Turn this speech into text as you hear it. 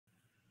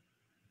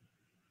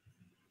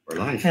We're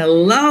live.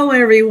 Hello,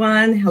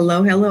 everyone.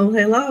 Hello, hello,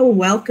 hello.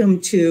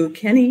 Welcome to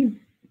Kenny's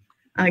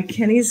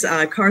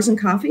Cars and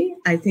Coffee.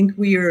 I think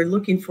we are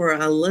looking for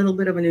a little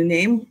bit of a new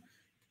name.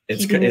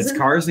 It's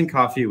Cars and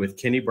Coffee with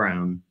Kenny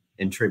Brown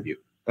in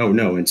tribute. Oh,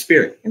 no, in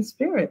spirit. In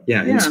spirit.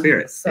 Yeah, in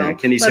spirit. So, yeah,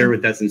 Kenny's here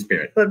with us in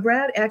spirit. But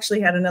Brad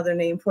actually had another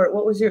name for it.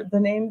 What was the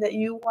name that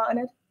you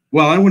wanted?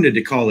 Well, I wanted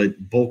to call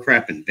it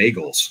Bullcrap and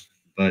Bagels,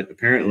 but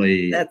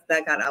apparently that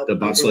got out. The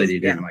boss lady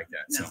didn't like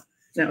that.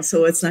 No.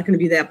 So it's not going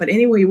to be that. But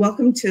anyway,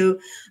 welcome to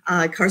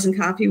Cars and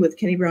Coffee with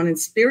Kenny Brown in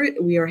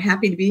spirit. We are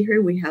happy to be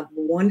here. We have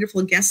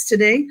wonderful guests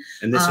today.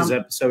 And this is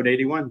episode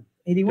 81.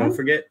 81? Don't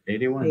forget,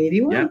 81.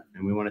 81. Yeah,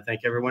 and we want to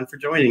thank everyone for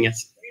joining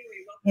us.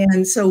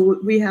 And so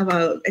we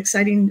have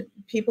exciting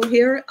people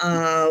here,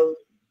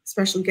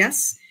 special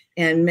guests,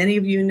 and many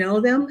of you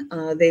know them.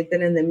 They've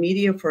been in the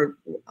media for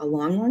a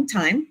long, long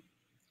time.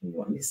 You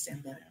want me to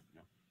stand that up?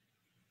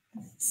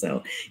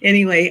 So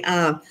anyway,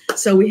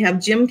 so we have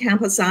Jim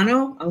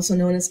Campisano, also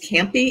known as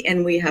Campy,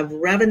 and we have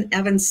Rev'n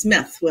Evan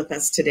Smith with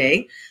us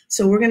today.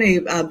 So we're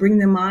going to bring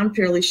them on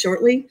fairly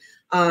shortly.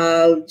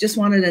 Just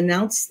wanted to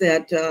announce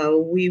that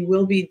we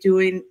will be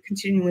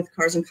continuing with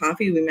Cars and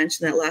Coffee. We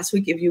mentioned that last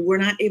week. If you were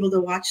not able to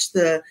watch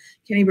the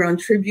Kenny Brown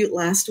tribute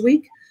last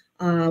week,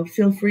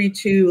 feel free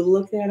to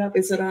look that up.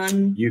 Is it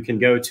on? You can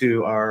go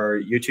to our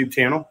YouTube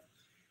channel,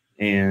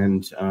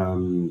 and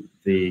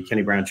the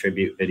Kenny Brown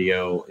tribute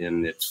video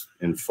in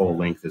full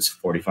length is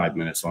 45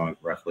 minutes long,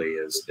 roughly,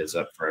 is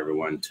up for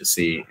everyone to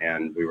see.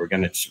 And we're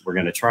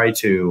gonna try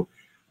to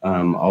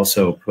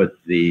also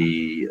put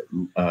the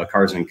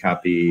Cars and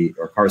Coffee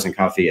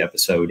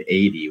episode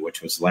 80,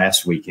 which was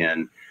last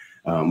weekend,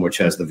 which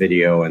has the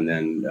video and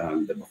then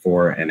the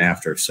before and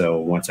after. So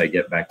once I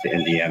get back to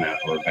Indiana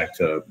or back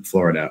to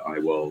Florida, I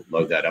will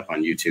load that up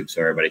on YouTube so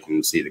everybody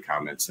can see the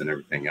comments and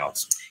everything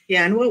else.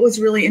 Yeah, and what was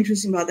really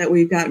interesting about that,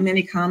 we've got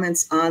many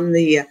comments on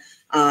the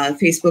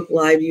Facebook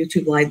Live,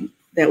 YouTube Live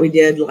that we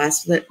did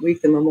last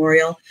week, the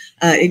memorial.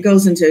 It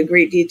goes into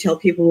great detail.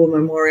 People were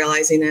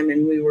memorializing them,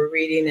 and we were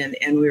reading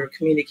and we were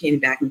communicating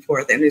back and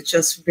forth, and it's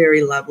just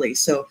very lovely.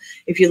 So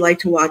if you'd like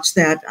to watch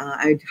that,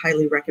 I'd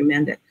highly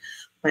recommend it.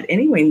 But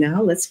anyway,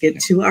 now let's get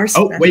to our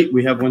special. Oh, wait,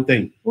 we have one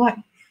thing. What?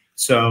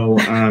 So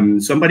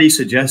somebody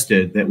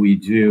suggested that we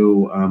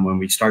do, when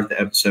we start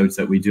the episodes,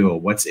 that we do a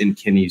What's in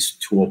Kenny's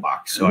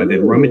Toolbox. So I've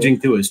been rummaging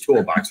through his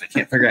toolbox. I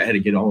can't figure out how to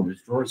get all of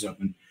his drawers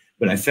open,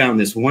 but I found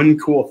this one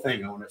cool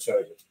thing I want to show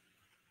you.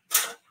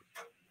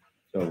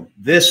 So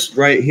this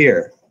right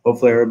here,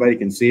 hopefully everybody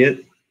can see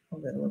it.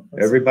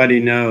 Everybody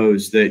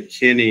knows that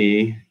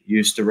Kenny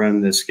used to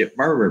run the Skip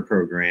Barber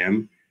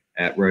program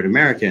at Road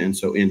America. And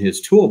so in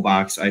his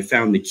toolbox, I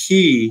found the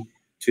key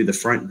to the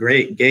front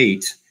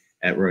gate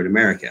at Road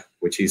America,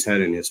 which he's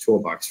had in his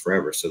toolbox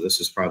forever. So this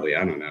is probably,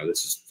 I don't know,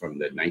 this is from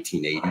the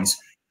 1980s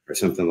or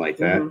something like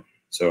that.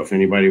 So if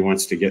anybody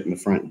wants to get in the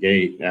front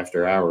gate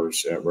after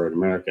hours at Road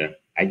America,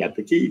 I got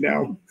the key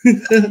now. He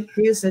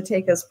used to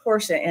take us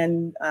Porsche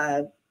and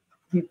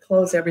he'd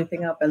close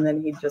everything up and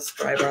then he'd just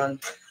drive around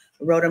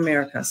Road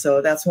America.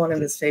 So that's one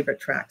of his favorite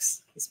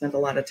tracks. He spent a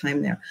lot of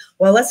time there.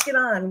 Well, let's get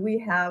on. We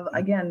have,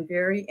 again,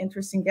 very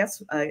interesting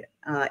guests,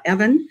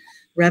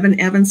 Rev'n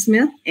Evan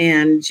Smith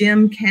and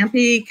Jim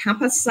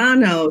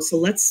Campisano. So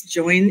let's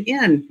join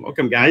in.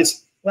 Welcome,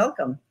 guys.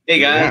 Welcome. Hey,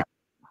 guys. Yeah.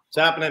 What's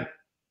happening?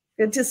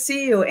 Good to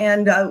see you.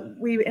 And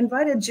we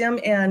invited Jim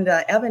and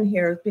Evan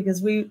here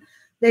because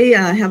they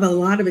have a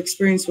lot of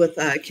experience with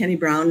Kenny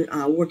Brown,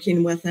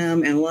 working with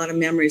them, and a lot of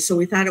memories. So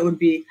we thought it would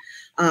be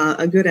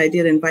a good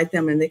idea to invite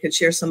them and they could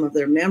share some of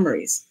their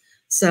memories.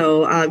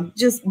 So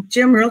just,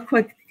 Jim, real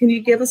quick, can you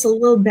give us a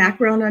little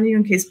background on you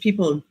in case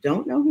people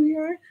don't know who you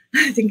are?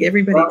 I think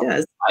everybody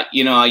does.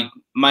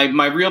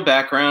 My real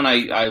background,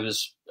 I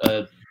was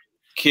a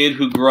kid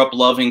who grew up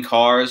loving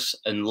cars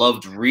and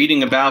loved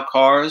reading about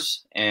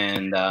cars.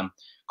 And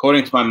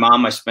according to my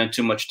mom, I spent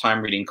too much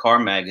time reading car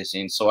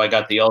magazines. So I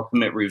got the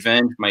ultimate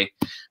revenge.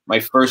 My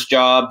first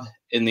job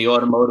in the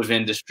automotive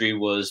industry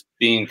was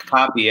being a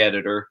copy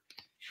editor,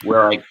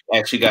 where I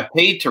actually got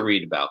paid to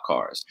read about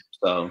cars.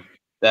 So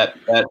that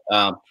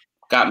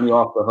got me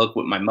off the hook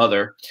with my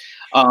mother.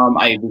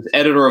 I was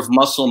editor of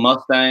Muscle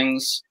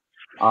Mustangs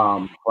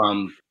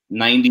from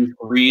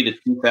 93 to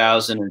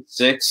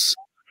 2006.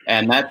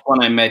 And that's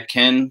when I met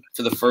Ken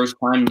for the first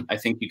time. I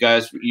think you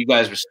guys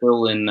were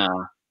still in,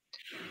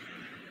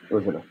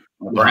 was it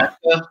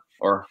Nebraska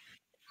or,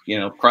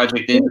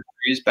 Project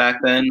Industries back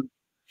then.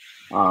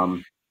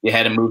 You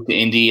hadn't moved to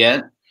Indy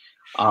yet.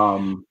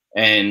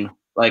 And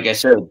like I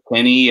said,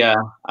 Kenny,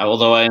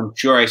 although I'm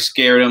sure I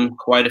scared him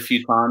quite a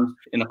few times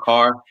in a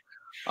car,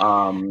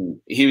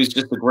 he was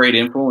just a great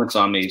influence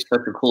on me. He's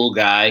such a cool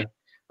guy.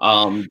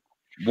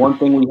 One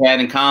thing we had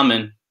in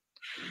common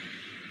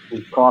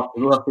is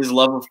coffee, his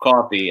love of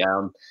coffee.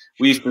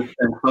 We used to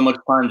spend so much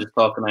time just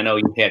talking. I know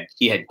he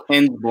had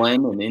Ken's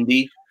Blend in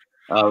Indy,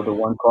 the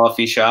one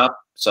coffee shop.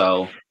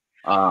 So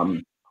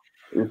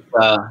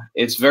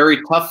it's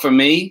very tough for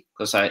me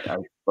because I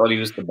thought he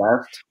was the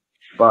best.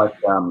 But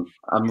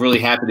I'm really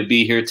happy to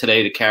be here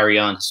today to carry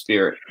on his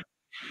spirit.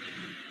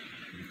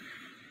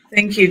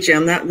 Thank you,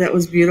 Jim. That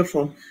was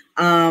beautiful.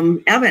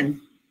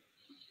 Evan,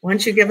 why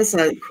don't you give us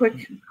a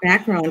quick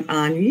background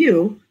on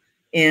you,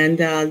 and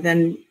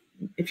then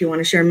if you want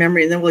to share a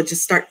memory, and then we'll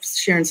just start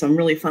sharing some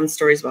really fun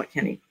stories about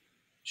Kenny.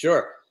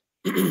 Sure.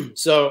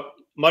 So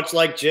much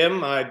like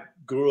Jim, I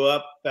grew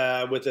up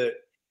with an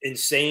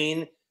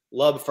insane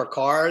love for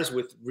cars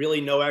with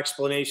really no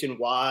explanation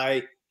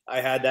why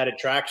I had that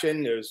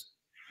attraction. There's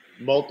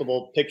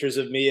multiple pictures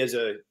of me as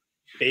a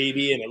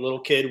baby and a little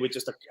kid with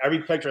just every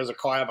picture as a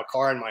car. I have a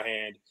car in my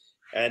hand,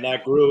 and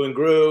that grew and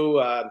grew.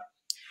 I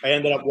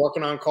ended up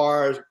working on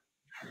cars,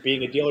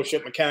 being a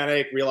dealership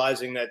mechanic,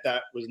 realizing that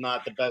that was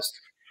not the best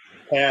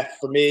path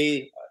for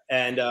me,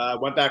 and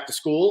went back to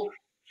school.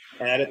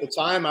 And at the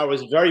time, I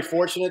was very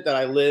fortunate that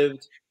I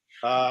lived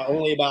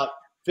only about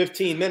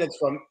 15 minutes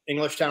from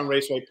Englishtown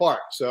Raceway Park.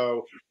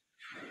 So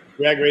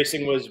drag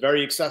racing was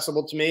very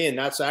accessible to me, and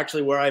that's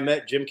actually where I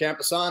met Jim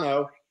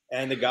Campisano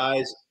and the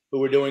guys who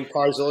were doing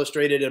Cars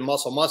Illustrated and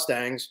Muscle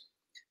Mustangs.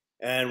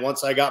 And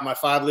once I got my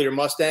 5-liter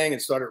Mustang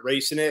and started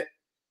racing it,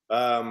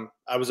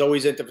 I was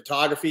always into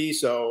photography.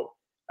 So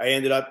I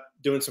ended up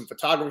doing some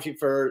photography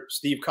for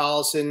Steve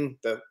Collison,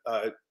 the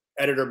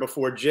editor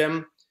before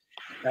Jim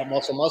at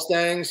Muscle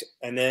Mustangs.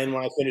 And then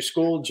when I finished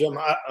school, Jim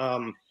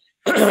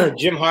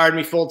hired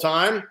me full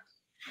time,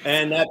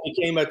 and that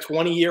became a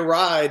 20-year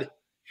ride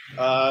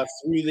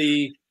through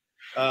the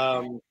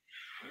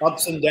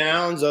ups and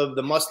downs of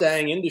the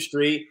Mustang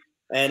industry.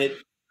 And it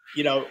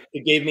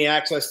gave me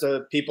access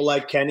to people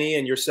like Kenny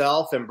and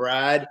yourself and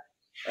Brad.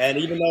 And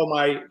even though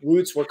my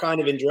roots were kind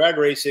of in drag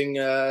racing,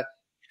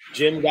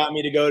 Jim got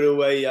me to go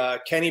to a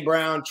Kenny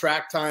Brown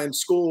track time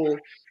school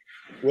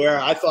where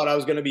I thought I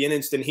was going to be an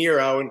instant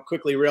hero, and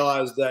quickly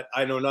realized that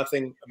I know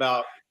nothing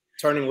about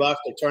turning left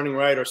or turning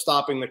right or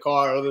stopping the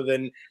car other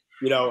than,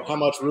 how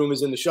much room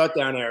is in the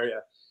shutdown area.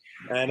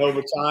 And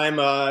over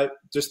time,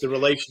 just the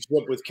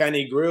relationship with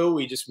Kenny grew.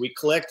 We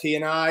clicked, he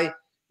and I,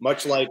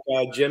 much like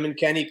Jim and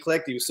Kenny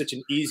clicked. He was such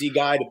an easy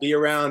guy to be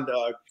around,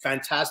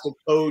 fantastic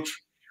coach.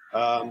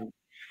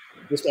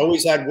 Just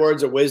always had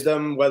words of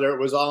wisdom, whether it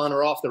was on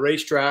or off the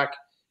racetrack.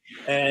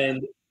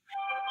 And,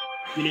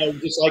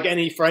 just like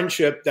any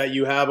friendship that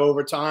you have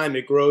over time,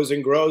 it grows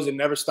and grows and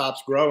never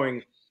stops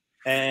growing.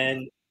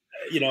 And,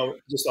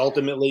 just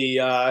ultimately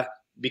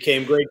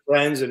became great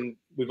friends, and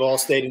we've all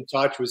stayed in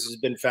touch, which has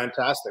been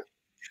fantastic.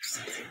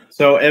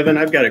 So, Evan,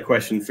 I've got a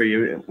question for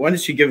you. Why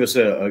don't you give us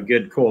a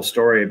good, cool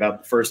story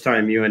about the first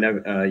time you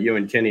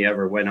and Kenny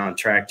ever went on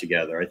track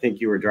together? I think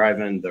you were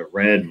driving the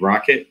Red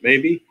Rocket,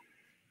 maybe?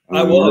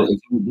 I was.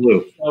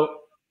 Blue.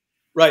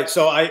 Right.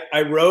 So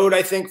I rode,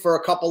 I think, for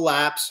a couple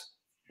laps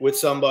with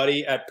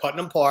somebody at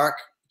Putnam Park.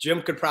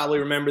 Jim could probably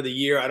remember the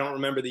year. I don't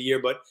remember the year,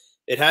 but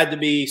it had to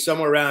be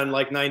somewhere around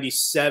like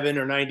 97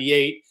 or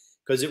 98,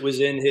 because it was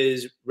in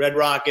his Red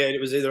Rocket.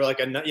 It was either like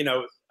a,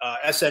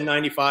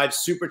 SN95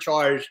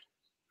 supercharged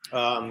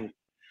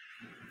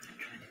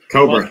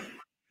Cobra.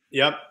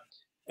 Yep.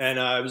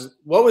 And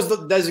what was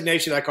the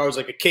designation of that car? It was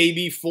like a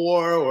KB4,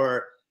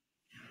 or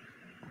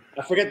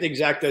I forget the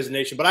exact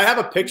designation, but I have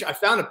a picture. I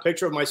found a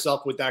picture of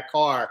myself with that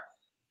car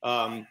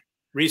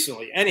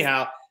recently.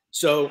 Anyhow,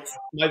 so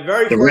my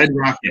the Red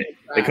Rocket.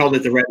 They called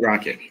it the Red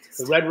Rocket.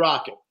 The Red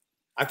Rocket.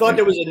 I thought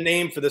there was a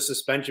name for the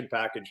suspension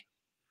package.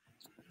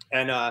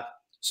 And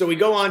so we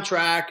go on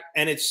track,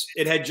 and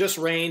it had just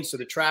rained, so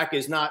the track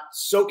is not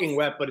soaking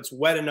wet, but it's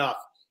wet enough.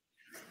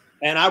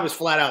 And I was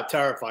flat out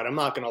terrified. I'm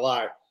not going to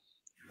lie.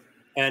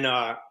 And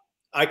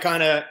I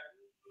kind of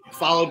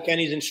followed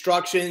Kenny's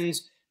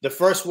instructions. The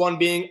first one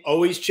being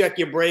always check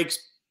your brakes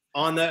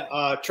on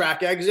the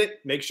track exit.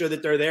 Make sure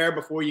that they're there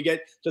before you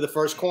get to the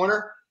first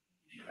corner.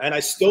 And I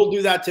still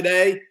do that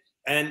today.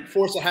 And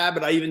force a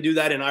habit, I even do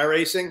that in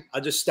iRacing. I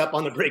just step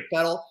on the brake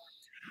pedal.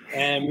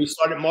 And we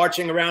started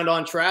marching around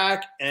on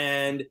track.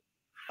 And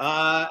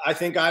I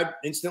think I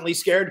instantly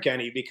scared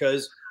Kenny,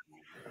 because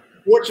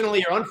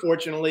fortunately or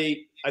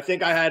unfortunately, I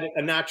think I had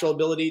a natural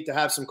ability to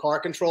have some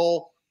car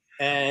control.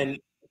 And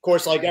of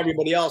course, like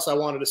everybody else, I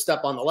wanted to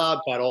step on the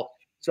loud pedal.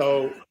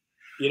 So,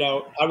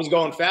 I was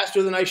going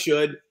faster than I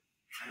should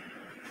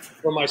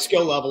for my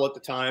skill level at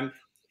the time.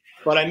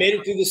 But I made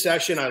it through the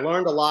session. I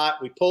learned a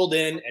lot. We pulled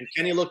in, and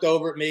Kenny looked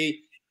over at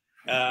me.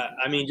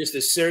 Just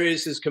as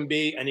serious as can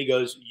be. And he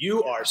goes,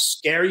 "You are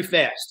scary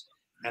fast."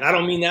 And I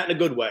don't mean that in a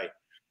good way.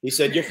 He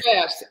said, "You're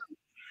fast.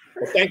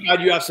 Well, thank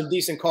God you have some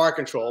decent car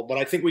control, but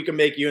I think we can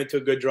make you into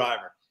a good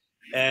driver."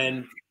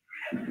 And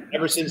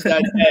ever since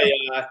that day,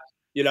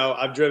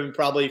 I've driven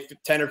probably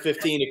 10 or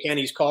 15 of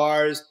Kenny's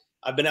cars.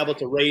 I've been able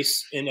to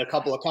race in a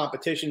couple of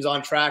competitions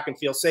on track and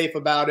feel safe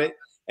about it.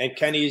 And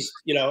Kenny's,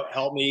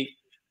 helped me,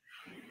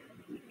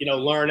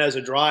 learn as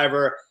a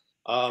driver.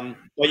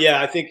 But yeah,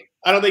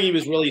 I don't think he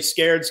was really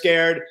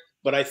scared,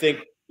 but I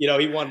think, he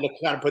wanted to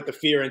kind of put the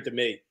fear into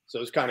me. So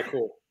it was kind of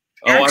cool.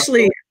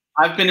 Actually,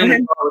 I've been in the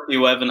car with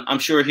you, Evan. I'm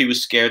sure he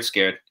was scared.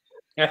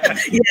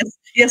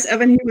 Yes,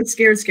 Evan, he was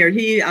scared.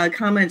 He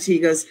comments, he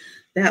goes,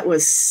 "That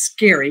was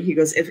scary." He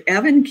goes, "If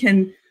Evan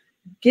can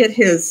get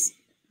his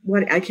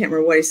what I can't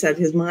remember what he said,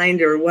 his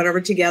mind or whatever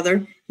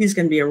together, he's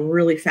going to be a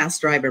really fast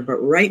driver. But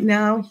right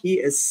now, he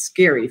is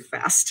scary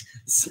fast.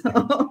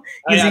 So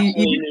I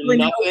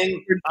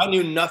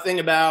knew nothing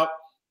about,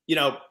 you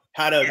know,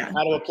 how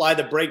to apply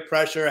the brake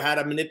pressure, how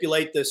to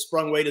manipulate the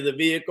sprung weight of the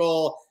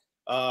vehicle,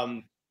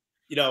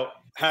 you know,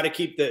 how to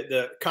keep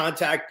the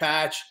contact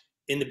patch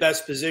in the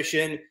best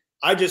position.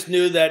 I just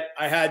knew that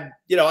I had,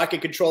 you know, I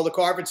could control the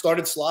car. If it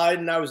started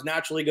sliding, I was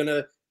naturally going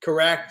to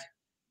correct.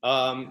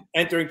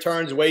 Entering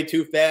turns way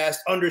too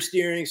fast,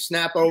 understeering,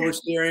 snap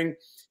oversteering.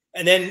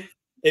 And then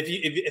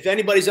if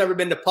anybody's ever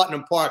been to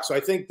Putnam Park, so I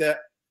think that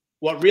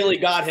what really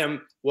got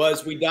him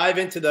was we dive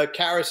into the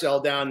carousel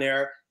down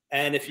there,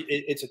 and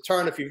it's a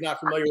turn, if you're not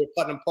familiar with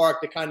Putnam Park,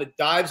 that kind of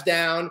dives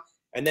down,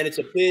 and then it's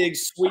a big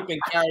sweeping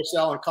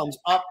carousel and comes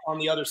up on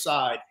the other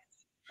side.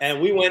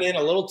 And we went in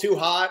a little too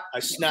hot. I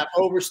snap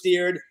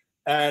oversteered,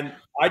 and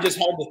I just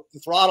held the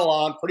throttle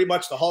on pretty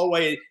much the whole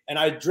way, and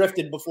I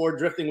drifted before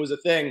drifting was a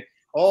thing,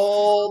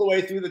 all the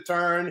way through the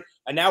turn.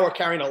 And now we're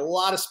carrying a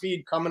lot of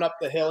speed coming up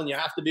the hill, and you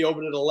have to be over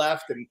to the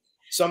left. And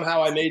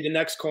somehow I made the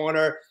next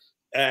corner,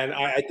 and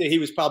I think he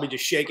was probably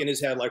just shaking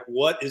his head like,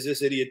 what is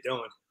this idiot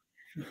doing?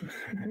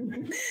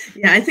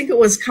 Yeah, I think it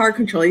was car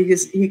control. He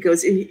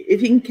goes,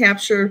 if he can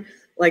capture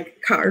like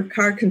car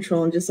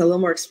control and just a little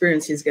more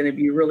experience, he's going to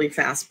be really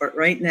fast. But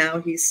right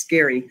now he's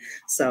scary.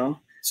 So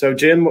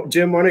Jim,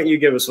 why don't you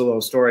give us a little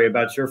story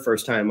about your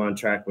first time on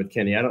track with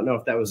Kenny? I don't know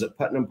if that was at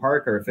Putnam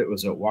Park or if it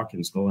was at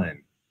Watkins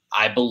Glen.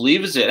 I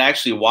believe it's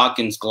actually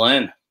Watkins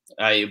Glen.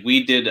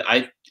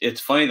 It's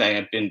funny that I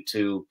had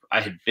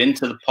been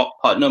to the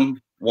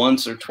Putnam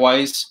once or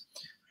twice.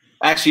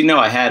 Actually, no,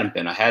 I hadn't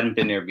been. I hadn't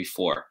been there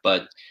before.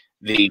 But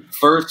the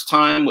first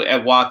time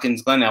at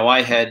Watkins Glen, now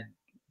I had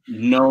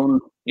known,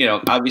 you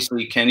know,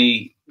 obviously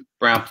Kenny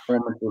Brown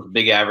Performance was a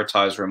big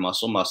advertiser of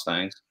Muscle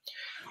Mustangs.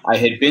 I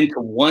had been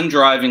to one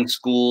driving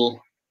school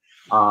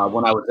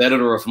when I was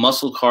editor of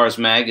Muscle Cars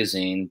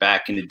magazine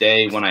back in the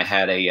day when I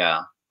had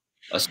a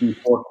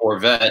C4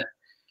 Corvette.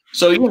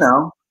 So, you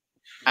know,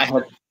 I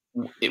had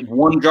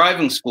one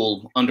driving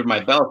school under my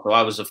belt. So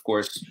I was, of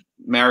course,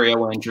 Mario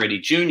Andretti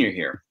Jr.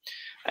 here.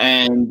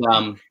 And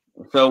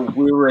so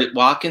we were at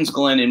Watkins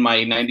Glen in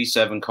my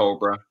 97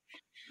 Cobra.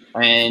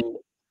 And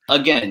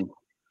again,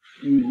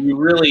 you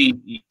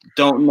really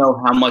don't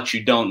know how much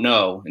you don't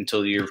know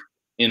until you're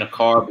in a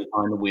car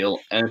behind the wheel,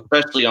 and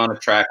especially on a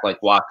track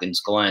like Watkins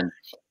Glen,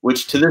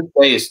 which to this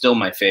day is still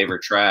my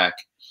favorite track.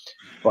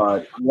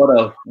 But what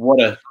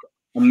a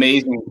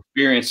amazing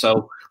experience.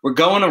 So we're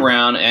going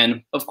around,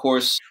 and of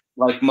course,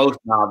 like most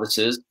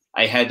novices,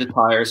 I had the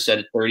tires set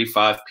at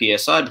 35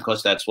 PSI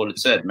because that's what it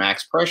said,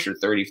 max pressure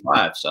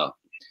 35. So,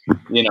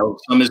 you know,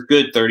 some is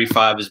good,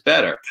 35 is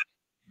better.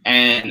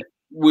 And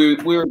we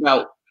were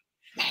about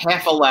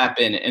half a lap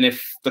in, and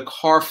if the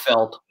car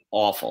felt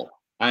awful,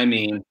 I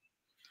mean,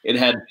 it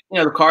had, you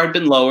know, the car had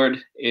been lowered.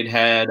 It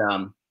had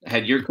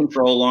your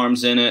control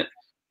arms in it,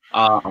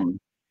 but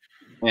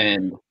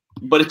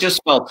it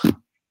just felt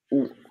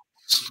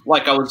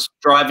like I was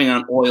driving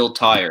on oil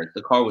tires.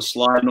 The car was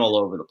sliding all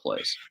over the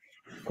place.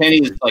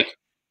 Kenny was like,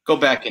 "Go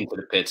back into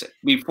the pits."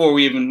 Before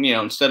we even, you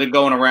know, instead of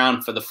going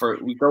around for the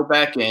first, we go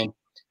back in,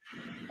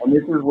 and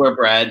this is where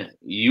Brad,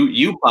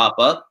 you pop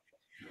up,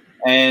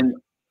 and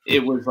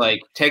it was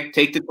like take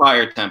the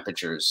tire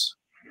temperatures,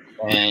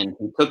 and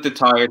he took the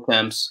tire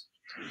temps.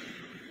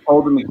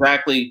 Told him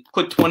exactly,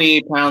 put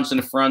 28 pounds in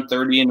the front,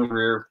 30 in the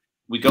rear.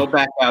 We go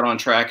back out on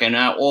track, and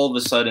now all of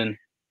a sudden,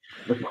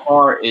 the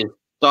car is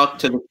stuck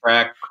to the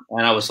track.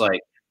 And I was like,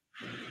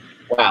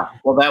 wow,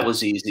 well, that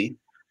was easy.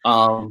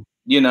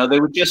 You know, they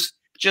were just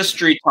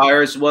street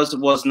tires. It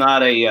was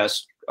not a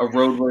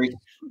road race,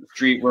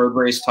 street road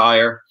race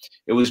tire.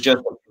 It was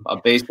just a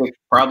basic,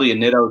 probably a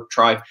Nitto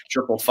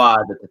Tri-555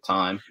 at the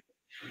time.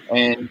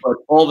 But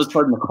all of a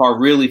sudden, the car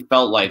really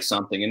felt like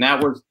something. And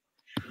that was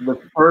the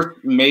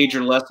first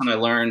major lesson I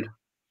learned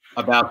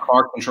about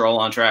car control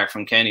on track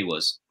from Kenny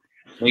was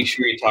make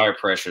sure your tire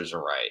pressures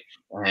are right.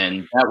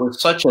 And that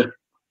was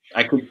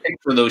I could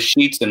picture those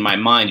sheets in my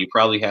mind. You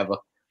probably have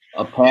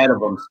a pad of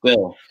them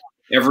still.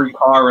 Every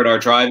car at our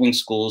driving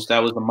schools,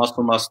 that was the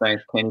Muscle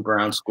Mustangs Kenny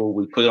Brown school.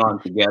 We put it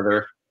on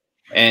together.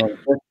 And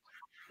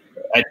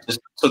I just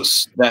took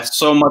that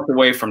so much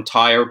away from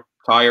tire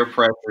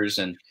pressures.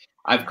 And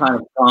I've kind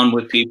of gone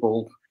with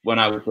people when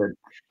I was at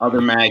other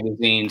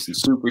magazines and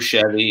Super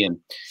Chevy and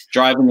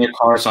driving their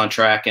cars on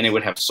track, and it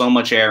would have so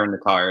much air in the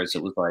tires.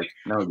 It was like,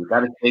 no, you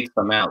got to take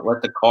some out.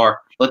 Let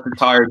the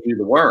tire do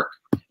the work.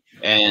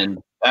 And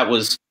that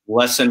was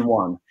lesson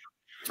one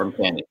from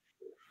Kenny.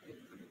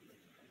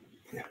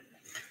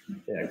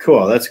 Yeah,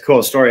 cool. That's a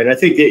cool story. And I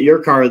think that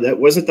your car,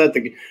 wasn't that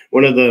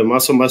one of the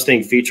Muscle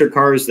Mustang feature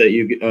cars that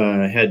you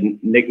had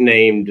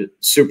nicknamed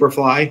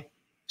Superfly?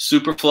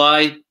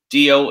 Superfly,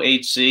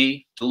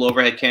 DOHC, dual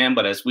overhead cam,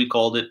 but as we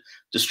called it,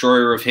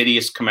 Destroyer of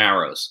Hideous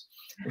Camaros.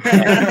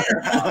 That's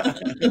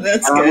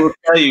I will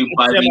tell you,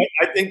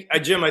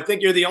 Jim, I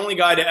think you're the only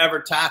guy to ever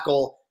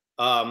tackle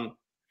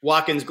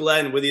Watkins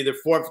Glen with either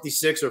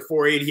 456 or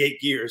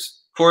 488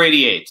 gears.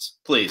 488s,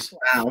 please.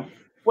 Wow.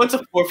 What's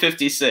a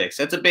 456?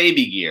 That's a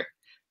baby gear.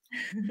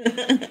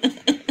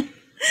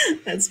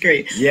 That's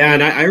great. Yeah,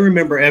 and I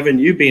remember, Evan,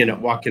 you being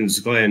at Watkins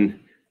Glen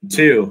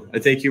too. I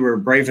think you were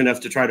brave enough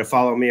to try to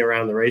follow me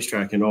around the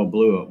racetrack in all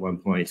blue at one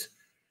point.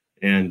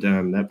 And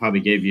that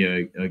probably gave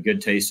you a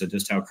good taste of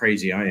just how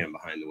crazy I am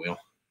behind the wheel.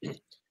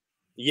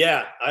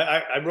 Yeah,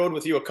 I rode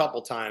with you a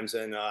couple times,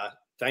 and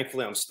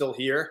thankfully I'm still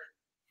here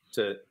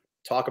to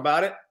talk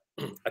about it.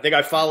 I think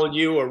I followed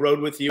you or rode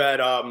with you at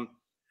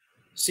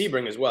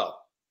Sebring as well.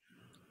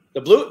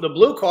 The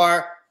blue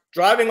car,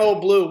 driving old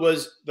blue,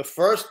 was the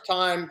first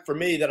time for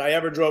me that I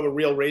ever drove a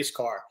real race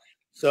car.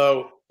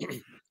 So,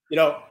 you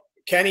know,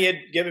 Kenny had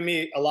given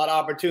me a lot of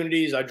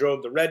opportunities. I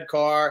drove the red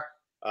car,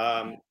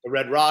 the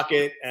Red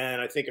Rocket,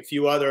 and I think a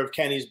few other of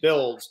Kenny's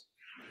builds.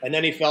 And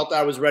then he felt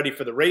I was ready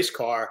for the race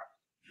car.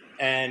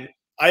 And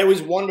I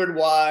always wondered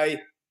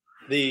why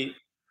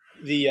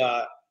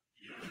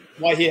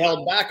why he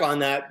held back on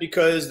that,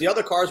 because the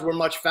other cars were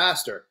much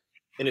faster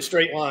in a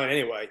straight line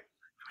anyway.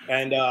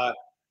 And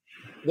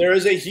there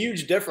is a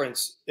huge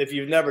difference, if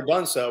you've never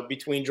done so,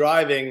 between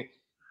driving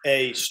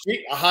a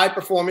high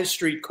performance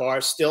street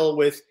car still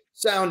with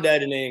sound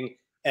deadening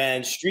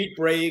and street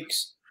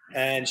brakes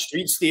and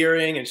street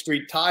steering and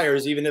street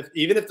tires, even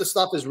if the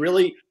stuff is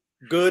really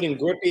good and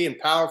grippy and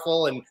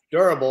powerful and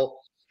durable.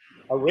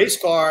 A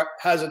race car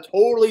has a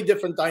totally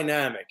different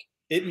dynamic.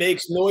 It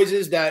makes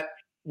noises that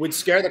would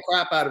scare the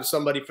crap out of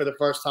somebody for the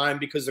first time,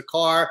 because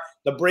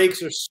the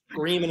brakes are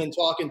screaming and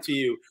talking to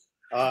you.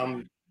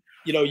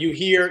 You know,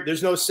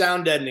 there's no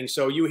sound deadening,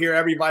 so you hear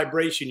every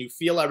vibration, you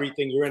feel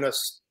everything. You're in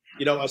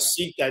a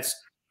seat that's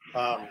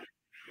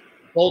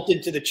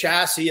bolted to the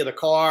chassis of the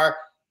car,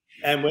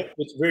 and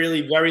with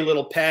really very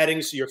little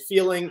padding, so you're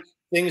feeling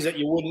things that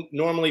you wouldn't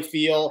normally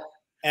feel.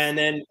 And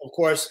then, of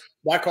course,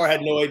 that car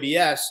had no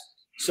ABS.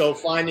 So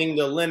finding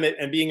the limit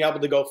and being able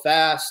to go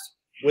fast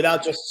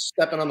without just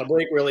stepping on the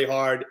brake really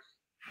hard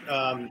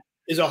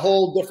is a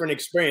whole different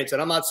experience.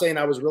 And I'm not saying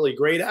I was really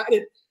great at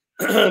it,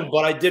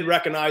 but I did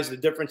recognize the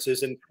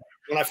differences. And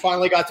when I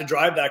finally got to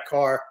drive that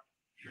car,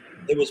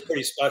 it was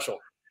pretty special.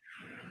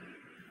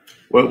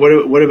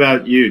 What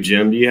about you,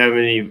 Jim? Do you have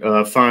any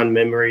fond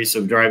memories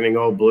of driving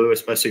old blue,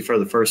 especially for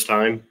the first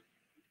time?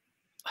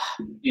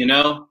 You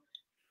know,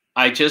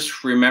 I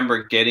just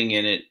remember getting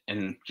in it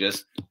and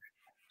just,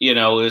 you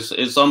know,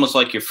 it's almost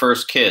like your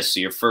first kiss,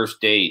 your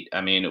first date.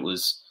 I mean, it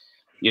was,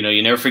 you know,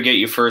 you never forget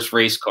your first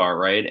race car,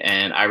 right?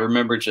 And I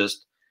remember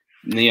just,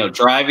 you know,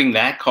 driving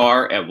that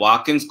car at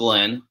Watkins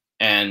Glen,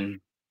 and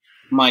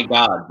my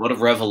God, what a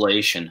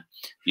revelation,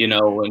 you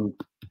know. And,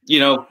 you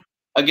know,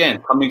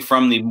 again, coming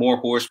from the more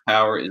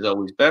horsepower is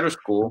always better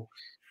school,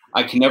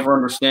 I can never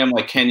understand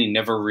why Kenny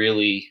never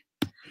really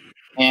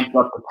amped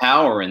up the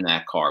power in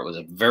that car. It was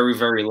a very,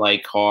 very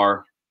light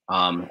car.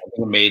 I think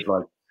it made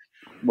like,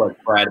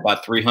 Brad,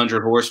 about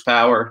 300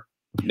 horsepower,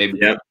 maybe.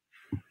 Yeah.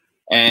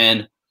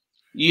 And,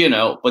 you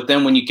know, but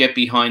then when you get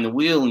behind the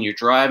wheel and you're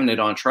driving it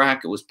on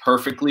track, it was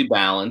perfectly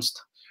balanced.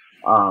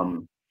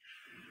 Or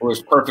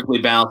as perfectly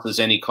balanced as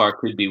any car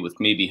could be with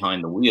me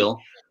behind the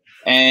wheel.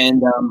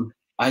 And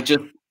I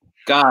just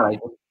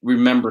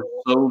remember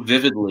so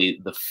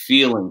vividly the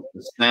feelings,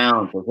 the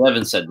sounds. As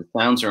Evan said, the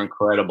sounds are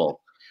incredible.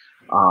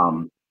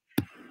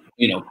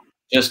 You know,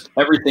 just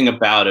everything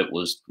about it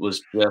was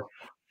just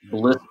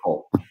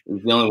blissful.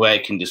 Is the only way I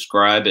can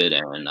describe it.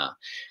 And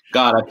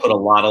God, I put a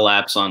lot of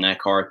laps on that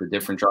car at the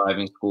different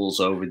driving schools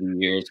over the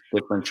years,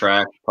 different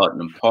tracks,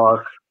 Putnam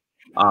Park.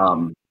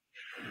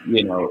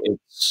 You know,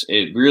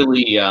 it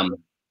really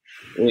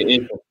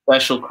it's a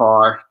special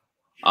car,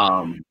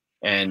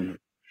 and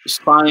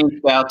spines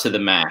out to the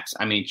max.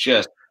 I mean,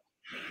 just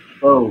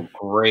so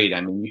great.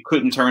 I mean, you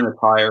couldn't turn a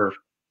tire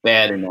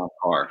bad in that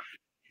car.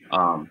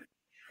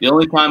 The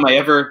only time I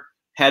ever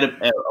had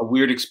a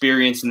weird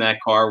experience in that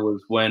car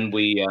was when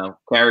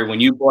when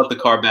you bought the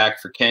car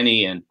back for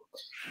Kenny, and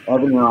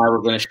Evan and I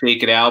were going to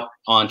shake it out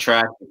on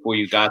track before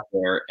you got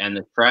there. And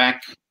the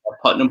track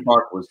at Putnam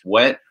Park was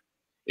wet.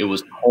 It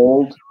was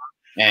cold,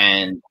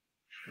 and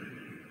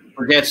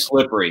forget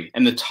slippery.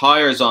 And the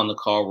tires on the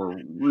car were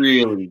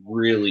really,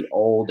 really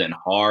old and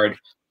hard.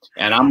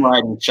 And I'm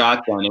riding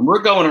shotgun, and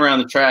we're going around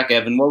the track,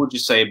 Evan, what would you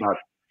say, about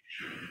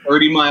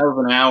 30 miles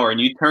an hour, and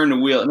you turn the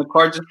wheel, and the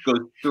car just goes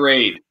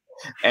straight.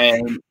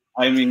 And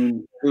I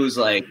mean, it was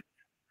like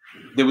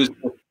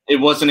it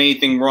wasn't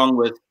anything wrong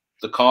with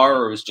the car,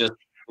 or it was just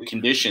the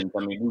conditions.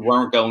 I mean, we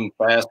weren't going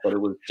fast, but it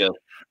was just,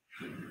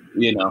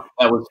 you know,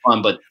 that was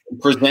fun. But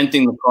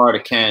presenting the car to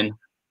Ken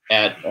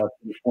at the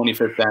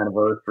 25th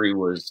anniversary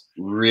was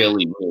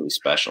really, really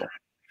special.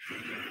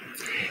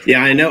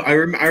 Yeah, I know. I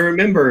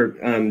remember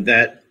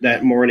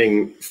that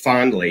morning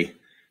fondly,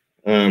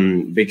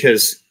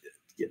 because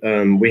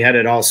we had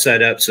it all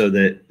set up so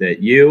that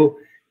you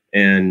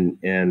and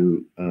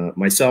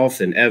myself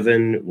and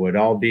Evan would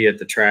all be at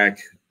the track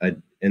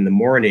in the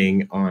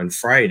morning on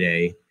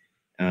Friday,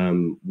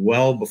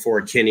 well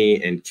before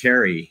Kenny and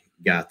Carrie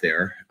got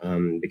there,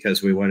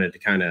 because we wanted to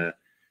kind of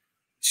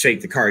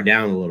shake the car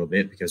down a little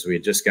bit because we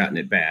had just gotten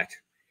it back.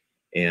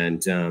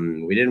 And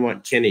we didn't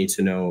want Kenny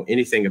to know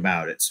anything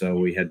about it. So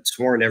we had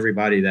sworn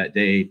everybody that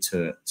day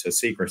to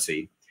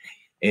secrecy.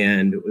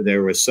 And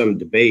there was some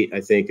debate, I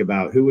think,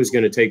 about who was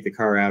going to take the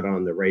car out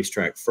on the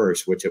racetrack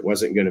first, which it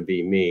wasn't going to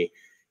be me.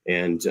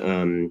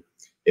 And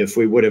if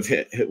we would have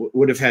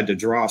had to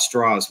draw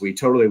straws, we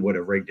totally would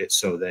have rigged it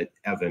so that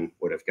Evan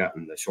would have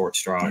gotten the short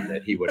straw and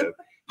that he would have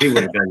been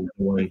the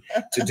one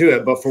to do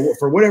it. But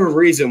for whatever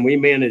reason, we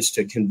managed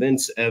to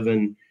convince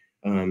Evan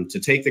to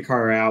take the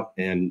car out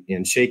and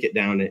shake it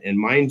down. And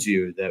mind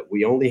you, that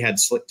we only had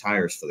slick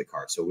tires for the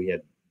car. So we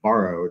had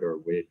borrowed, or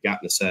we had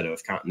gotten a set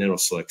of Continental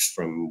slicks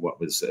from what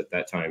was at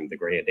that time the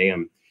Grand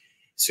Am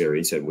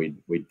series, and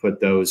we'd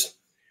put those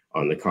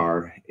on the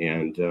car.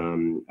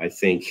 And I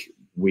think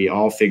we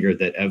all figured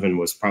that Evan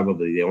was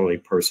probably the only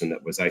person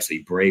that was actually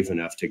brave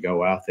enough to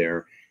go out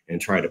there and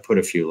try to put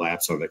a few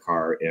laps on the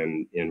car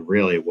in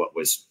really what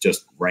was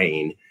just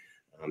rain.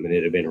 And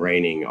it had been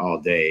raining all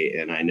day.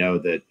 And I know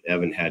that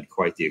Evan had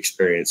quite the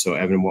experience. So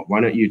Evan,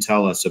 why don't you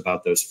tell us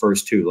about those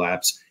first 2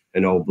 laps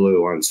in Old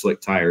Blue on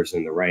slick tires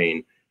in the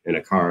rain in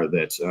a car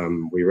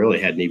that we really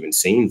hadn't even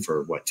seen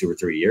for, what, 2 or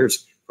 3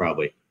 years,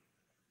 probably.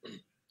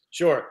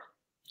 Sure.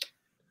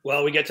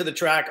 Well, we get to the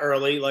track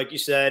early, like you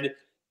said,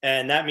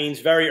 and that means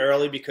very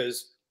early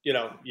because, you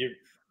know, you're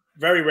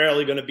very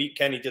rarely going to beat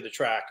Kenny to the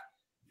track.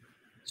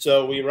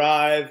 So we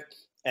arrive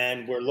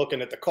and we're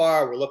looking at the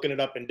car, we're looking it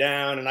up and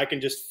down, and I can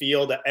just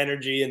feel the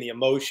energy and the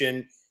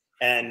emotion.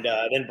 And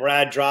then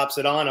Brad drops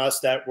it on us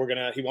that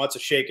he wants to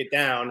shake it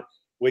down,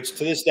 which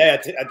to this day, I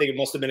think it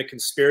must have been a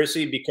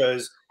conspiracy,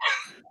 because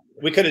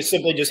we could have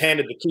simply just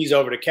handed the keys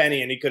over to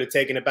Kenny and he could have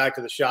taken it back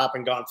to the shop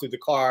and gone through the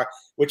car,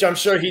 which I'm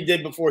sure he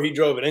did before he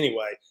drove it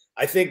anyway.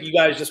 I think you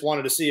guys just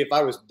wanted to see if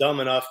I was dumb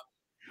enough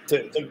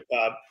to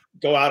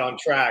go out on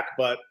track,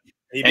 but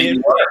me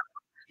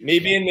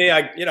being me,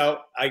 I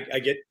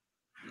get.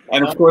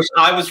 And of course,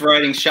 I was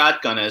riding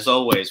shotgun as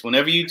always.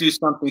 Whenever you do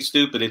something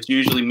stupid, it's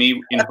usually me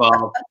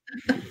involved.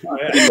 We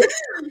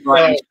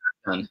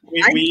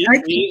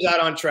use that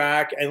on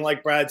track, and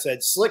like Brad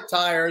said, slick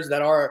tires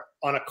that are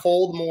on a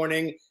cold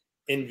morning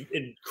in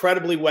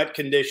incredibly wet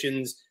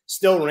conditions,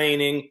 still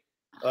raining.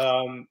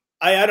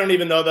 I don't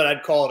even know that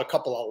I'd call it a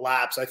couple of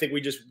laps. I think we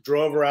just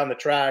drove around the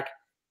track.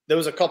 There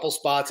was a couple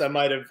spots I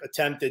might have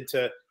attempted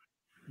to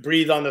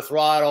breathe on the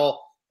throttle,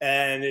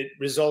 and it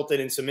resulted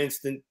in some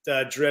instant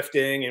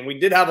drifting. And we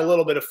did have a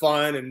little bit of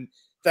fun, and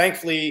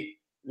thankfully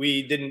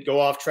we didn't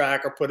go off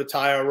track or put a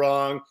tire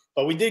wrong.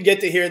 But we did get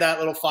to hear that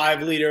little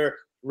 5-liter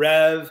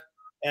rev,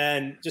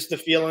 and just the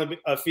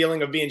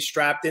feeling of being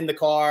strapped in the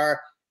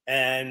car.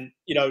 And,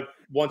 you know,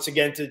 once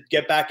again, to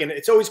get back in,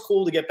 it's always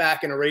cool to get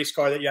back in a race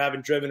car that you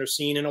haven't driven or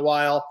seen in a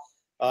while.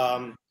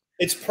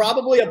 It's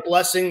probably a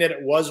blessing that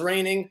it was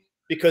raining,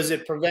 because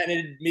it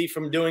prevented me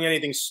from doing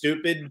anything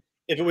stupid.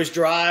 If it was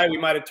dry, we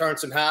might have turned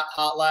some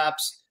hot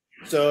laps.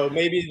 So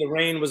maybe the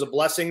rain was a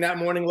blessing that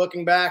morning,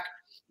 looking back.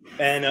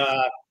 And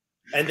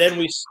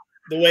then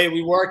the way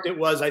we worked it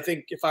was, I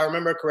think if I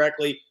remember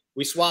correctly,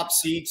 we swapped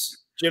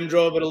seats. Jim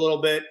drove it a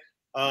little bit.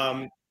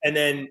 And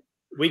then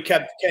we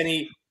kept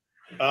Kenny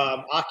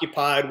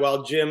occupied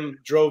while Jim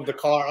drove the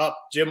car up.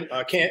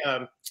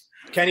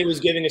 Kenny was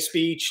giving a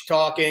speech,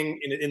 talking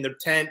in the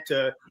tent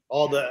to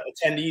all the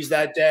attendees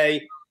that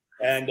day.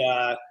 And,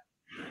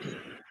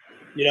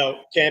 you know,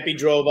 Campy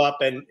drove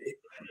up, and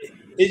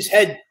his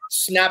head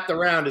snapped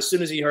around as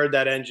soon as he heard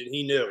that engine.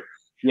 He knew.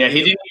 Yeah, he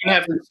didn't even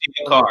have to see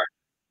the car.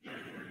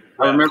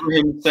 I remember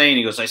him saying,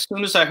 he goes, as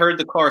soon as I heard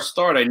the car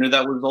start, I knew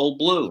that was Old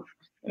Blue.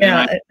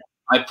 And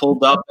I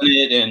pulled up in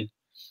it, and,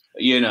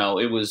 you know,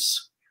 it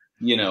was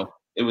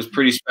a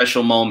pretty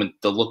special moment,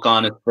 the look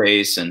on his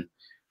face. And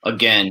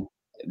again,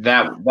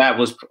 that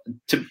was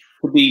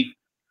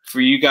for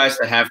you guys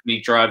to have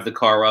me drive the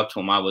car up to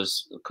him. I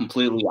was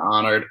completely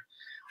honored.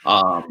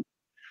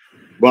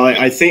 Well,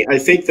 I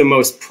think the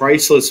most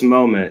priceless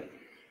moment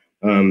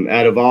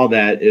out of all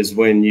that is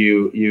when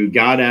you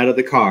got out of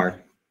the car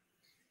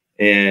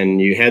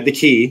and you had the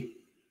key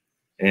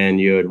and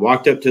you had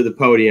walked up to the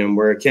podium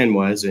where Ken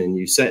was, and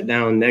you sat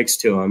down next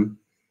to him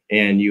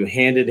and you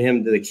handed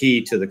him the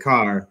key to the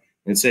car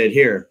and said,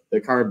 "Here,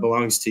 the car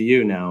belongs to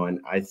you now." And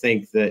I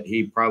think that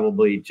he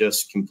probably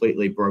just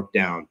completely broke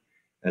down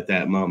at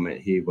that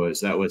moment.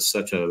 That was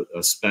such a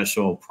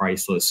special,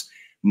 priceless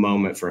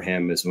moment for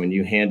him, is when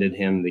you handed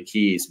him the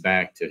keys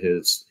back to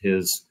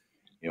his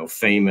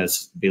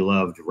famous,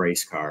 beloved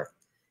race car.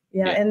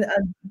 Yeah, and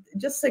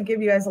just to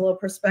give you guys a little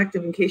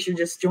perspective, in case you're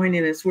just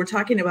joining us, we're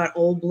talking about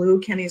Old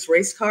Blue, Kenny's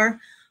race car.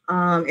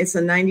 It's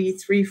a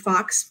 '93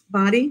 Fox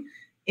body,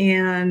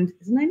 and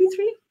is it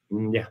 '93?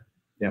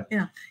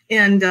 Yeah.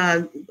 And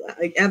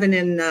Evan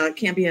and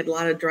Campy had a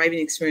lot of driving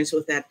experience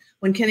with that.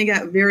 When Kenny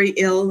got very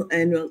ill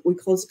and we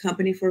closed the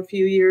company for a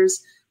few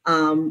years,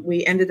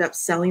 we ended up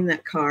selling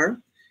that car.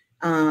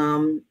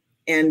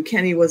 And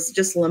Kenny was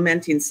just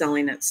lamenting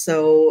selling it.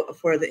 So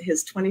for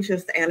his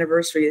 25th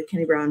anniversary, the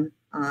Kenny Brown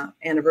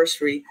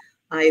anniversary,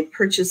 I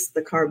purchased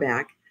the car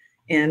back.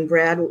 And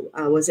Brad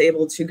was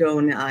able to go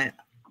and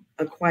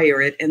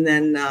acquire it, and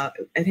then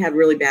it had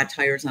really bad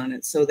tires on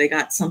it, so they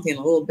got something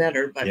a little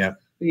better. But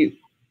it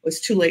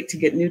was too late to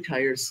get new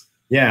tires.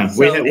 Yeah,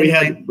 so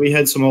we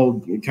had some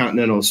old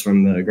Continentals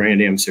from the Grand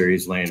Am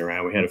series laying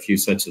around. We had a few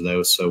sets of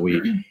those, so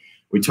we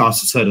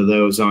tossed a set of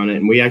those on it,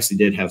 and we actually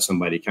did have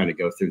somebody kind of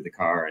go through the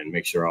car and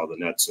make sure all the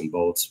nuts and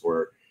bolts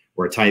were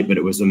tight. But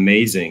it was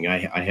amazing.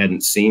 I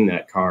hadn't seen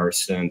that car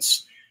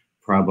since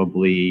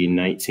probably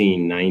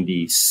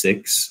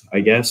 1996,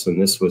 I guess,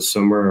 and this was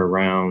somewhere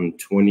around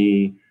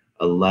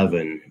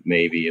 2011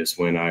 maybe is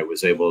when I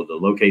was able to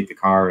locate the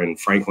car in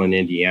Franklin,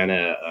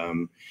 Indiana.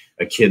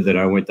 A kid that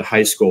I went to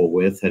high school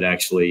with had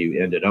actually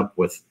ended up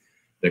with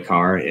the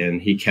car,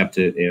 and he kept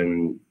it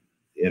in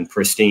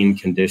pristine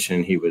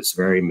condition. He was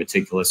very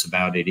meticulous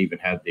about it. Even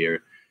had the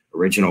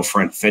original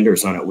front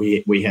fenders on it.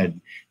 We had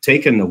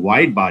taken the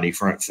wide body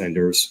front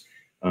fenders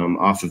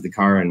off of the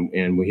car,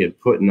 and we had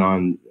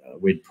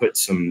we'd put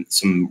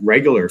some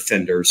regular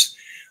fenders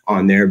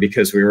on there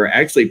because we were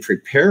actually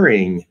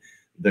preparing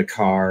the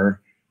car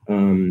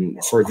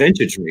for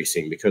vintage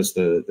racing, because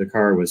the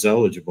car was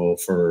eligible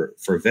for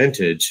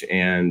vintage,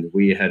 and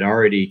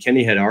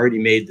Kenny had already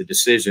made the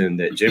decision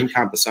that Jim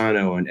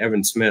Campisano and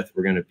Evan Smith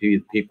were going to be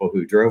the people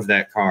who drove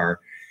that car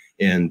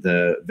in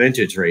the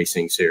vintage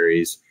racing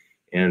series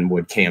and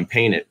would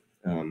campaign it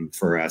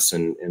for us.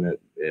 And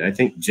I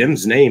think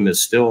Jim's name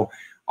is still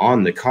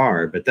on the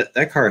car, but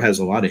that car has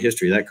a lot of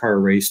history. That car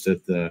raced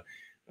at the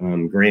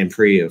Grand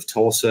Prix of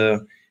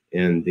Tulsa.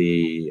 In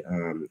the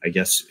I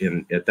guess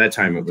at that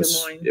time it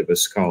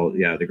was called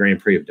the Grand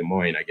Prix of Des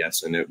Moines, I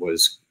guess, and it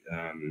was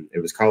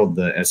called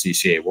the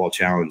SCCA World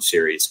Challenge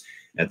Series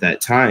at that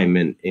time,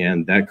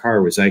 and that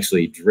car was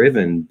actually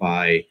driven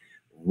by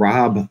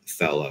Rob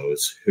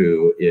Fellows,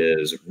 who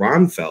is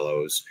Ron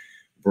Fellows'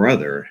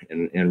 brother,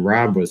 and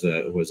Rob was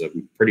a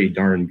pretty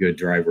darn good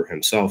driver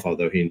himself,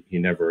 although he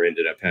never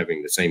ended up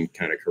having the same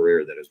kind of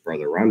career that his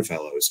brother Ron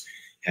Fellows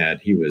had.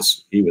 He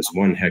was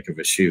one heck of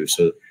a shoe.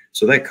 So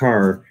that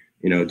car,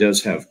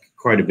 does have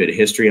quite a bit of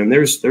history, and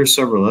there's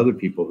several other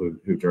people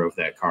who drove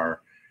that car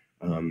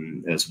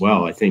as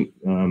well. I think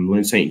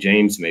Lynn St.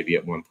 James maybe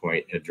at one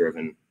point had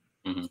driven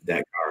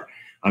that car.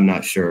 I'm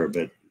not sure,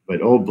 but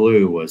Old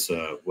Blue was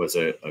a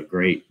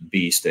great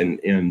beast,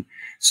 and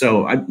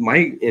so I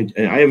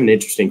have an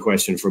interesting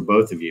question for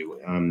both of you,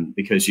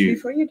 because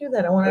before you do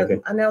that, I want to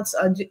announce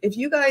if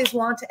you guys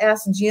want to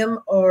ask Jim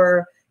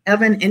or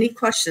Evan any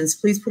questions,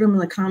 please put them in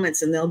the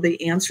comments, and they'll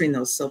be answering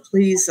those. So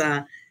please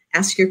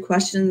ask your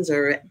questions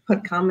or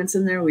put comments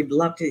in there. We'd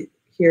love to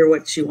hear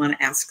what you want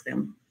to ask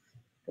them.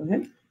 Go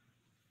ahead.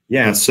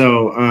 Yeah.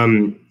 So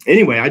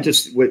anyway, I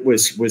just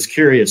was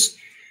curious.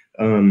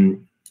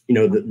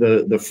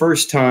 The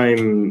first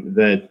time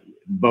that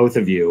both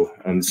of you,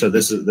 so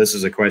this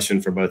is a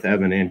question for both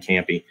Evan and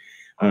Campy.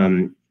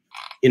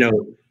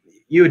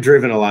 You had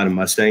driven a lot of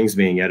Mustangs,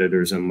 being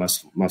editors in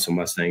Muscle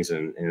Mustangs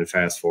and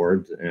Fast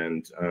Forward,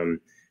 and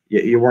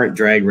you weren't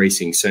drag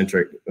racing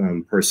centric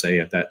per se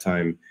at that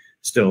time.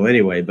 Still,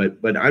 anyway,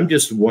 but I'm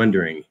just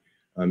wondering,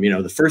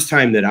 the first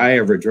time that I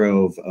ever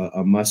drove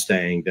a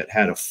Mustang that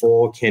had a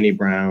full Kenny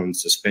Brown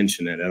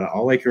suspension in it,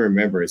 all I can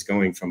remember is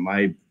going from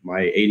my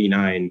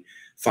 '89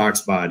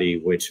 Fox body,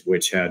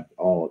 which had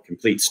all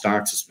complete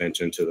stock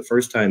suspension, to the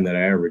first time that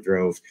I ever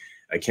drove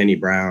a Kenny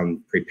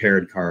Brown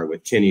prepared car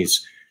with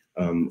Kenny's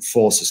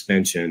full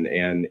suspension,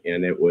 and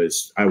I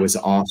was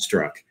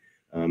awestruck.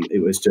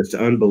 It was just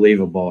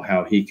unbelievable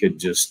how he could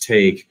just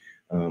take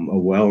a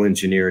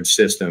well-engineered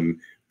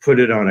system, put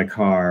it on a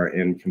car,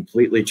 and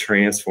completely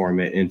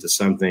transform it into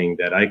something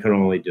that I can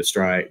only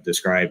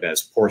describe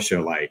as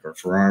Porsche-like or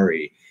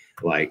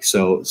Ferrari-like.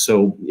 So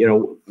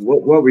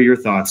what were your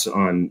thoughts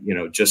on,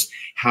 just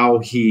how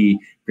he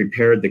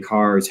prepared the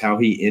cars, how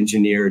he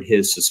engineered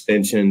his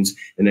suspensions,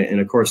 and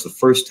of course, the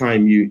first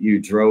time you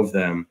drove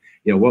them,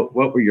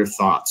 what were your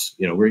thoughts,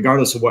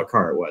 regardless of what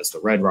car it was, the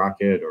Red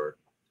Rocket or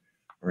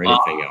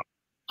anything else?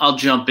 I'll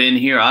jump in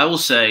here. I will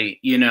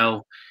say,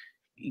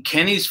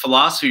 Kenny's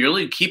philosophy,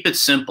 really keep it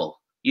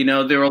simple.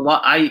 There are a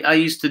lot. I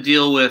used to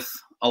deal with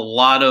a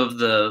lot of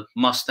the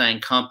Mustang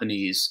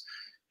companies,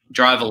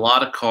 drive a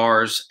lot of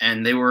cars,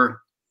 and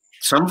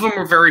some of them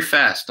were very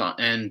fast,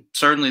 and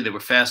certainly they were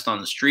fast on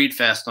the street,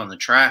 fast on the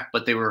track,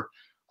 but they were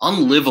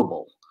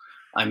unlivable.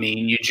 I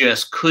mean, you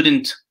just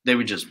couldn't. They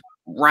were just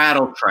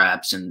rattle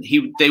traps, and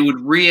they would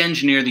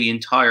re-engineer the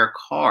entire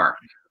car.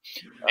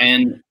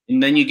 And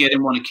then you get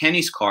in one of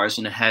Kenny's cars,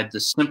 and it had the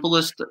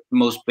simplest,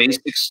 most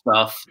basic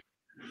stuff,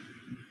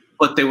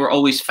 but they were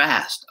always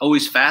fast,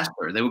 always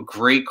faster. They were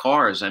great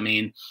cars. I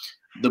mean,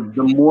 the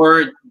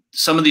more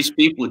some of these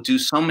people would do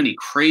so many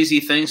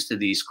crazy things to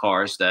these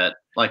cars that,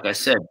 like I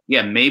said,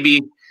 yeah, maybe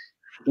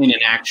in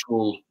an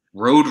actual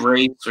road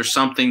race or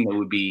something that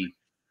would be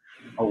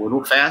a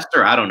little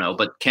faster. I don't know.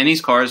 But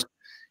Kenny's cars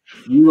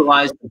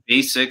utilized the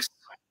basics.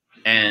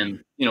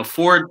 And,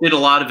 Ford did a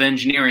lot of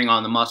engineering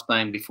on the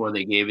Mustang before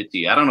they gave it to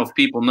you. I don't know if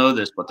people know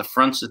this, but the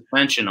front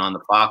suspension on the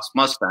Fox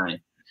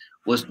Mustang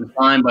was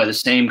designed by the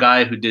same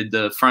guy who did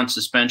the front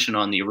suspension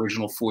on the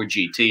original Ford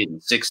GT in the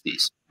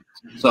 60s.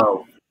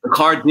 So the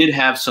car did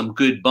have some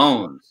good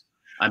bones.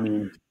 I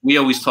mean, we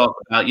always talk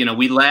about, you know,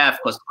 we laugh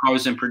because the car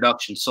was in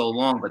production so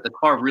long, but the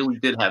car really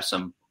did have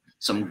some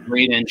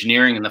great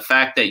engineering, and the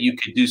fact that you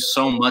could do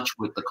so much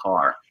with the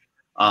car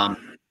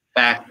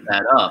backed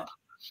that up.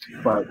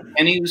 But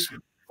Kenny's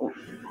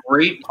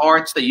great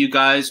parts that you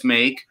guys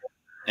make,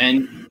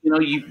 and you know,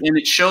 and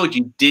it showed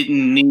you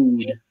didn't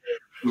need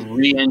to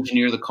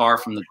re-engineer the car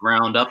from the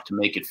ground up to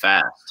make it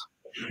fast.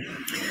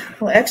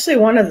 Well, actually,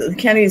 one of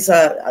Kenny's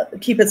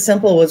keep it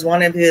simple was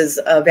one of his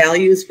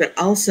values, but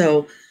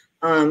also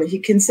he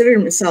considered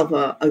himself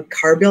a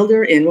car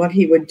builder, and what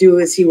he would do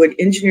is he would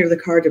engineer the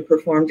car to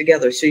perform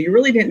together. So you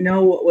really didn't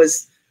know what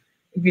was,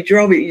 if you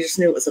drove it, you just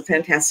knew it was a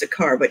fantastic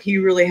car, but he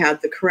really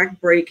had the correct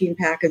braking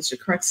package, the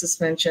correct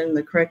suspension,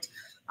 the correct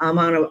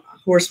amount of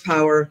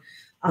horsepower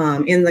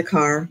in the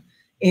car.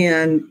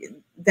 And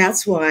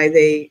that's why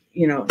they,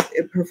 you know,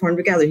 it performed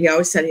together. He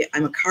always said,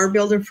 I'm a car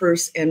builder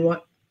first, and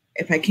what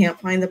if I can't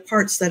find the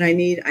parts that I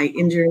need, I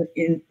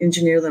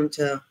engineer them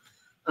to,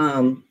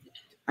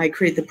 I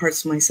create the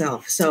parts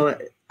myself. So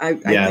I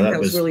think that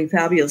was really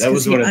fabulous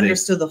because he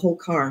understood the whole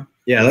car.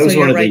 Yeah, that was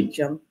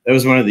that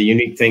was one of the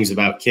unique things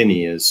about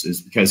Kenny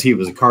is because he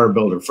was a car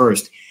builder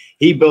first.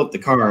 He built the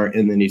car,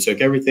 and then he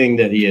took everything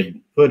that he had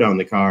put on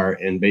the car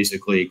and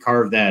basically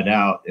carved that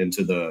out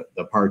into the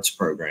parts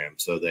program,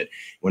 so that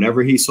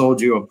whenever he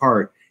sold you a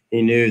part,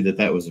 he knew that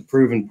that was a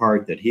proven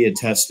part that he had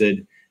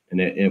tested, and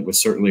it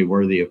was certainly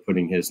worthy of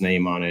putting his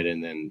name on it,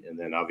 and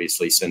then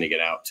obviously sending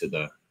it out to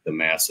the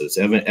masses.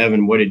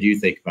 Evan, what did you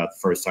think about the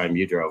first time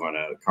you drove on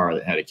a car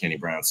that had a Kenny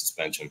Brown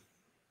suspension?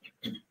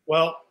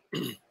 Well,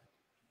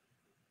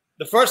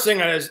 the first thing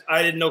is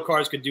I didn't know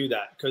cars could do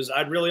that, because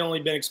I'd really only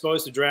been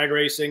exposed to drag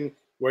racing,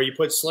 where you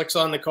put slicks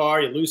on the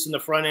car, you loosen the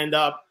front end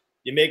up,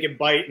 you make it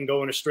bite and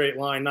go in a straight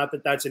line. Not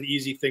that that's an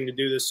easy thing to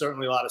do. There's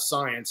certainly a lot of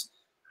science.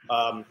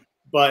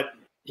 But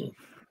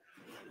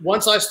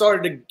once I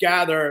started to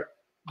gather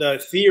the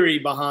theory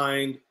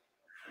behind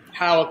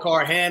how a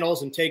car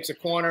handles and takes a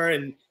corner,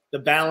 and the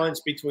balance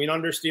between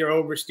understeer,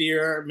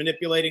 oversteer,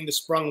 manipulating the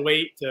sprung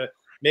weight to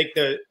make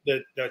the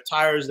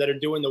tires that are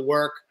doing the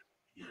work,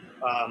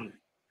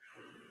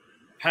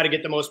 how to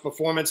get the most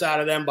performance out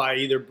of them by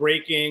either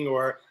braking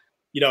or,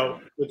 you know,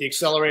 with the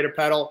accelerator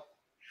pedal,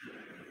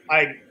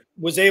 I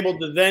was able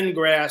to then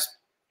grasp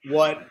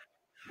what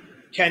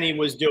Kenny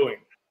was doing.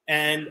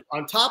 And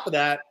on top of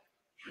that,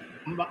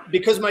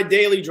 because my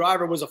daily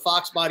driver was a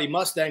Fox body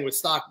Mustang with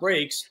stock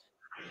brakes,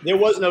 there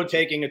was no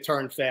taking a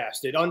turn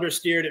fast. It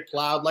understeered, it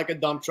plowed like a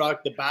dump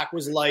truck. The back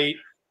was light.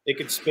 It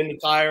could spin the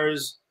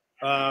tires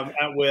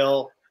at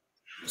will.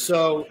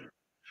 So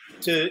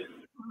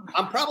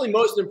I'm probably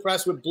most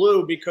impressed with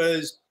Blue,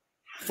 because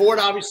Ford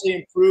obviously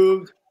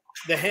improved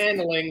the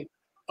handling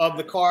of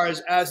the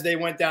cars as they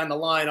went down the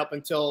line up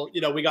until,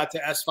 you know, we got to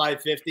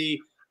S550.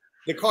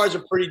 The cars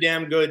are pretty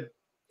damn good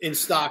in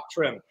stock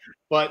trim.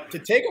 But to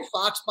take a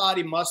Fox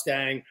body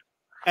Mustang,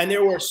 and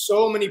there were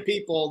so many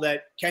people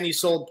that Kenny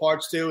sold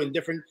parts to and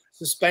different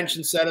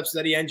suspension setups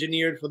that he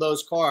engineered for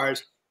those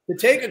cars, to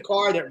take a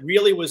car that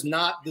really was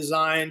not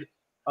designed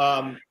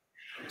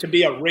to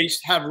be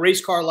have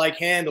race car like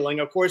handling.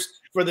 Of course,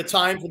 for the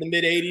time, for the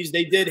mid 80s,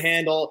 they did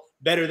handle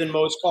better than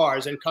most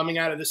cars. And coming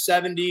out of the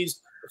 70s,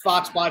 the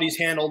Fox bodies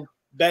handled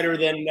better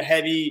than the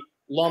heavy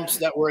lumps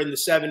that were in the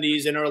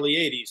 70s and early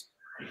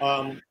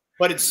 80s.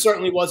 But it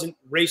certainly wasn't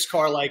race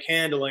car like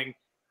handling.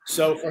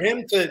 So for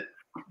him to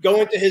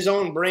go into his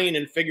own brain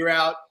and figure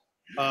out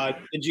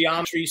the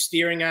geometry,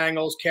 steering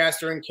angles,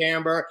 caster and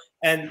camber,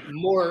 and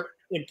more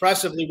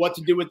impressively, what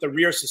to do with the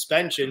rear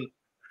suspension,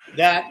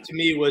 that to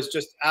me was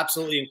just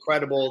absolutely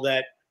incredible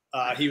that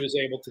he was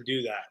able to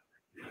do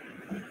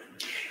that.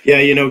 Yeah,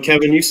 you know,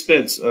 Kevin, you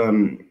spent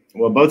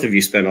well, both of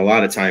you spent a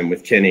lot of time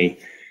with Kenny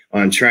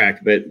on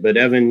track, but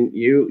Evan,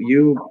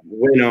 you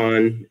went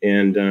on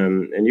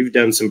and you've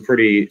done some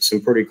pretty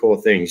cool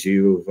things.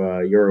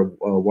 You're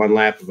a One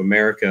Lap of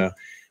America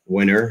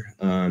winner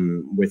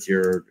with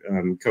your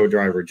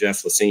co-driver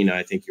Jeff Lacina.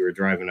 I think you were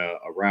driving a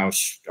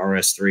Roush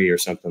RS3 or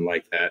something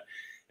like that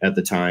at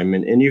the time,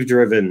 and you've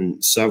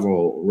driven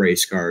several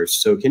race cars.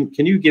 So can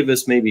you give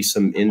us maybe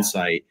some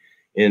insight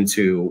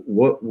into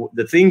what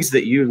the things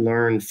that you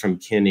learned from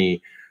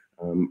Kenny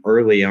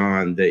early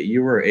on that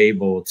you were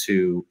able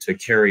to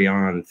carry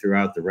on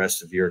throughout the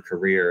rest of your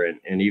career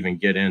and even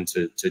get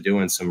into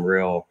doing some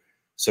real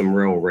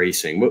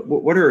racing?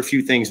 What are a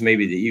few things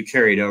maybe that you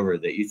carried over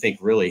that you think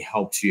really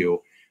helped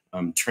you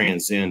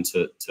transcend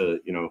to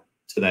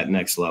that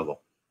next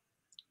level?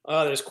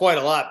 There's quite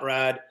a lot,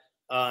 Brad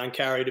and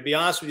Carrie. To be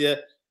honest with you,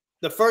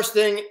 the first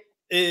thing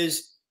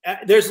is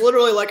there's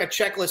literally like a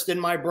checklist in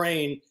my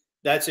brain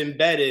that's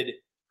embedded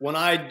when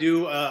I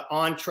do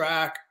on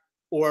track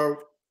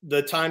or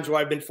the times where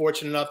I've been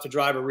fortunate enough to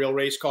drive a real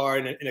race car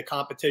in a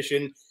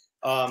competition.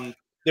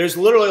 There's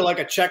literally like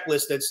a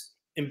checklist that's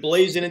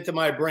emblazoned into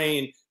my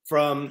brain.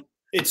 From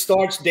it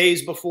starts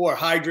days before,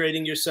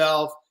 hydrating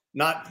yourself,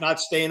 not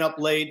staying up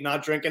late,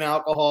 not drinking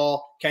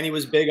alcohol. Kenny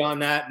was big on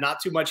that. Not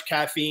too much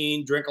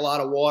caffeine, drink a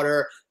lot of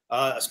water,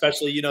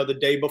 especially, the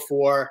day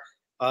before.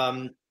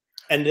 And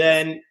And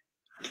then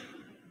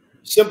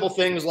simple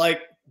things like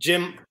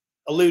Jim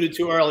alluded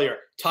to earlier,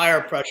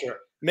 tire pressure.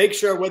 Make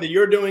sure whether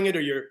you're doing it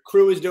or your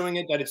crew is doing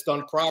it, that it's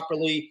done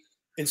properly.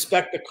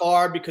 Inspect the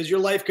car, because your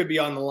life could be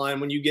on the line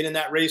when you get in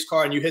that race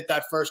car and you hit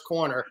that first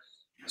corner.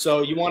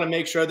 So you want to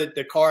make sure that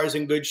the car is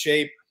in good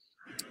shape.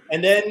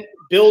 And then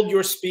build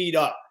your speed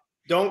up.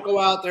 Don't go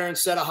out there and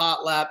set a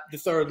hot lap the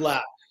third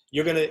lap.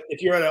 You're going to,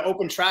 if you're at an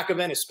open track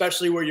event,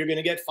 especially where you're going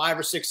to get 5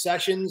 or 6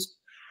 sessions,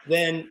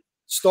 then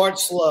start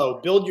slow,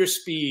 build your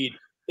speed,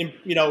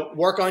 you know,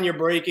 work on your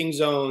braking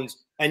zones,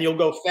 and you'll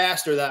go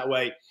faster that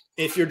way.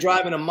 If you're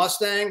driving a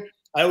Mustang,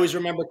 I always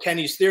remember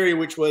Kenny's theory,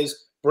 which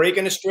was brake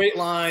in a straight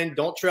line,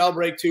 don't trail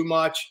brake too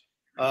much,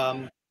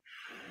 turn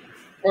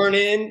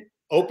in,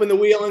 open the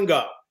wheel, and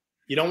go.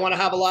 You don't want to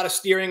have a lot of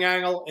steering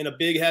angle in a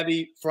big,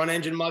 heavy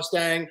front-engine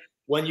Mustang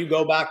when you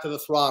go back to the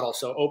throttle.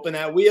 So open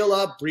that wheel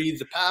up, breathe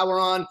the power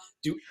on,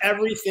 do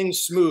everything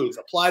smooth.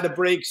 Apply the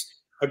brakes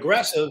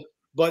aggressive,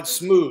 but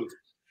smooth.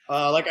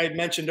 Like I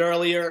mentioned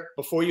earlier,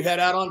 before you head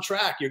out on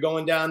track, you're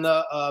going down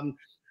the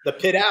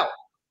pit out.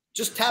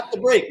 Just tap the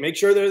brake. Make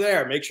sure they're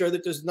there. Make sure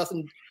that there's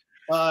nothing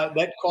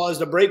that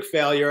caused a brake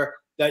failure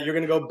that you're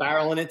going to go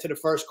barreling into the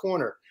first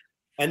corner.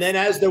 And then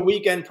as the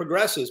weekend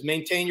progresses,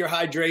 maintain your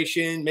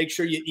hydration, make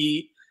sure you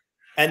eat.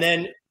 And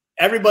then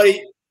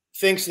everybody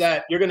thinks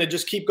that you're going to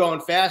just keep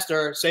going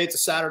faster. Say it's a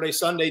Saturday,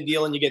 Sunday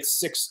deal and you get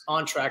 6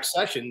 on-track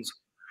sessions.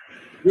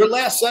 Your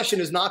last session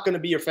is not going to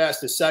be your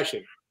fastest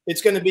session.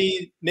 It's going to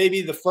be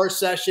maybe the first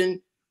session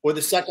or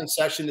the second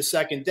session the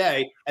second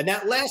day. And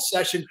that last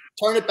session,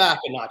 turn it back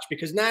a notch,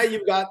 because now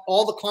you've got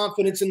all the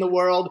confidence in the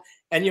world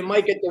and you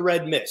might get the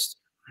red mist.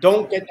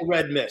 Don't get the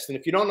red mist. And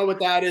if you don't know what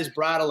that is,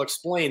 Brad will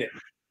explain it.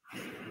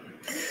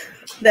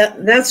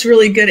 That's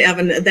really good,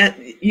 Evan. That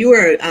you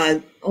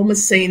are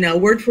almost saying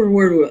word for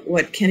word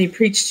what Kenny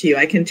preached to you.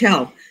 I can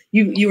tell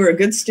you were a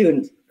good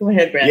student. Go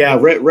ahead, Brad. Yeah,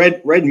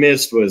 red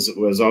mist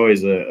was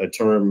always a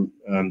term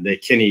that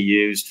Kenny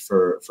used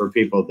for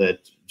people that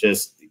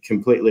just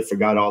completely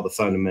forgot all the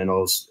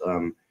fundamentals,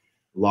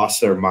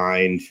 lost their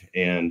mind,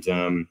 and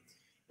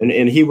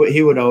he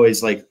would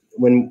always, like,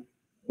 when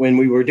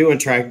we were doing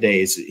track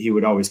days, he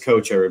would always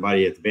coach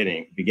everybody at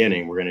the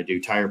beginning. We're going to do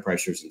tire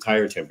pressures and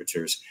tire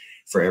temperatures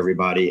for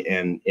everybody.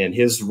 And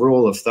his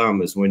rule of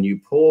thumb is when you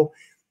pull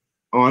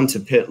onto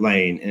pit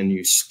lane and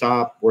you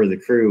stop where the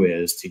crew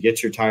is to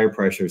get your tire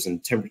pressures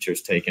and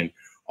temperatures taken,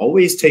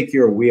 always take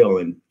your wheel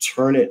and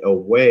turn it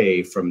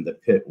away from the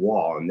pit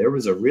wall. And there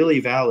was a really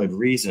valid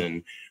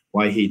reason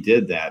why he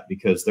did that,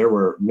 because there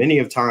were many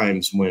of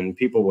times when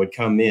people would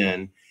come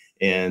in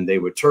and they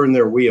would turn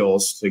their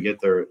wheels to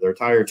get their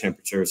tire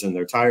temperatures and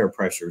their tire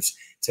pressures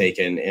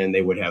taken, and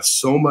they would have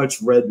so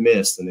much red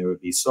mist and they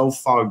would be so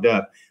fogged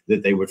up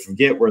that they would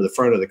forget where the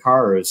front of the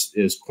car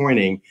is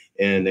pointing,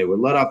 and they would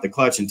let off the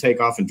clutch and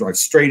take off and drive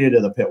straight into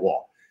the pit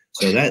wall.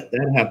 So that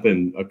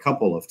happened a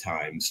couple of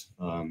times,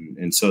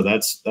 and so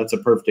that's a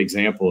perfect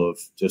example of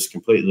just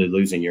completely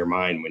losing your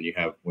mind when you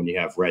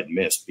have red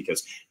mist,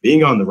 because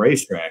being on the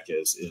racetrack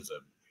is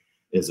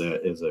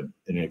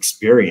an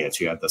experience.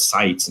 You have the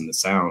sights and the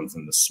sounds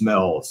and the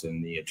smells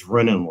and the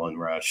adrenaline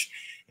rush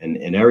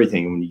and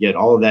everything. When you get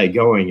all of that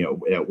going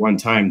at one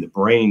time, the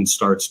brain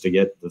starts to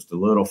get just a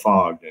little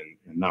fogged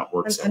and not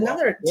work so well.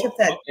 Another tip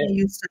that I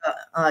used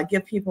to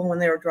give people when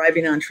they were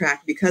driving on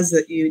track, because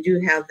that you do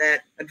have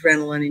that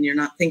adrenaline and you're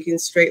not thinking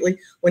straightly,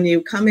 when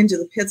you come into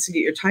the pits to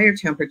get your tire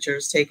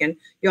temperatures taken,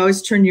 you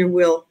always turn your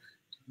wheel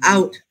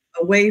out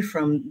away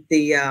from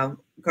the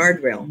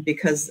guardrail,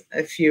 because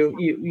if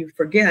you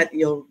forget,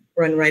 you'll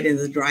run right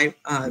into the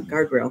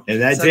guardrail.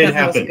 And that did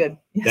happen.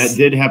 Yes. That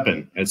did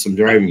happen at some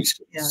driving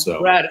schools. Yeah. So,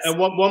 Brad, and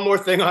one more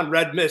thing on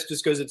red mist,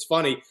 just because it's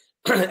funny,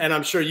 and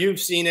I'm sure you've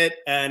seen it,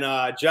 and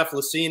Jeff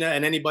Lucina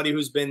and anybody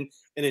who's been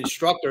an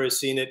instructor has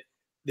seen it.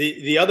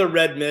 The other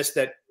red mist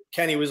that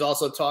Kenny was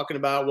also talking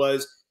about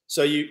was,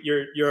 so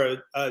you're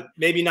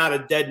maybe not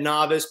a dead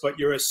novice, but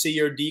you're a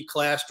C or D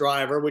class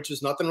driver, which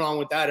is nothing wrong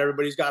with that.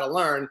 Everybody's got to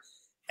learn.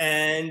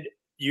 And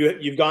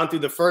you've gone through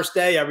the first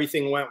day,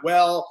 everything went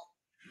well.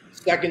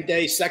 Second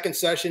day, second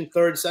session,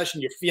 third session,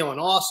 you're feeling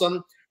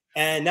awesome.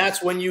 And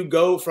that's when you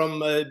go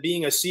from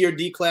being a C or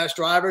D class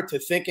driver to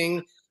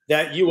thinking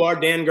that you are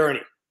Dan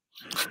Gurney.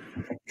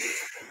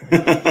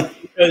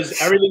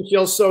 Because everything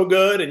feels so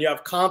good and you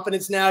have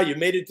confidence now. You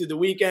made it through the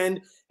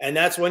weekend. And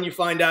that's when you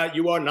find out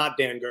you are not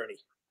Dan Gurney.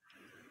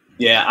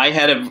 Yeah, I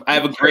have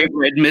a great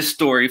red mist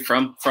story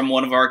from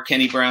one of our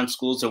Kenny Brown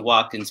schools at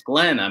Watkins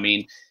Glen. I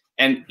mean,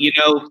 and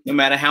no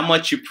matter how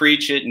much you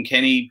preach it, and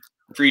Kenny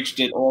preached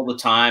it all the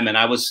time, and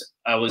I was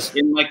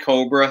in my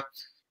Cobra,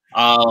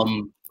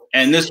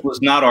 and this was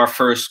not our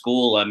first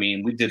school. I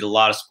mean, we did a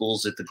lot of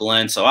schools at the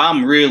Glen, so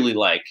I'm really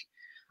like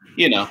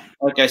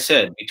I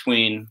said,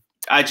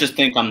 I just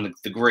think I'm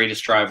the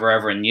greatest driver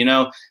ever. And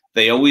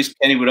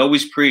Kenny would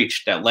always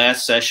preach that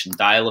last session,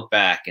 dial it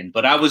back.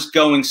 But I was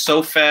going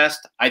so fast,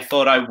 I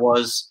thought I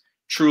was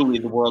truly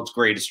the world's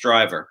greatest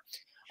driver.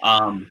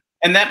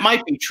 And that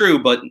might be true,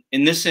 but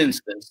in this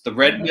instance, the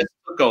red mist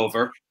took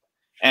over.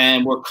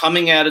 and we're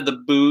coming out of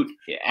the boot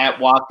at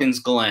Watkins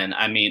Glen.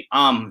 I mean,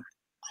 I'm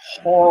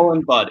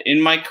hauling butt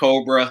in my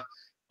Cobra.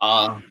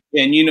 And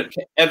you know,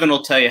 Evan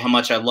will tell you how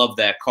much I love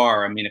that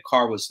car. I mean, the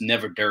car was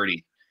never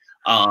dirty.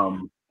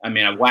 I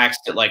mean, I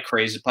waxed it like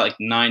crazy, probably like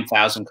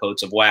 9,000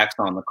 coats of wax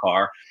on the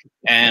car,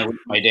 and with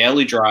my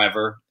daily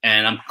driver,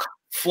 and I'm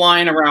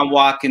flying around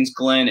Watkins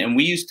Glen, and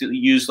we used to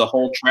use the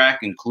whole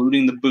track,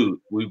 including the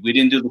boot. We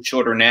didn't do the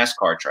shorter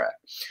NASCAR track.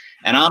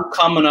 And I'm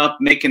coming up,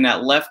 making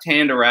that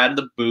left-hander out of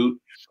the boot,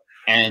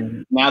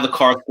 and now the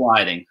car's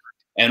sliding.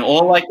 And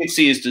all I can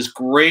see is this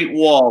great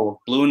wall of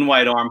blue and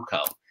white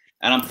Armco.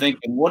 And I'm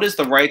thinking, what is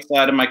the right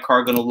side of my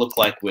car going to look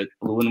like with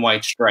blue and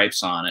white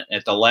stripes on it?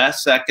 At the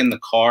last second, the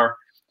car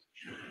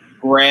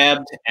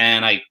grabbed,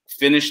 and I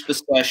finished the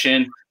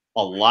session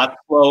a lot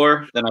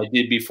slower than I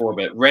did before.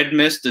 But red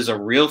mist is a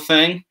real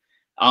thing,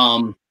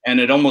 and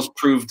it almost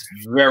proved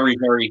very,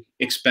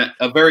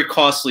 a very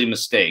costly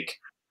mistake.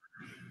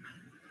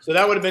 So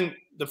that would have been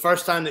the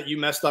first time that you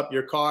messed up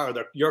your car,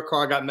 or your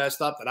car got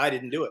messed up, that I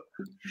didn't do it.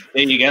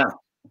 There you go.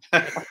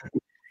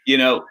 You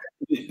know,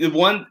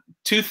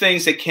 two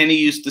things that Kenny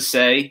used to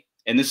say,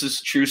 and this is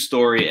a true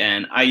story,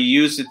 and I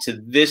use it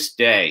to this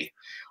day.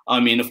 I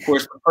mean, of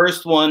course, the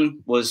first one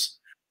was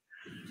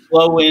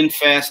slow in,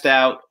 fast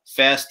out,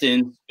 fast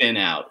in, spin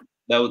out.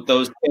 They were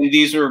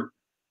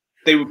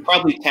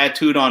probably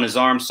tattooed on his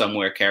arm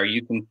somewhere, Carrie.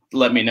 You can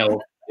let me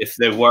know if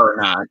they were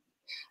or not.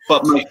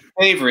 But my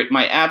favorite,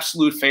 my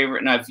absolute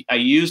favorite, and I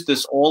use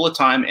this all the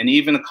time, and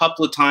even a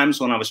couple of times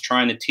when I was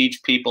trying to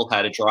teach people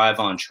how to drive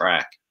on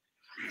track.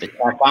 The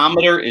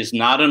tachometer is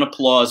not an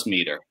applause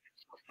meter.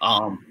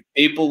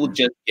 People will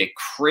just get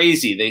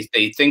crazy.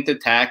 They think the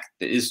tach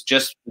is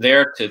just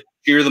there to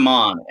cheer them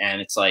on,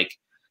 and it's like,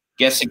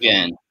 guess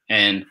again.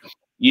 And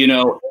you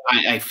know,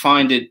 I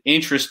find it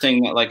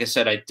interesting that, like I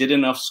said, I did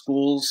enough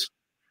schools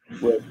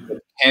with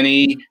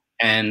Kenny,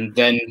 and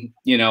then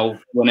you know,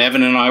 when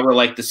Evan and I were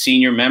like the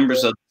senior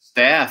members of the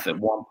staff at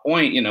one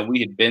point, you know, we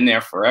had been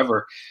there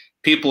forever.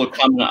 People would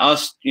come to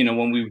us, you know,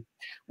 when we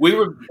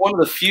were one of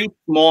the few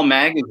small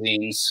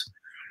magazines.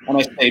 When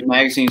I say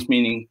magazines,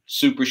 meaning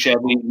Super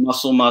Chevy,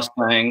 Muscle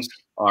Mustangs,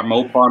 our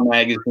Mopar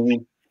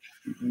magazine,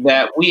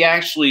 that we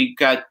actually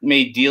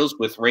made deals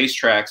with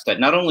racetracks that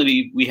not only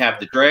do we have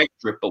the drag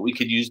strip, but we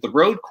could use the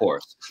road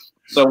course.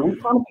 So we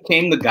kind of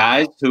became the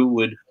guys who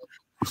would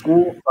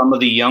school some of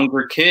the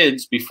younger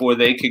kids before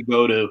they could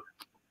go to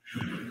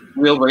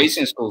real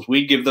racing schools.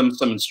 We'd give them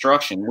some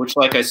instruction, which,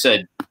 like I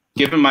said,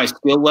 given my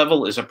skill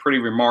level, is a pretty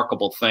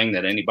remarkable thing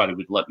that anybody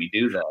would let me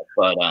do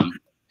that.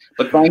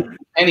 But thanks to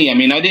Kenny. I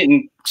mean, I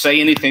didn't say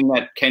anything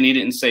that Kenny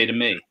didn't say to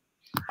me.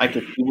 I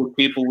could see what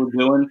people were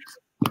doing.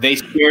 They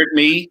scared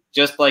me,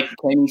 just like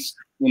Kenny,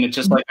 you know,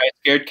 just like I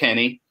scared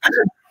Kenny.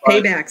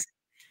 Paybacks.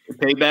 The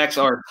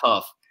paybacks are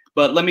tough.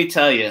 But let me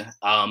tell you,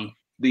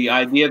 the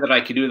idea that I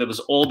could do that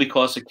was all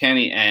because of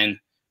Kenny. And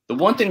the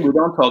one thing we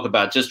don't talk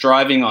about just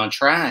driving on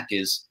track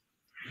is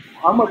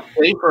how much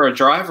safer a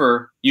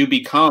driver you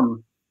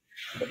become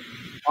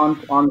on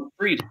the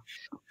street.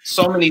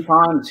 So many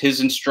times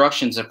his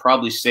instructions have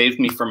probably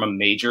saved me from a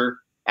major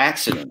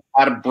accident.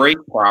 How to brake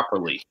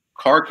properly,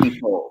 car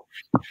control.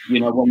 You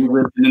know, when we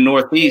lived in the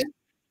Northeast,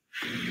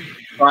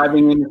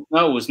 driving in the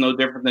snow was no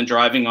different than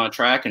driving on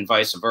track, and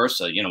vice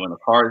versa. You know, when a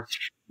car's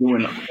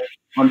doing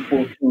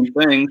unforeseen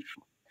things,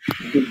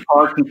 the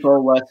car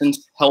control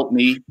lessons helped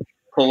me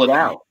pull it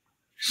out.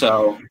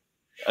 So,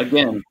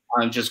 again,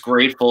 I'm just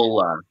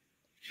grateful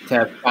to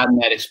have gotten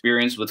that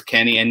experience with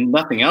Kenny, and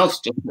nothing else,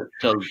 just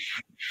to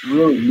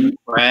really meet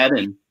Brad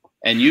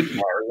and you,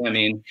 Carrie. I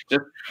mean,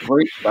 just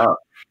great stuff.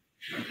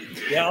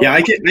 Yeah,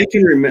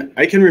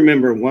 I can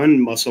remember one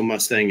Muscle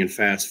Mustang and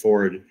Fast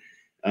Forward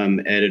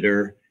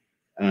editor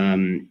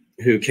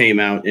who came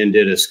out and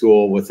did a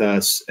school with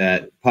us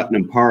at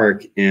Putnam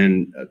Park,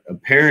 and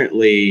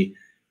apparently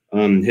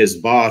his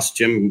boss,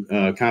 Jim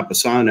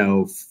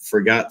Campisano,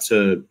 forgot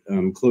to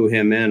clue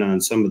him in on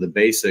some of the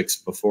basics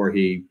before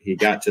he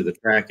got to the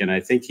track. And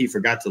I think he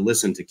forgot to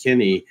listen to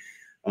Kenny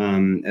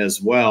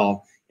as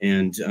well.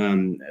 And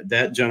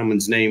that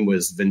gentleman's name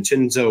was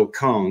Vincenzo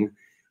Kong.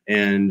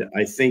 And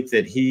I think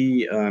that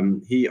he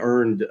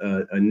earned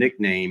a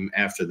nickname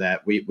after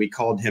that. We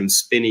called him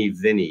Spinny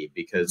Vinny,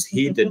 because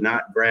he did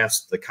not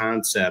grasp the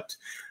concept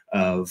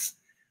of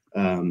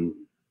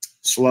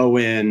slow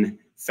in,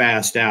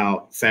 fast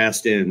out,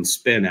 fast in,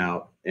 spin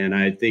out. And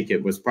I think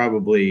it was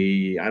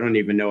probably, I don't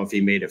even know if he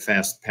made it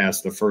fast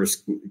past the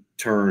first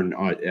turn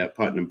at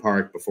Putnam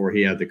Park before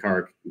he had the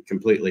car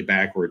completely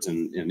backwards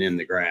and in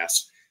the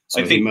grass. So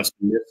I think he must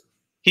have missed.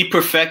 He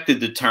perfected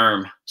the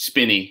term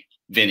Spinny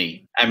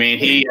Vinny. I mean,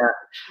 he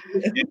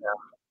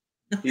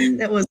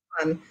that was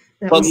fun.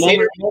 That but was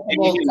later,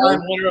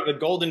 multiple-time winner of the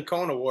Golden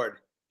Cone Award.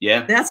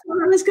 Yeah, that's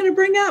what I was going to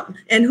bring up.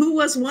 And who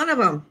was one of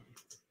them?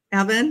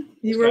 Evan,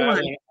 you were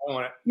one.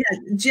 Yeah,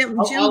 Jim.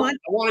 I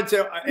wanted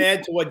to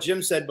add to what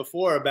Jim said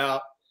before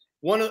about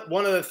one of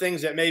the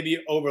things that may be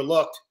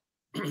overlooked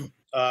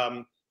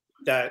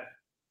that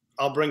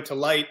I'll bring to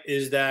light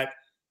is that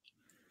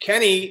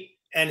Kenny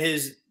and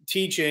his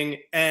teaching,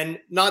 and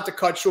not to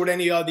cut short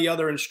any of the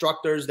other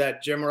instructors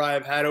that Jim or I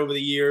have had over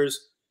the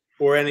years,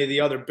 or any of the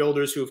other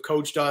builders who have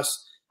coached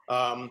us,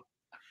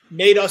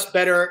 made us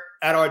better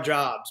at our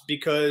jobs,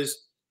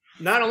 because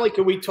not only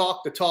could we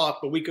talk the talk,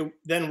 but we could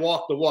then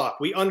walk the walk.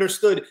 We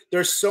understood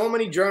there's so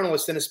many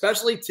journalists, and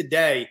especially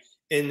today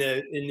in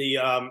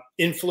the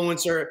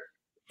influencer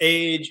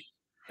age,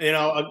 you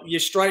know, you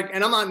strike,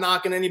 and I'm not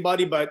knocking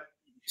anybody, but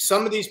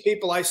some of these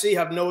people I see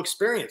have no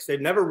experience.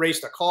 They've never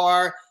raced a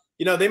car.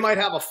 You know, they might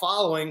have a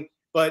following,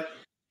 but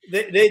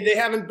they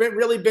haven't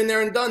really been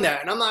there and done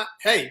that. And I'm not,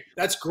 hey,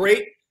 that's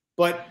great.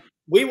 But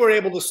we were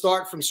able to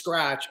start from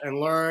scratch and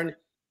learn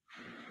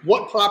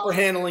what proper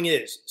handling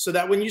is, so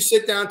that when you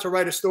sit down to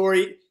write a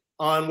story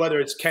on whether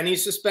it's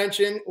Kenny's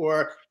suspension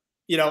or,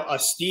 you know, a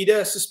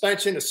Steeda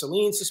suspension, a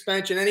Celine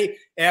suspension, any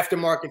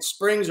aftermarket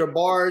springs or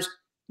bars,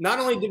 not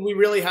only did we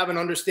really have an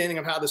understanding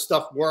of how the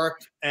stuff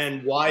worked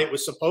and why it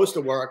was supposed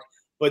to work,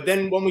 but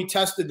then when we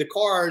tested the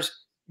cars,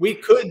 we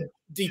could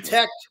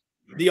detect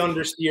the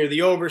understeer, the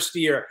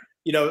oversteer,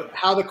 you know,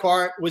 how the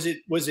car, was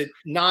it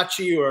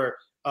notchy or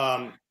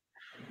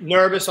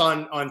nervous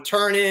on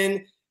turn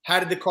in? How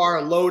did the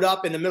car load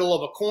up in the middle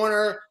of a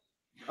corner?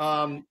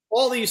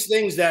 All these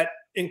things that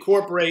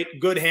incorporate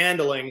good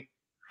handling.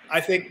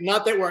 I think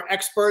not that we're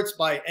experts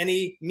by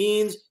any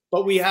means,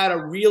 but we had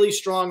a really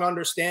strong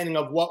understanding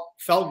of what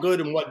felt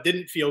good and what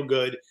didn't feel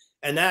good.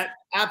 And that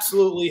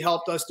absolutely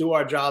helped us do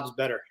our jobs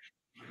better.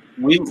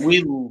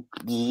 We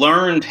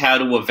learned how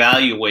to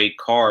evaluate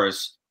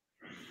cars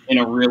in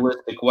a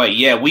realistic way.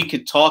 Yeah, we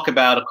could talk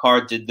about a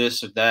car did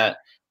this or that,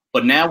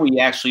 but now we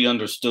actually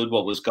understood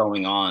what was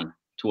going on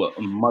to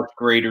a much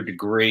greater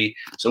degree.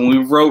 So when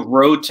we wrote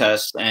road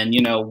tests, and,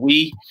 you know,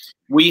 we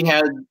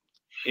had,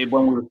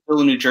 when we were still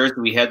in New Jersey,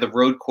 we had the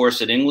road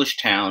course at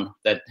Englishtown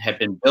that had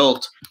been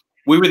built.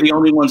 We were the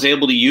only ones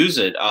able to use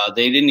it.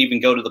 They didn't even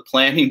go to the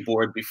planning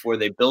board before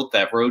they built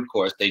that road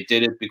course. They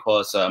did it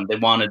because they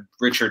wanted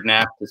Richard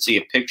Knapp to see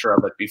a picture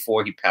of it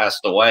before he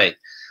passed away.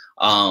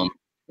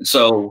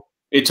 So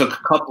it took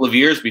a couple of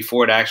years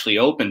before it actually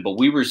opened, but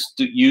we were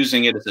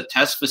using it as a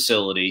test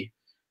facility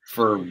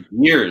for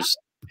years.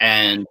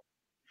 And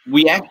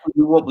we actually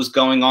knew what was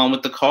going on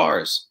with the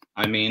cars.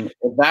 I mean,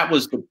 that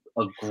was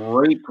a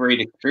great, great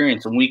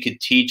experience. And we could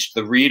teach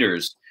the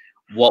readers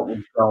what was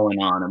going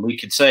on. And we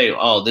could say,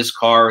 oh, this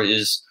car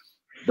is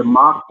the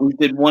Mach. We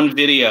did one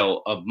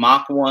video of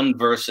Mach 1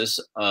 versus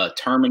a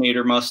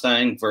Terminator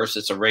Mustang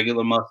versus a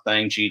regular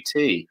Mustang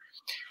GT.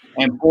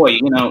 And boy,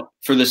 you know,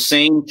 for the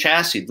same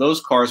chassis,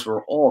 those cars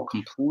were all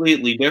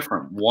completely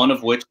different. One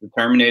of which, the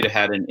Terminator,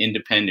 had an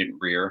independent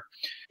rear.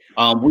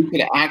 We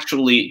could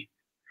actually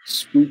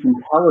speak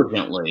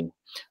intelligently.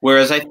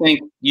 Whereas I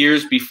think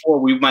years before,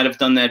 we might have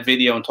done that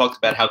video and talked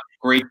about how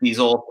great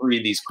all three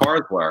of these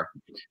cars were.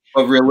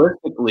 But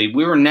realistically,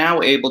 we were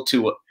now able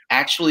to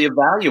actually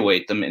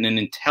evaluate them in an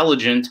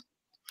intelligent,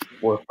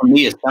 or for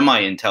me, a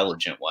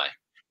semi-intelligent way.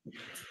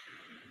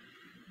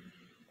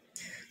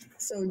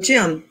 So,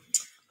 Jim,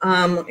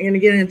 I'm going to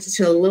get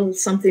into a little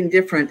something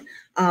different.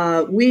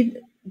 We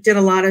did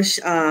a lot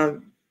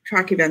of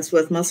track events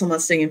with Muscle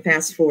Mustang and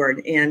Fast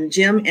Forward, and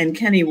Jim and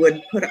Kenny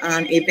would put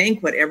on a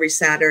banquet every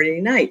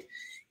Saturday night.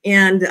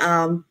 And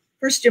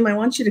first, Jim, I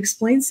want you to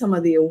explain some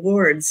of the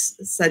awards,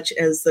 such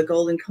as the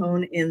Golden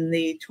Cone in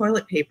the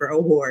Toilet Paper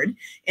Award.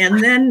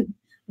 And then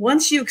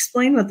once you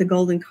explain what the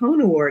Golden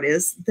Cone Award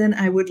is, then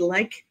I would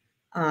like,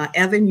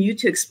 Evan, you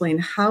to explain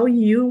how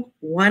you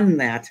won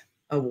that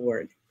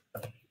award.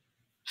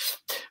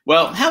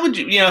 Well, how would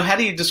how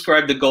do you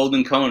describe the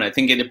Golden Cone? I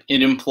think it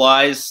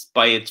implies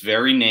by its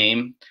very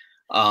name,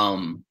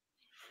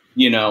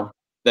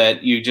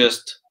 that you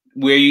just,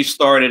 where you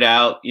started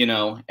out,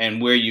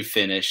 and where you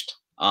finished.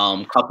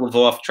 Couple of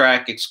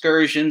off-track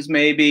excursions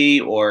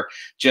maybe, or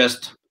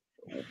just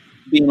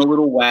being a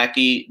little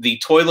wacky. The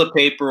Toilet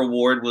Paper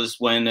Award was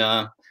when,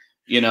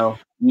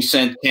 you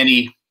sent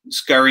Kenny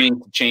scurrying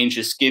to change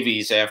his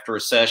skivvies after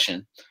a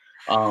session.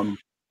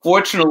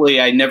 Fortunately,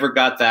 I never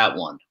got that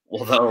one,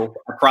 although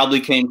I probably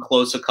came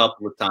close a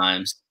couple of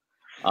times.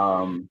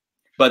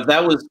 But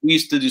we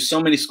used to do so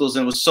many schools,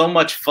 and it was so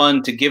much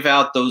fun to give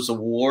out those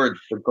awards,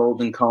 the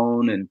Golden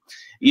Cone, and,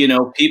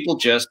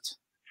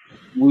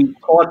 we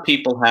taught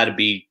people how to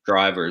be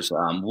drivers.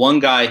 One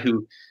guy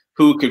who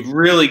could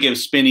really give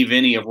Spinny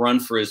Vinny a run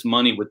for his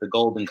money with the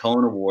Golden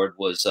Cone Award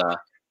was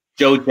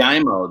Joe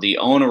Jimo, the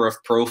owner of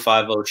Pro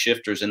 5.0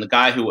 shifters, and the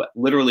guy who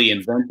literally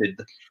invented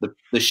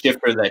the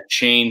shifter that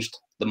changed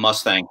the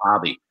Mustang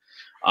hobby.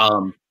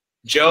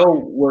 Joe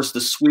was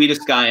the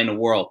sweetest guy in the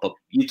world, but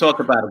you talk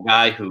about a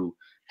guy who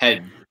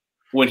had,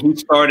 when he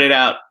started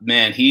out,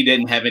 man, he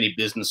didn't have any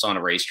business on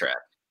a racetrack.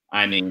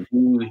 I mean,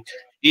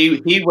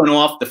 he went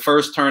off the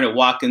first turn at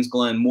Watkins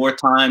Glen more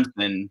times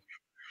than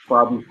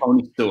probably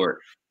Tony Stewart.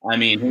 I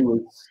mean,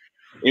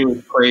 it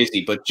was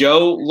crazy. But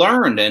Joe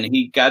learned, and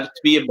he got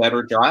to be a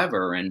better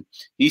driver, and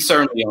he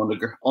certainly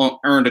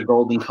earned a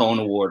Golden Cone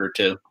Award or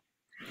two.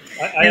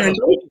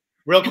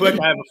 Real quick,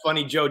 I have a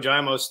funny Joe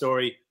Jimo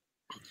story.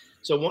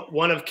 So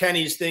one of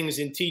Kenny's things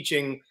in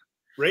teaching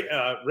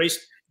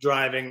race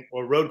driving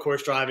or road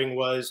course driving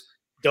was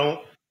don't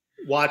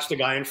watch the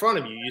guy in front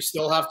of you. You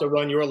still have to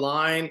run your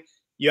line.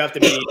 You have to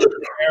be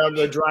aware of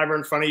the driver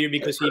in front of you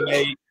because he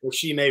may or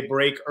she may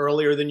brake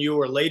earlier than you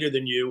or later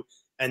than you,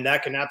 and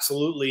that can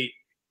absolutely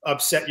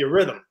upset your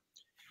rhythm.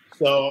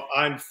 So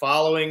I'm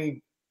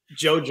following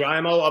Joe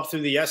Gimo up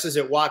through the S's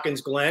at Watkins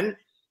Glen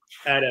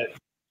at a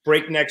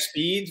breakneck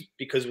speed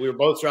because we were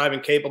both driving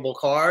capable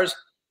cars.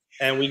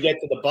 And we get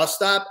to the bus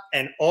stop,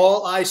 and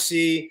all I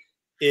see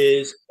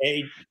is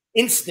an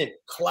instant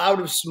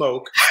cloud of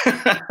smoke.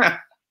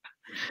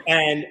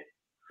 And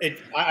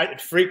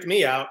it freaked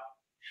me out.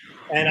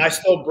 And I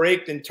still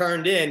braked and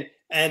turned in.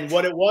 And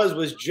what it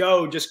was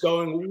Joe just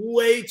going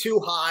way too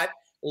hot,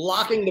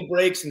 locking the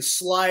brakes and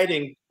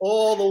sliding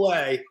all the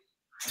way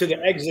to the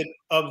exit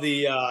of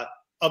the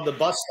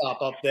bus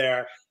stop up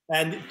there.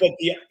 But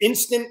the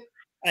instant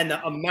and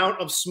the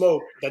amount of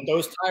smoke that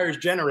those tires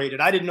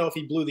generated, I didn't know if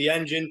he blew the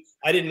engine.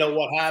 I didn't know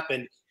what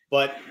happened.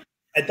 But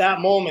at that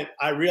moment,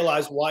 I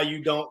realized why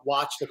you don't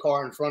watch the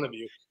car in front of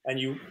you and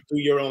you do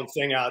your own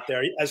thing out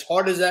there. As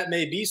hard as that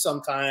may be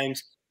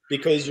sometimes,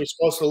 because you're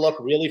supposed to look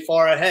really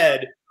far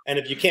ahead. And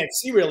if you can't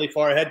see really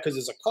far ahead because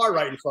there's a car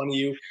right in front of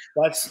you,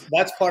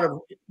 that's part of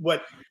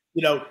what,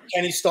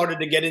 Kenny started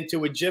to get into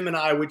with Jim and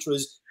I, which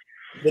was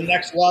the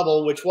next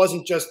level, which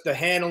wasn't just the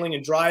handling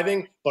and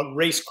driving, but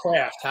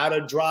racecraft, how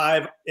to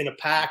drive in a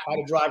pack, how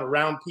to drive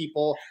around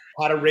people,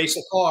 how to race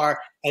a car.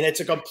 And it's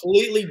a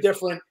completely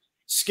different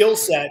skill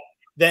set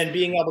than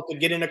being able to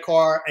get in a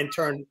car and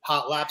turn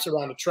hot laps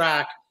around the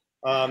track,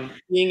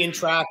 being in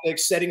traffic,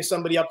 setting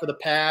somebody up for the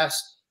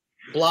pass,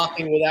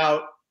 blocking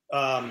without,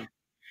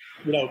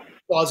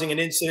 causing an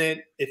incident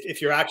if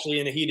you're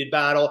actually in a heated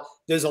battle.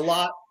 There's a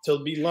lot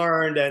to be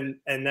learned,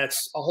 and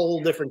that's a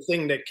whole different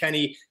thing that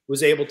Kenny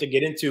was able to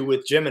get into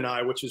with Jim and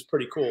I, which is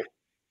pretty cool.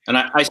 And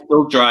I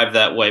still drive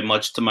that way,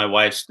 much to my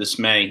wife's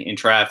dismay in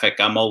traffic.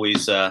 I'm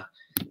always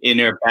in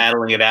there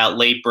battling it out,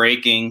 late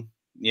braking,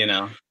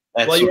 Well,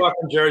 you are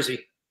from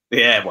Jersey.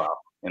 Yeah, well,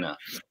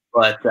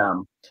 But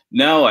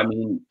no, I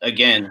mean,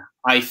 again,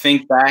 I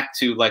think back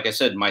to, like I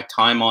said, my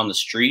time on the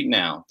street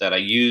now, that I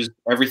use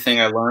everything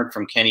I learned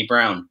from Kenny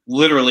Brown.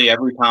 Literally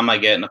every time I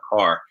get in a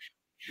car,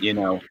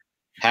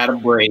 how to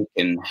brake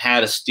and how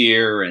to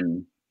steer,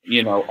 and,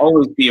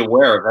 always be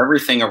aware of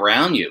everything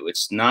around you.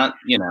 It's not,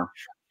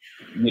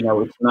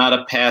 it's not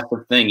a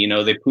passive thing.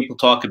 People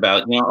talk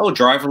about, oh,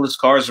 driverless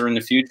cars are in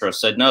the future. I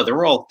said, no,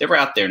 they're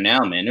out there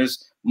now, man.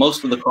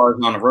 Most of the cars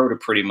on the road are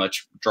pretty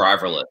much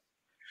driverless,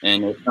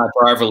 and it's not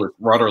driverless,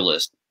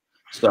 rudderless.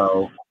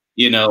 So,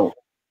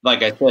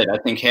 like I said, I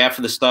think half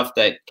of the stuff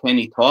that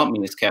Kenny taught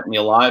me has kept me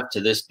alive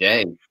to this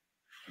day.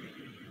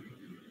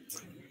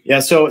 Yeah.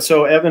 So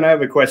Evan, I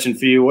have a question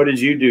for you. What did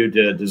you do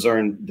to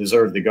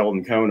deserve the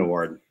Golden Cone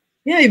Award?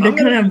 Yeah, you've been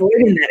kind of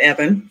avoiding that,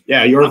 Evan.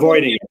 Yeah, you're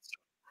avoiding it.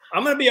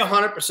 I'm going to be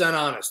 100%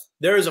 honest.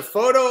 There is a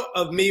photo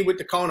of me with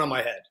the cone on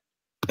my head,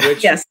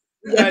 which yes.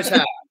 you guys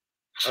have.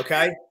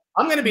 Okay.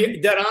 I'm going to be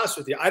dead honest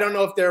with you. I don't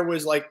know if there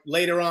was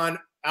later on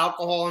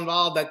alcohol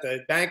involved at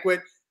the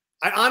banquet.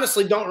 I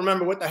honestly don't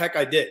remember what the heck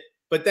I did.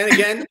 But then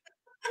again,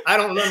 I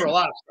don't remember a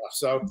lot of stuff.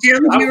 So,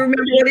 Jim, do you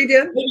remember what he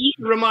did? Maybe you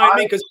can remind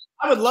me, because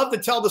I would love to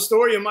tell the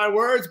story in my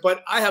words,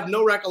 but I have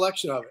no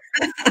recollection of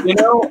it.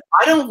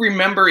 I don't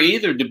remember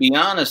either, to be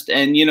honest.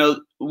 And,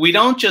 we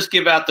don't just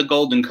give out the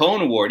Golden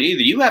Cone Award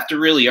either. You have to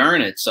really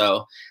earn it.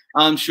 So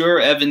I'm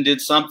sure Evan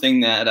did something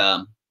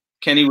that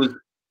Kenny was,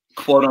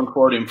 quote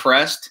unquote,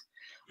 impressed.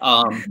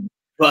 But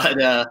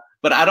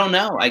I don't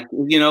know.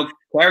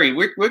 Carrie,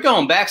 we're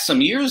going back some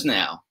years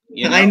now.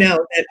 I know,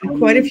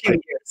 quite a few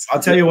years. I'll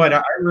tell you what,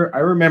 I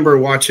remember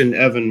watching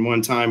Evan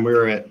one time. We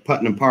were at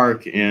Putnam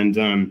Park, and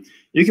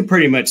you could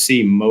pretty much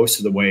see most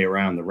of the way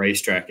around the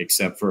racetrack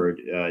except for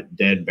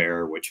Dead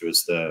Bear, which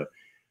was the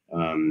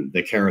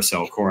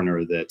carousel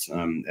corner that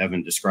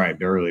Evan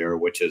described earlier,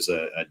 which is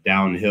a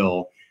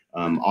downhill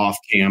off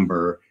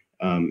camber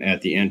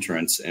at the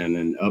entrance and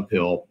an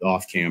uphill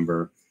off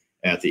camber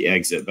at the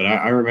exit. But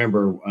I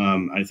remember,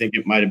 I think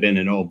it might have been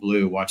in Old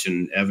Blue,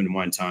 watching Evan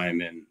one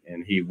time,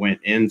 and he went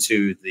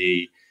into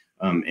the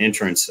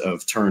entrance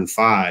of turn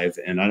 5.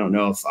 And I don't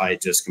know if I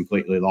just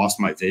completely lost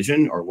my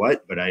vision or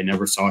what, but I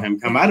never saw him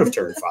come out of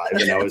turn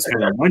 5. And I was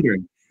kind of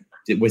wondering,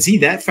 was he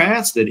that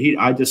fast?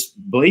 I just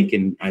blink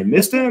and I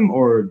missed him,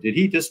 or did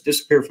he just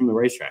disappear from the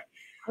racetrack?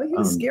 Oh, he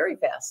was scary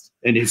fast.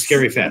 And he's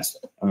scary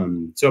fast.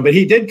 But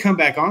he did come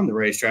back on the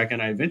racetrack,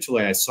 and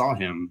eventually I saw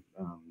him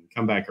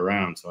come back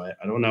around. So I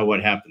don't know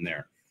what happened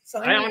there. So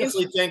I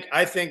honestly think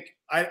I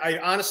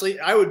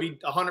would be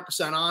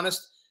 100%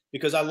 honest,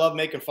 because I love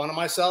making fun of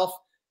myself,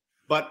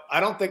 but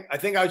I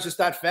think I was just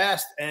that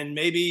fast, and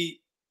maybe,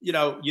 you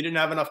didn't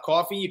have enough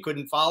coffee. You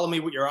couldn't follow me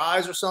with your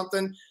eyes or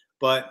something.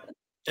 But,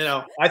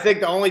 I think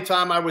the only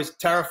time I was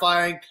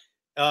terrifying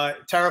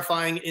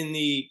in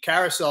the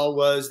carousel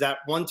was that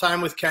one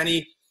time with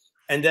Kenny,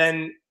 and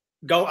then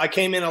I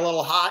came in a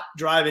little hot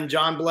driving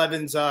John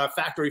Blevin's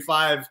Factory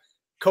 5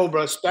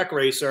 Cobra Spec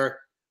Racer,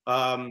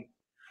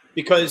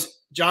 because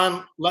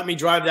John let me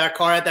drive that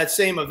car at that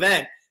same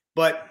event,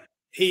 but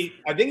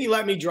I think he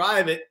let me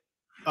drive it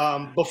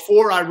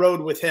before I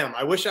rode with him.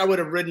 I wish I would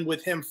have ridden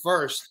with him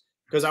first,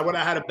 because I would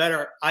have had a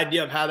better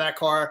idea of how that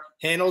car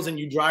handles, and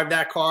you drive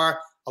that car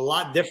a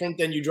lot different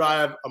than you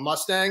drive a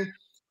Mustang.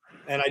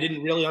 And I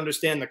didn't really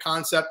understand the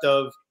concept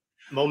of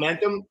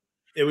momentum.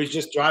 It was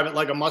just drive it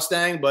like a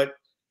Mustang, but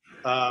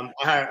I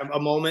had a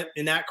moment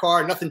in that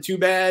car, nothing too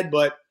bad,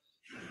 but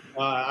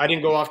I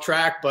didn't go off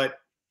track, but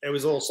it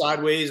was a little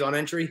sideways on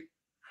entry.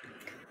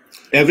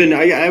 Evan,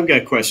 I've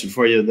got a question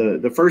for you.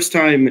 The first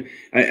time,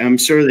 I'm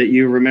sure that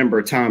you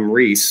remember Tom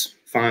Reese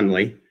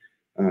fondly.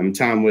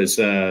 Tom was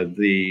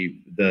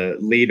the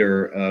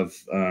leader of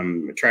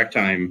track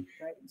time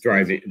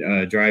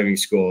driving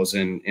schools,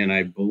 and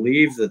I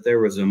believe that there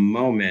was a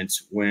moment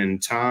when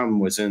Tom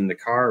was in the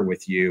car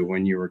with you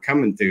when you were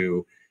coming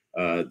through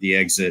the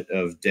exit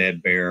of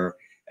Dead Bear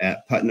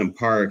at Putnam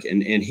Park,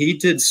 and he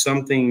did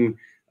something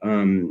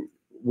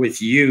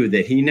with you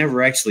that he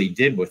never actually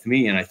did with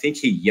me, and I think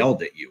he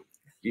yelled at you.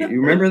 You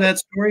remember that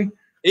story?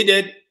 He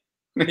did.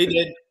 He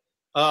did.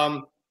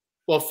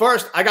 Well,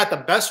 first, I got the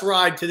best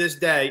ride to this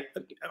day.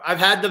 I've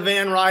had the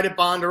van ride at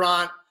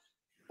Bondurant.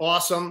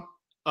 Awesome.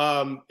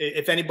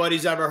 If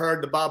anybody's ever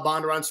heard the Bob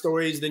Bondurant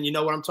stories, then you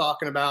know what I'm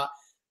talking about.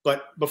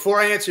 But before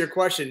I answer your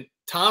question,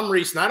 Tom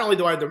Reese, not only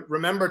do I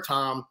remember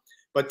Tom,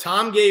 but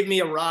Tom gave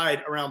me a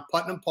ride around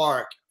Putnam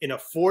Park in a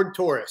Ford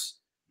Taurus.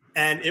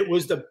 And it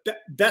was the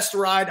best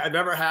ride I've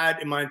ever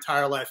had in my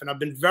entire life. And I've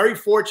been very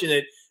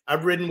fortunate.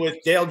 I've ridden with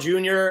Dale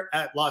Jr.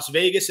 at Las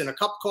Vegas in a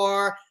Cup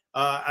car.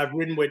 I've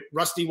ridden with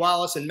Rusty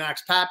Wallace and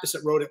Max Pappas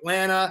at Road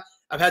Atlanta.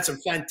 I've had some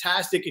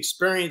fantastic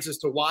experiences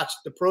to watch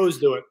the pros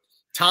do it.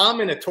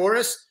 Tom in a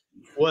Taurus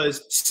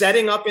was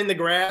setting up in the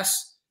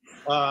grass,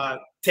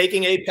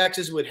 taking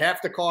apexes with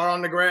half the car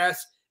on the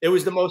grass. It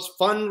was the most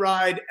fun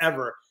ride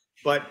ever.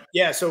 But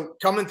yeah, so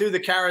coming through the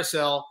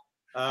carousel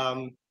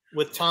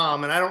with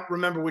Tom, and I don't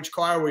remember which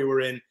car we were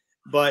in,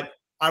 but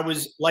I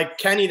was like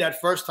Kenny that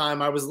first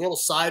time. I was a little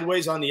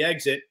sideways on the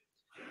exit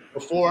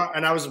before,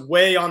 and I was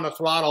way on the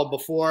throttle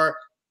before,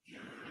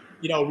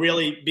 you know,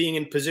 really being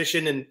in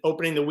position and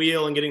opening the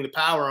wheel and getting the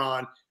power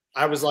on.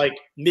 I was like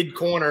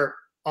mid-corner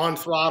on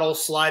throttle,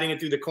 sliding it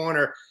through the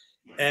corner.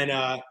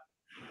 And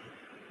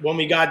when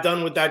we got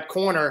done with that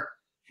corner,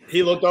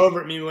 he looked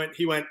over at me and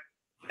he went,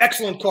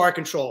 "Excellent car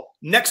control.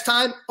 Next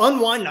time,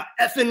 unwind the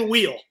effing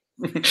wheel."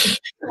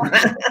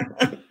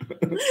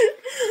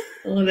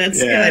 Oh,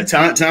 that's good.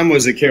 Tom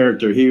was a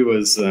character. He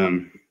was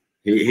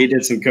he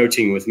did some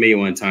coaching with me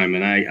one time,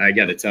 and I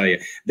got to tell you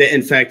that,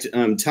 in fact,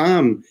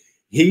 Tom,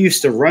 he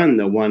used to run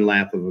the One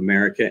Lap of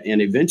America,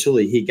 and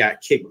eventually he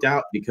got kicked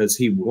out because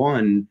he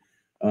won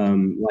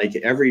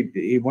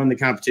he won the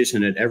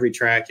competition at every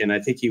track, and I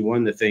think he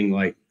won the thing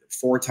like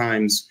 4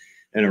 times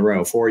in a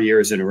row, 4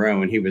 years in a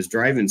row, and he was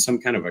driving some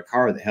kind of a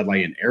car that had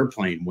like an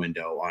airplane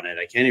window on it.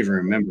 I can't even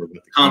remember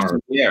what the car.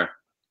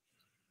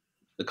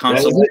 The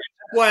console. That's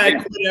why I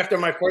quit after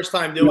my first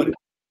time doing it.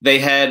 They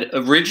had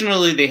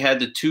originally the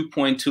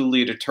 2.2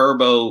 liter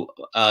turbo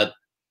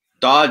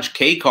Dodge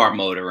K car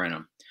motor in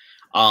them.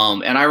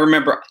 And I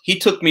remember he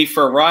took me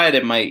for a ride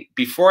at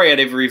before I had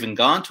ever even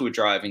gone to a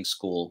driving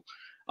school.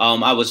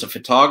 I was a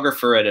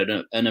photographer at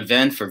an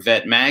event for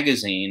Vet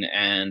Magazine,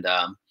 and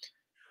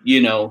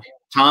you know,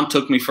 Tom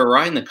took me for a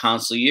ride in the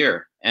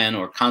Consigliere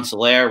or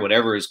Consigliere,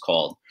 whatever it's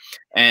called.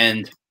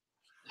 And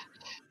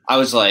I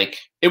was like,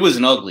 it was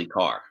an ugly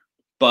car,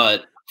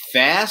 but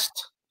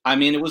fast. I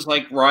mean, it was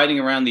like riding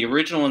around the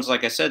original ones.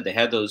 Like I said, they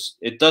had those.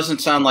 It doesn't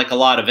sound like a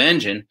lot of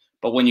engine,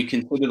 but when you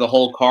consider the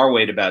whole car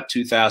weighed about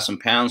 2,000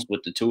 pounds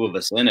with the 2 of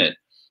us in it,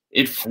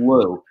 it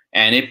flew.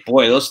 And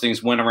boy, those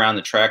things went around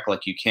the track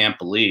like you can't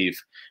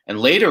believe. And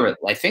later,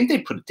 I think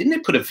didn't they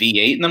put a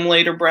V8 in them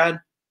later, Brad?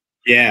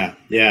 Yeah,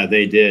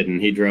 they did.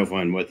 And he drove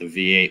one with a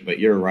V8, but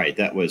you're right.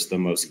 That was the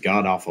most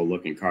god-awful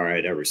looking car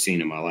I'd ever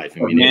seen in my life.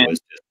 I mean, man,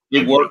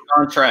 it worked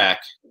on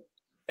track.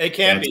 Hey,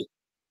 Campy.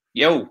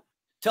 Yo.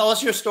 Tell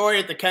us your story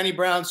at the Kenny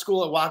Brown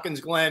School at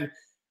Watkins Glen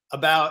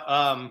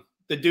about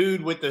the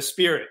dude with the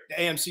Spirit, the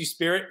AMC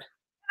Spirit.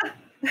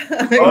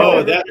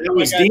 Oh, that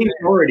was Dean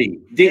Doherty.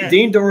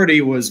 Dean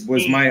Doherty was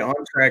my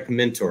on-track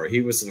mentor.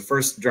 He was the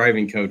first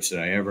driving coach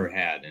that I ever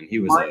had, and he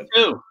was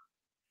too.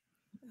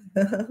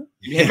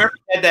 You remember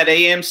he had that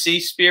AMC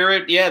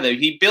Spirit? Yeah,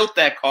 he built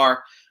that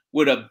car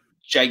with a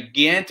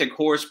gigantic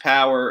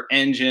horsepower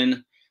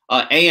engine,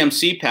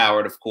 AMC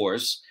powered, of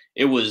course.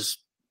 It was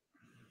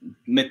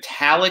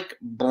metallic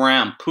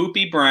brown,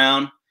 poopy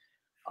brown.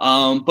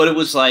 But it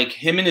was like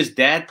him and his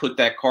dad put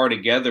that car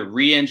together,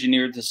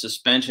 re-engineered the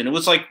suspension. It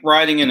was like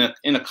riding in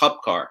a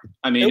cup car.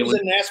 I mean, it was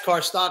a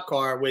NASCAR stock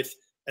car with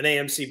an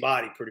AMC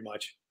body, pretty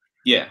much.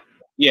 Yeah.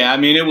 I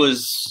mean,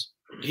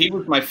 he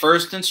was my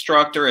first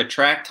instructor at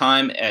track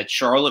time at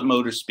Charlotte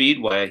Motor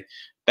Speedway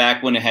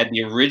back when it had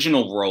the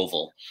original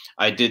Roval.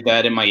 I did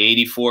that in my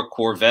 '84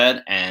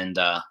 Corvette, and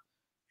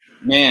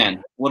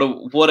man,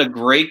 what a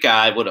great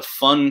guy! What a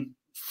fun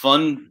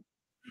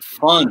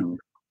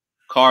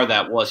car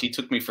that was. He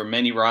took me for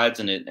many rides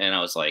in it, and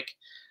I was like,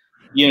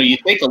 you know, you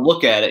take a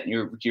look at it,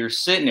 and you're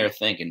sitting there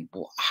thinking,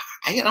 well,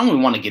 I don't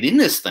even want to get in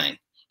this thing.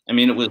 I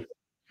mean, it was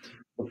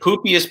the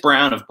poopiest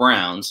brown of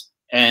browns.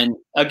 And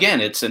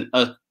again, it's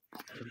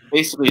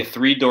basically a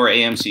 3-door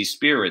AMC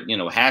Spirit, you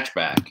know,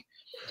 hatchback.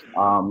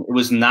 It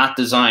was not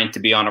designed to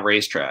be on a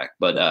racetrack,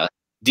 but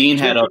Dean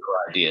had other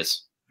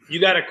ideas. You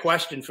got a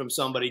question from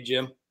somebody,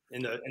 Jim,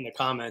 in the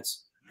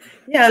comments.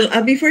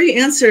 Yeah, before you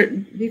answer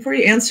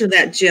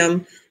that,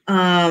 Jim,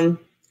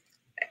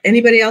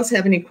 anybody else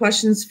have any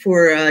questions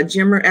for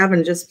Jim or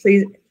Evan? Just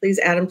please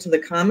add them to the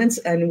comments.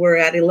 And we're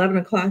at 11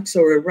 o'clock,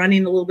 so we're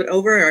running a little bit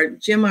over.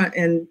 Jim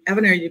and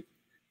Evan, are you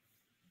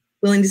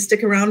willing to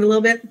stick around a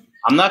little bit?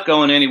 I'm not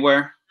going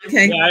anywhere.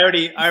 Okay. Yeah,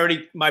 I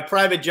already. My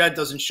private jet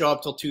doesn't show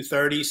up till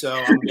 2:30, so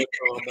I'm good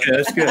for a little bit.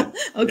 That's good.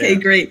 Okay, Yeah.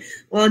 great.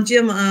 Well,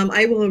 Jim,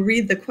 I will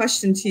read the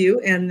question to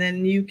you, and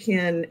then you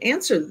can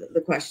answer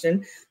the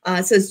question.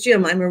 It says,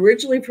 Jim, I'm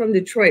originally from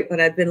Detroit, but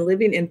I've been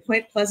living in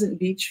Point Pleasant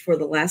Beach for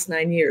the last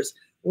 9 years.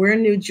 Where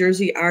in New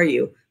Jersey are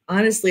you?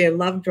 Honestly, I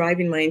love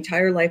driving my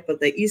entire life,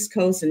 but the East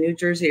Coast and New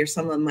Jersey are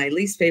some of my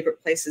least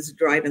favorite places to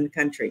drive in the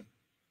country.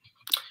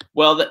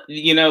 Well,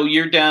 you know,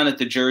 you're down at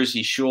the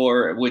Jersey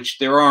Shore, which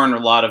there aren't a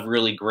lot of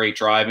really great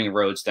driving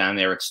roads down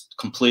there. It's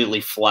completely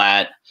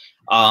flat.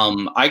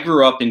 I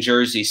grew up in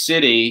Jersey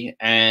City,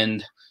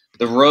 and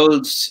the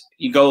roads,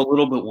 you go a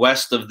little bit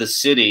west of the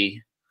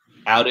city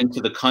out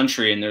into the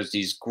country, and there's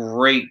these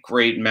great,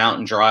 great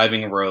mountain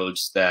driving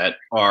roads that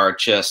are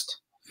just,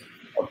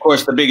 of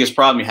course, the biggest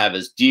problem you have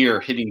is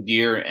hitting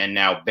deer and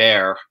now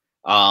bear.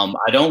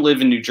 I don't live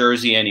in New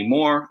Jersey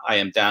anymore. I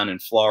am down in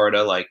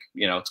Florida. Like,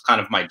 you know, it's kind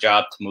of my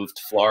job to move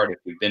to Florida if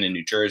we've been in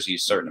New Jersey a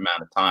certain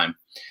amount of time.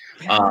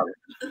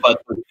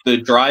 But the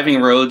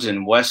driving roads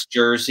in West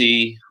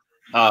Jersey,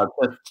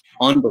 just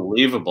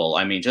unbelievable.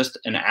 I mean, just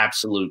an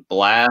absolute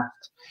blast.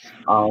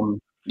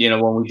 You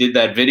know, when we did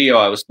that video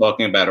I was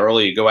talking about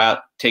earlier, you go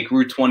out, take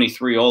Route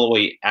 23 all the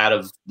way out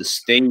of the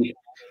state,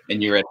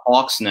 and you're at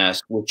Hawk's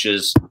Nest, which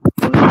is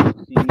one of the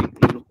most scenic,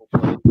 beautiful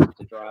places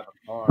to drive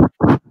a car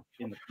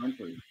in the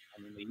country.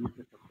 I mean, they use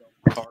it for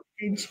cars.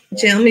 Hey,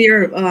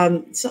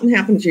 Jim, something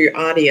happened to your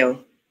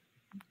audio.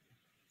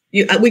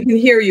 We can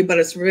hear you, but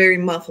it's very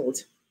muffled.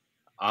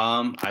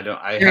 I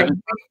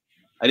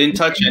didn't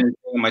touch anything.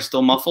 Am I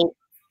still muffled?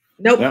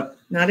 Nope, Yep.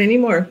 not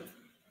anymore.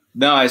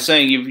 No, I was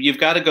saying you've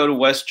got to go to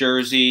West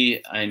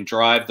Jersey and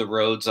drive the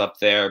roads up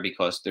there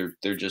because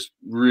they're just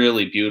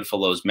really beautiful.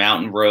 Those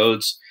mountain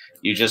roads.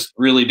 You just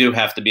really do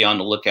have to be on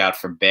the lookout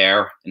for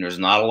bear, and there's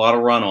not a lot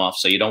of runoff,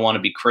 so you don't want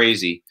to be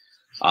crazy.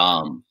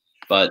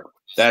 But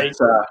that's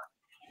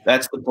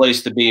the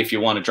place to be if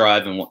you want to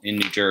drive in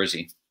New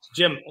Jersey.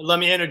 Jim, let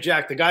me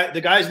interject.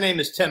 The guy's name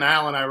is Tim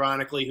Allen,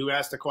 ironically, who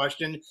asked the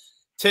question.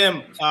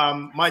 Tim,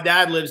 my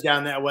dad lives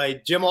down that way.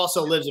 Jim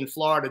also lives in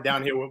Florida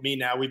down here with me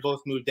now. We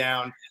both moved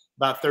down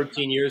about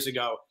 13 years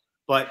ago.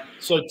 But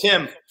so,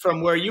 Tim,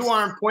 from where you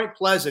are in Point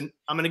Pleasant,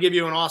 I'm going to give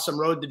you an awesome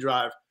road to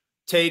drive.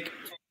 Take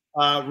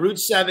Route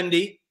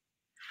 70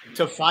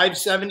 to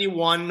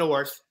 571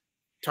 north,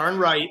 turn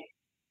right,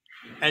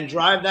 and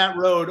drive that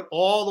road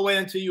all the way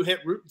until you hit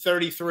Route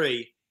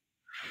 33.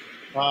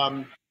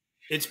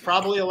 It's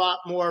probably a lot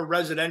more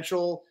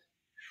residential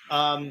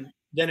than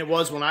it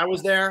was when I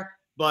was there,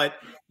 but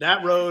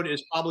that road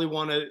is probably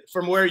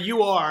from where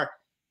you are,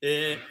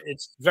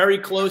 it's very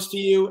close to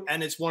you,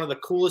 and it's one of the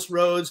coolest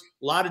roads.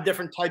 A lot of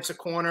different types of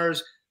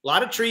corners, a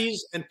lot of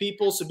trees and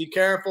people, so be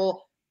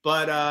careful.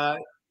 But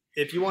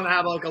if you want to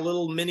have like a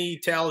little mini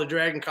Tail of the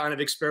Dragon kind of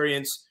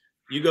experience,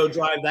 you go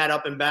drive that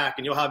up and back,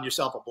 and you'll have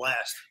yourself a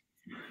blast.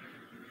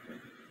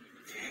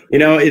 You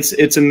know,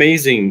 it's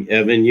amazing,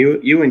 Evan.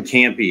 You and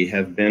Campy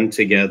have been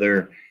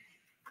together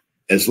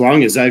as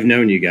long as I've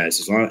known you guys,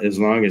 as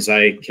long as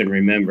I can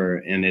remember,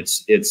 and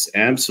it's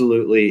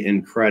absolutely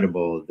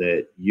incredible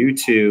that you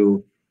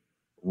two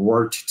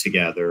worked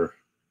together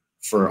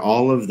for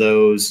all of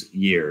those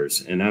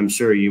years. And I'm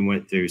sure you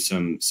went through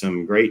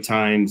some great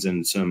times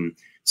and some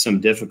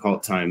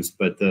difficult times,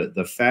 but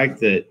the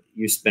fact that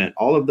you spent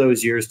all of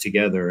those years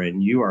together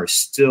and you are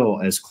still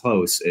as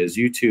close as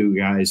you two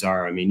guys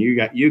are. I mean,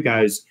 you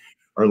guys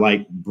are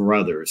like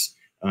brothers.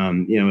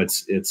 You know,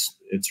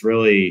 it's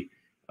really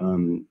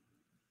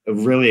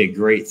a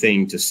great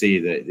thing to see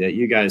that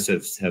you guys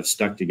have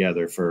stuck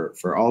together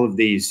for all of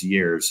these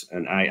years.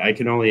 And I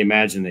can only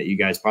imagine that you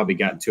guys probably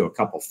got into a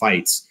couple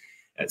fights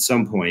at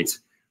some point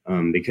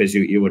because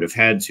you would have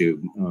had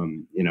to,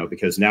 you know,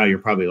 because now you're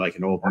probably like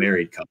an old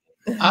married couple.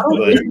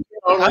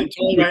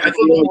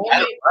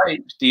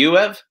 Right. Do you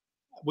have?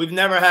 We've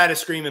never had a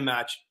screaming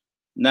match.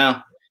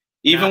 No.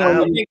 Even I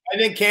when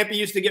think Campy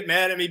used to get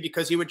mad at me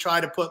because he would try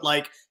to put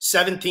like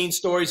 17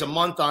 stories a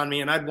month on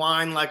me, and I'd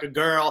whine like a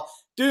girl.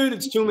 Dude,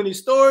 it's too many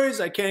stories.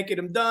 I can't get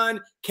them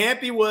done.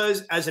 Campy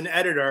was, as an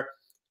editor,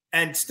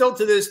 and still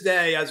to this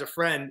day as a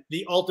friend,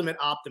 the ultimate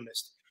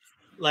optimist.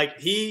 Like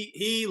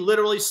he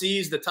literally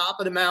sees the top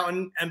of the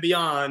mountain and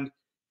beyond.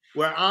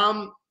 Where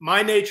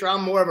my nature,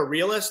 I'm more of a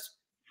realist.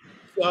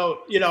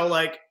 So, you know,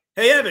 like,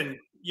 hey, Evan,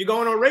 you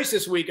going to a race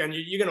this weekend?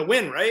 You're going to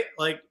win, right?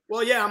 Like,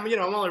 well, yeah, I'm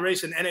only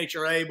racing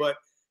NHRA, but,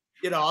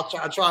 you know,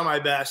 I'll try my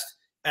best.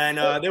 And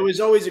there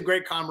was always a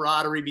great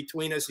camaraderie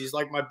between us. He's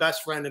like my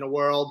best friend in the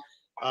world.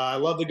 I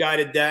love the guy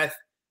to death.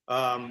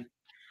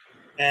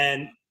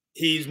 And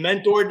he's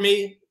mentored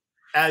me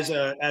as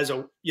a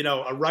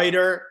a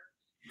writer,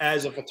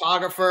 as a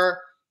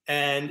photographer.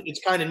 And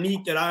it's kind of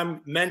neat that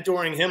I'm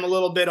mentoring him a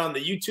little bit on the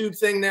YouTube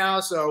thing now.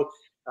 So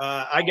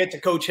I get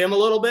to coach him a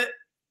little bit.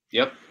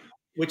 Yep.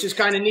 Which is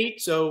kind of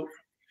neat. So,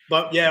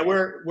 but yeah,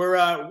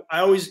 I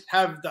always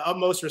have the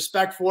utmost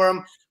respect for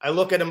him. I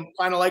look at him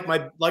kind of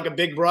like a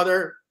big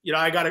brother. You know,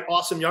 I got an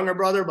awesome younger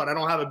brother, but I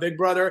don't have a big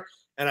brother.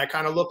 And I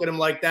kind of look at him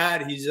like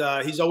that. He's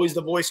always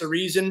the voice of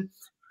reason.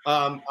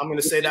 I'm going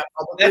to say that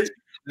publicly.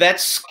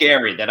 That's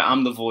scary that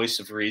I'm the voice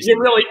of reason.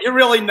 You're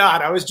really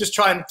not. I was just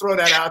trying to throw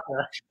that out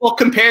there. Well,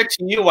 compared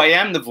to you, I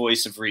am the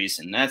voice of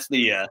reason. That's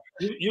the.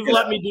 You've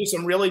let me do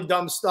some really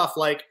dumb stuff,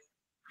 like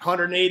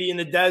 180 in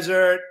the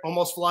desert,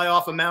 almost fly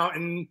off a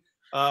mountain.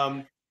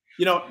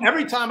 You know,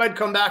 every time I'd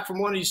come back from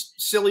one of these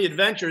silly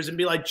adventures and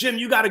be like, Jim,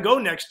 you got to go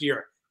next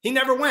year. He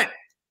never went.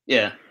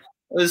 Yeah.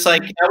 It was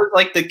like, I was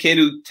like the kid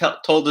who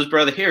told his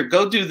brother, here,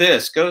 go do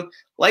this. Go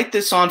light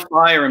this on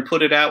fire and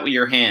put it out with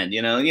your hand.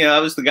 You know, I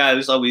was the guy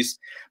who's always,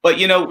 but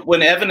you know,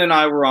 when Evan and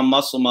I were on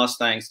Muscle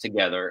Mustangs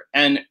together,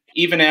 and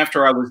even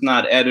after I was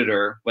not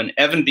editor, when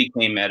Evan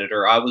became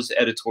editor, I was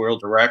editorial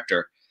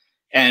director.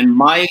 And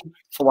my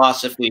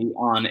philosophy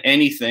on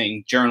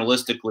anything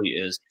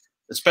journalistically is,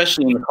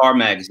 especially in the car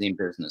magazine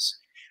business,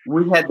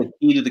 we had the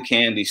key to the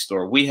candy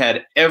store. We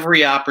had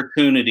every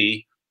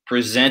opportunity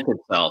present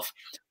itself.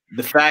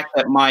 The fact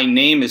that my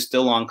name is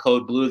still on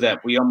Code Blue,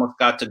 that we almost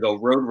got to go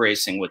road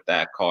racing with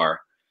that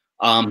car,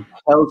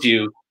 tells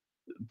you,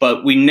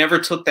 but we never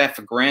took that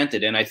for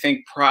granted. And I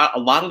think a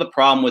lot of the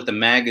problem with the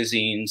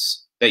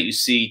magazines that you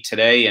see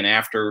today and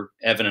after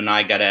Evan and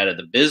I got out of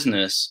the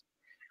business,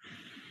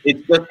 they're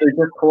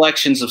just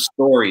collections of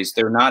stories.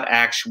 They're not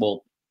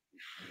actual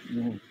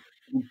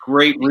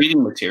great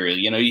reading material.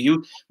 You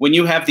know, when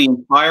you have the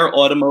entire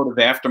automotive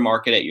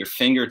aftermarket at your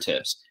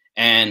fingertips,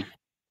 and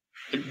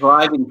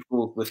driving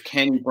schools with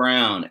Kenny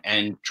Brown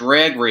and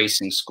drag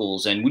racing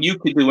schools, and you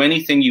could do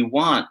anything you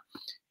want,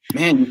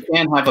 man, you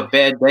can't have a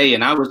bad day.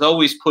 And I was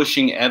always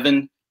pushing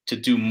Evan to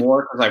do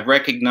more because I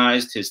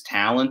recognized his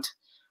talent.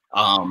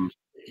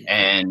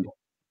 And,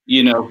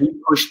 you know, he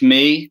pushed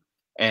me,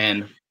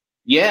 and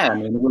yeah, I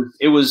mean,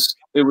 it was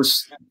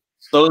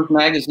those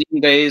magazine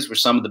days were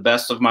some of the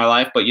best of my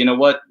life. But you know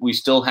what? We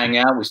still hang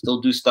out. We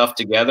still do stuff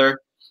together,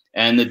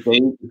 and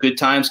the good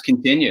times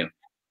continue.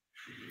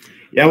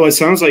 Yeah, well, it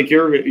sounds like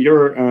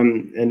your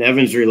and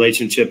Evan's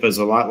relationship is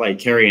a lot like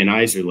Carrie and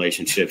I's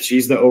relationship.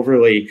 She's the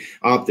overly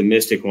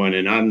optimistic one,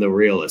 and I'm the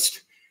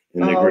realist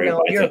in the group.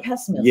 No, you're a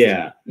pessimist.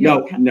 Yeah,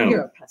 no,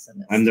 you're a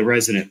pessimist. I'm the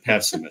resident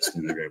pessimist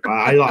in the group.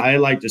 I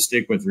like to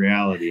stick with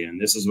reality, and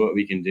this is what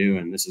we can do,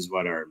 and this is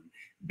what our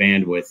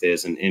bandwidth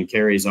is. And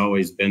Carrie's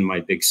always been my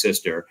big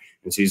sister,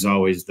 and she's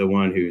always the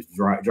one who's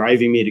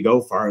driving me to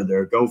go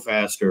farther, go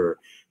faster,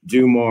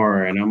 do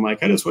more. And I'm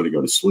like, I just want to go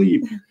to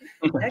sleep.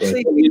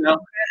 Actually, you know,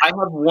 I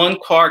have one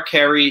car,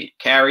 Carrie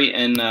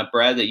and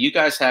Brad, that you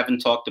guys haven't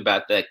talked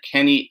about that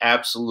Kenny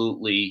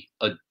absolutely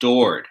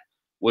adored,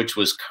 which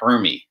was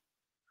Kermie.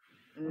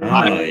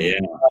 Oh, yeah.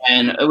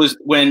 And it was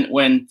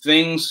when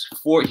things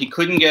he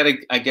couldn't get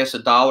I guess a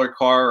dollar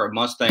car or a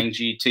Mustang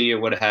GT or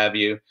what have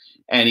you,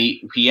 and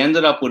he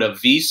ended up with a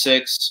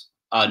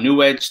V6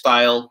 New Edge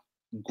style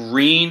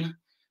green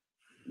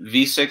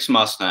V6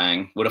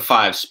 Mustang with a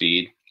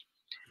 5-speed.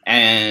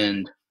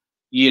 And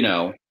you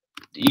know,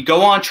 you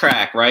go on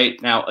track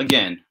right now.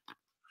 Again,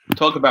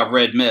 talk about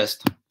red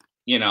mist.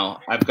 You know,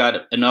 I've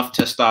got enough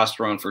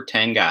testosterone for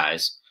 10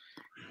 guys.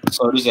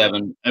 So does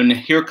Evan. And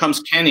here comes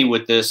Kenny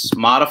with this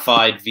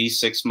modified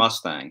V6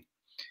 Mustang.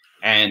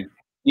 And,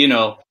 you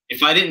know,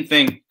 if I didn't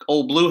think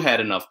Old Blue had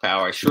enough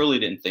power, I surely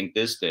didn't think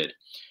this did.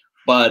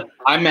 But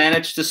I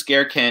managed to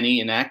scare Kenny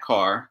in that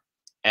car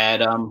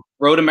at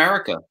Road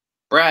America.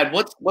 Brad,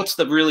 what's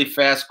the really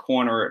fast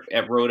corner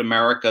at Road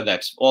America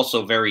that's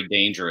also very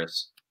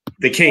dangerous?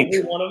 The Kink.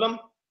 One of them?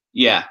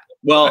 Yeah.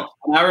 Well,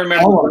 I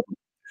remember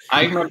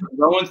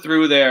going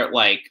through there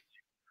like,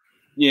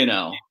 you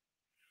know,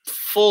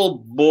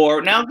 full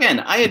bore. Now, again,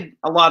 I had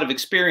a lot of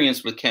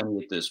experience with Kenny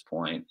at this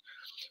point,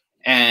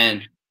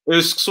 and it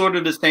was sort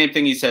of the same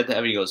thing he said to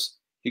Evan.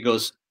 He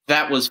goes,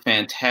 that was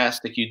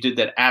fantastic. You did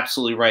that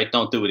absolutely right.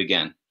 Don't do it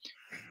again.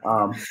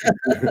 I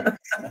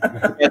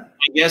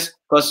guess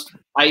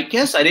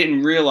I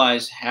didn't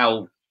realize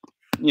how,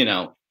 you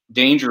know,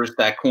 dangerous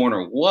that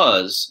corner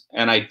was,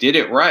 and I did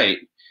it right.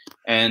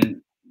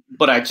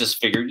 But I just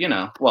figured, you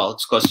know, well,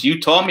 it's because you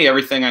taught me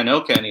everything I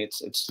know, Kenny.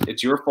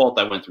 It's your fault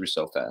I went through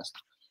so fast.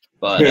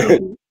 But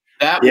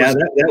that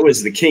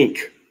was the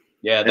Kink.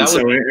 Yeah, that was.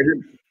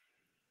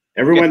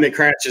 Everyone that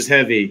crashes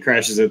heavy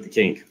crashes at the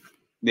Kink.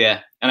 Yeah,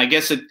 and I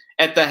guess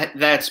at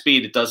that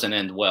speed it doesn't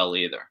end well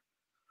either.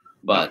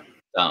 But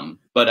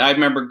I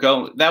remember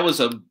that was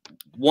a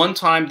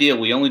one-time deal.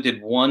 We only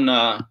did one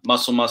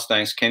Muscle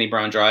Mustangs Kenny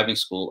Brown driving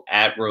school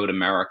at Road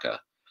America.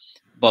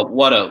 But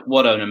what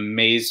an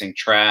amazing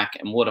track,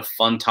 and what a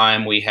fun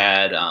time we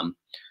had.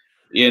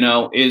 You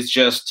know,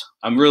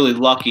 I'm really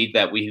lucky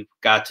that we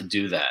got to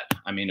do that.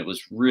 I mean, it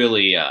was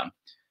really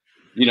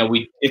you know,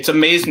 it's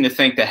amazing to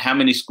think that how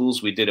many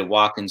schools we did at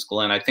Watkins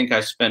Glen. I think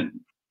I spent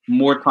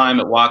more time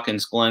at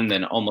Watkins Glen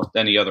than almost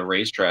any other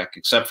racetrack,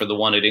 except for the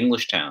one at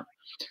Englishtown.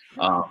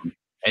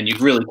 And you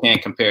really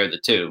can't compare the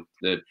two.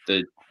 The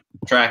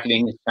track at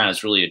Englishtown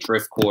is really a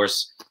drift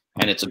course,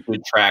 and it's a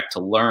good track to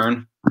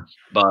learn.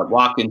 But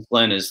Watkins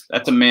Glen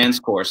that's a man's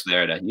course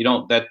there.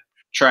 That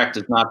track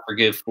does not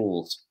forgive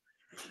fools.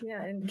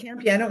 Yeah, and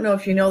Campy, I don't know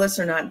if you know this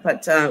or not,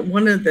 but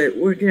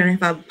we're going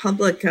to have a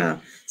public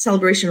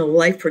celebration of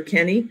life for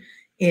Kenny,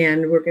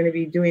 and we're going to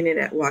be doing it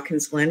at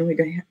Watkins Glen. We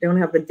don't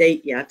have the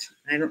date yet.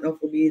 I don't know if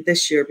it'll be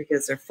this year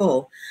because they're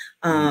full.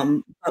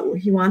 But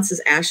he wants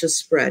his ashes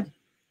spread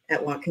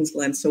at Watkins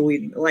Glen, so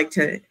we'd like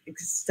to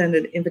extend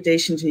an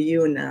invitation to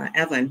you and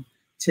Evan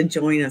to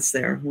join us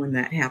there when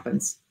that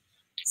happens.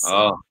 So,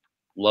 oh,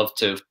 love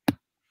to.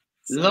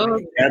 That'll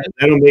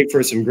make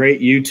for some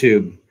great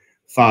YouTube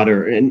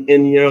fodder. And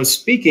you know,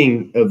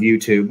 speaking of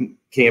YouTube,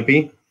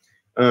 Campy,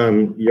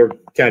 you're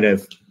kind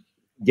of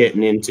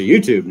getting into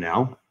YouTube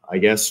now, I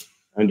guess,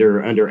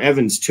 under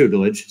Evan's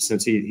tutelage,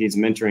 since he's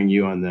mentoring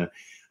you on the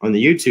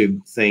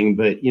YouTube thing.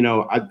 But you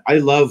know, I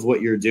love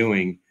what you're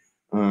doing.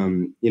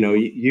 You know,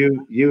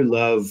 you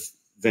love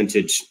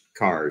vintage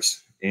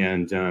cars,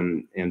 and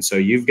so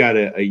you've got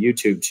a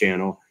YouTube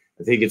channel.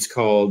 I think it's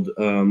called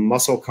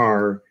Muscle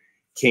Car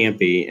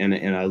Campy,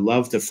 and I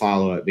love to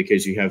follow it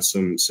because you have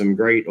some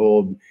great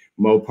old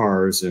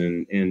Mopars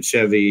and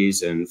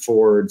Chevys and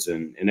Fords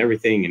and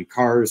everything, and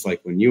cars like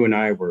when you and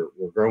I were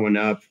growing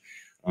up.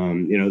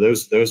 You know,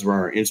 those were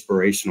our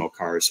inspirational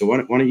cars. So why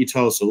don't you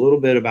tell us a little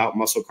bit about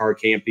Muscle Car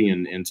Campy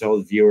and tell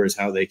the viewers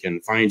how they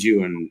can find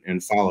you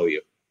and follow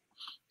you.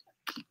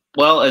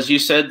 Well, as you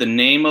said, the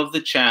name of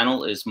the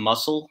channel is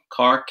Muscle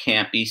Car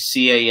Campy,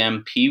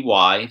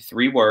 C-A-M-P-Y,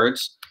 3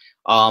 words.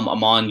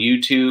 I'm on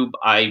YouTube.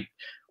 I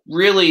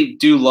really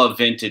do love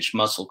vintage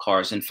muscle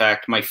cars. In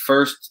fact,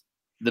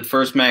 the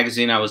first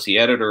magazine I was the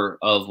editor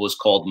of was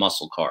called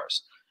Muscle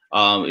Cars.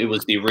 It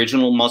was the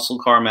original muscle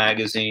car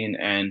magazine.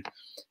 And,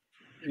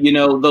 you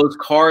know, those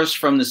cars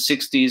from the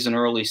 60s and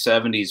early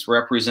 70s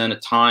represent a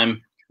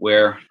time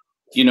where,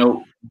 you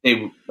know,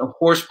 the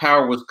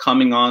horsepower was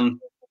coming on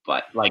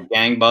like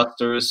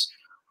gangbusters,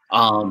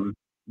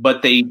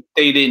 but they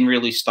didn't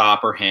really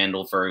stop or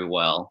handle very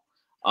well.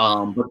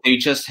 But they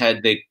just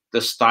had the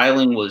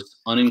styling was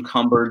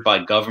unencumbered by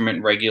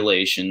government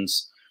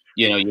regulations.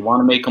 You know, you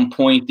want to make them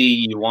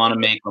pointy, you want to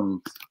make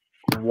them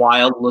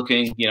wild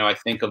looking. You know, I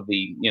think of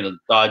the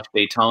Dodge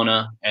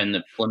Daytona and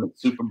the Plymouth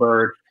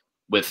Superbird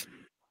with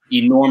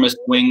enormous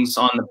wings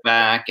on the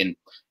back. And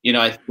you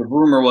know, the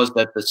rumor was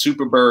that the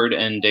Superbird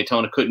and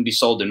Daytona couldn't be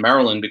sold in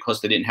Maryland because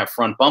they didn't have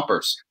front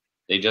bumpers.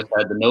 They just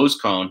had the nose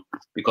cone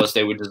because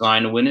they were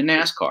designed to win in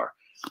NASCAR.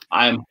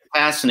 I'm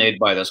fascinated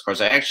by those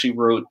cars. I actually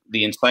wrote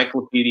the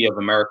Encyclopedia of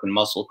American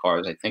Muscle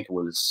Cars. I think it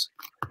was,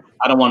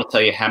 I don't want to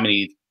tell you how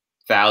many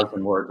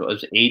thousand words. It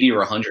was 80 or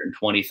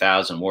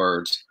 120,000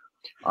 words.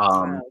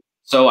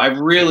 So I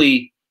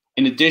really,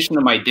 in addition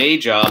to my day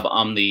job,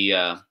 I'm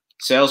the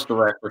sales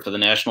director for the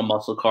National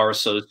Muscle Car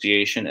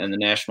Association and the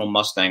National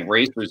Mustang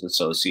Racers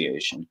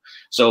Association.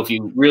 So if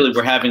you really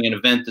were having an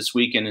event this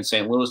weekend in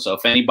St. Louis, so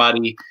if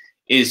anybody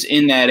is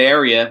in that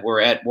area,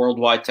 we're at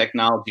Worldwide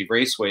Technology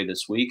Raceway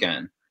this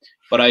weekend.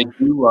 But I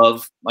do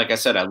love, like I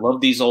said, I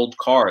love these old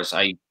cars.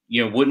 I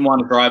wouldn't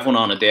want to drive one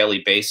on a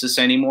daily basis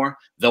anymore,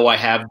 though I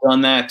have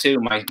done that too.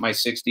 My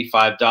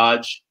 65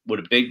 Dodge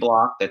with a big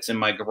block that's in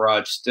my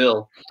garage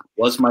still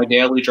was my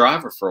daily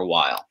driver for a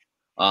while.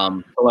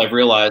 Until I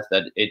realized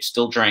that it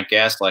still drank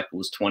gas like it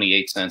was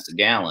 28 cents a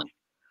gallon.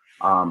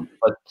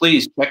 But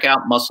please check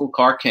out Muscle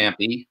Car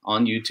Campy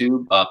on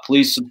YouTube.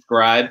 Please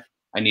subscribe.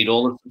 I need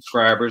all the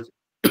subscribers.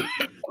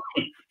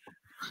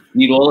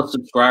 Need all the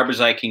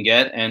subscribers I can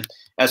get. And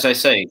as I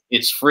say,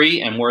 it's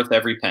free and worth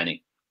every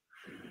penny.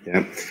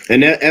 Yeah.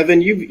 And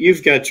Evan,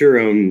 you've got your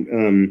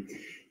own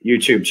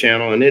YouTube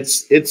channel, and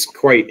it's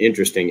quite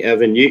interesting.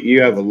 Evan,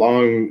 you have a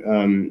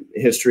long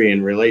history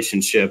and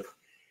relationship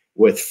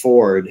with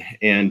Ford,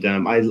 and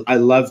I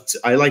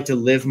like to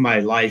live my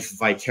life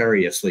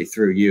vicariously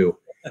through you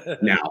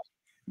now,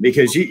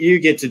 because you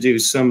get to do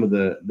some of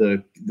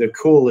the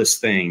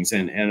coolest things,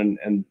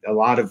 and a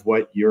lot of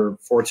what you're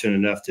fortunate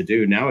enough to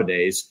do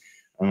nowadays,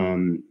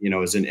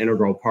 is an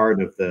integral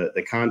part of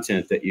the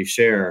content that you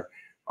share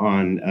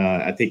on,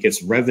 I think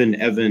it's Rev'n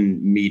Evan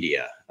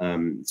Media.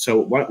 So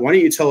why don't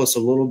you tell us a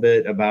little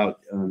bit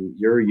about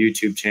your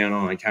YouTube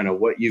channel and kind of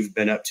what you've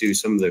been up to,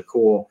 some of the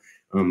cool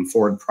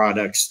Ford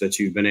products that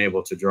you've been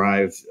able to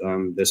drive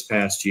this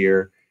past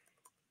year?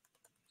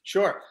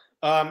 Sure.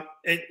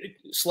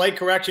 Slight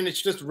correction.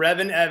 It's just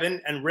Rev'n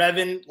Evan, and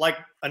Rev'n like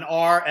an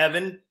R,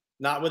 Evan,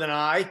 not with an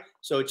I.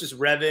 So it's just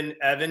Rev'n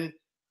Evan,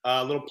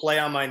 a little play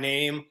on my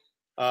name.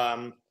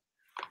 And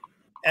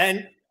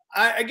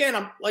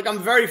I'm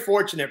very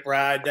fortunate,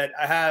 Brad, that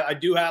I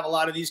do have a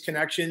lot of these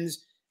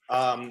connections.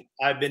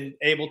 I've been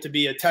able to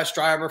be a test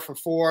driver for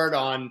Ford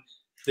on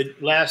the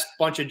last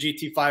bunch of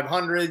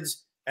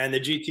GT500s and the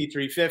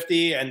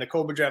GT350 and the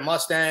Cobra Jet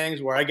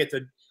Mustangs, where I get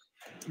to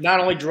not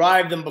only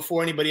drive them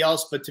before anybody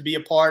else, but to be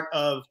a part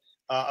of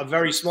a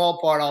very small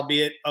part,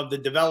 albeit, of the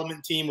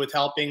development team with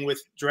helping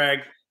with drag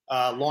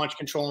launch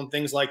control and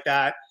things like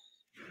that.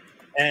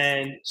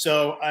 And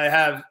so I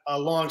have a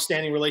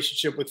long-standing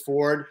relationship with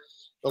Ford.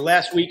 The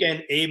last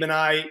weekend, Abe and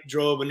I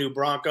drove a new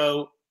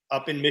Bronco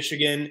up in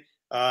Michigan,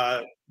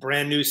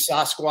 brand new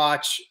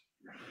Sasquatch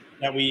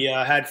that we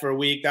had for a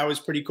week. That was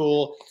pretty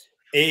cool.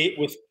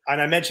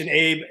 And I mentioned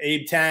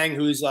Abe Tang,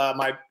 who's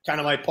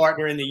my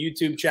partner in the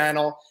YouTube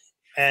channel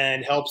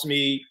and helps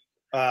me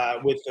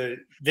with the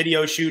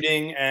video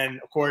shooting and,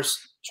 of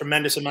course,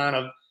 tremendous amount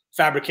of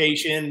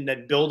fabrication,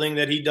 that building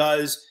that he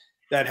does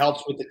that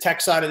helps with the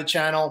tech side of the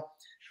channel.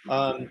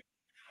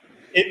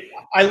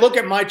 I look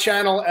at my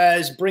channel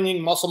as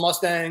bringing Muscle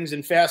Mustangs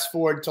and Fast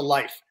Forward to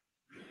life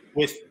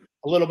with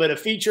a little bit of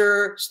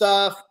feature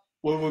stuff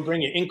where we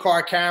bring you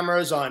in-car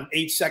cameras on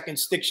 8-second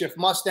stick shift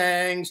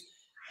Mustangs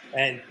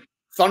and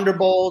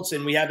Thunderbolts,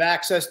 and we have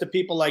access to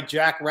people like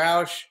Jack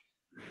Roush.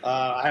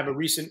 I have a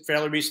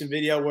fairly recent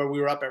video where we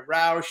were up at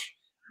Roush.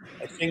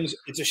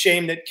 It's a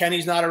shame that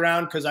Kenny's not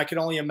around because I can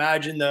only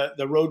imagine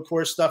the road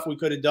course stuff we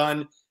could have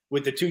done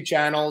with the 2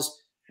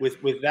 channels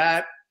with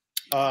that.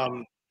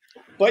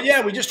 But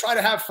yeah, we just try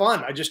to have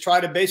fun. I just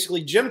try to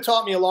basically, Jim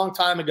taught me a long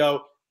time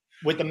ago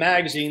with the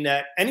magazine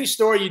that any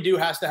story you do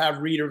has to have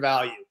reader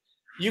value.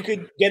 You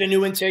could get a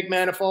new intake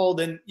manifold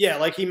and yeah,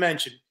 like he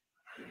mentioned,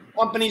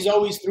 companies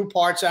always threw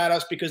parts at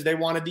us because they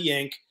wanted the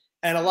ink.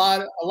 And a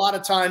lot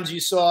of times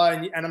you saw,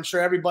 and I'm sure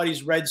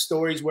everybody's read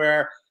stories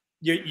where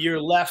you're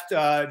left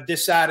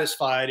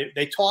dissatisfied.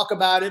 They talk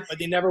about it, but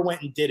they never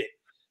went and did it.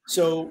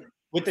 So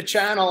with the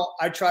channel,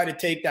 I try to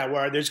take that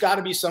where there's got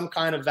to be some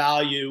kind of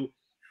value,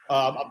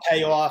 a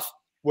payoff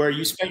where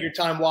you spent your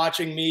time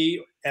watching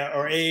me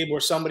or Abe or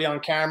somebody on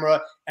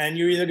camera, and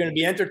you're either going to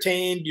be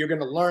entertained, you're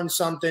going to learn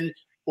something,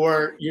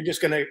 or you're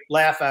just going to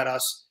laugh at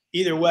us.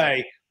 Either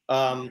way.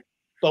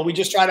 But we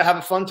just try to have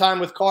a fun time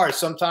with cars.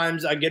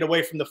 Sometimes I get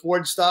away from the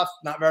Ford stuff,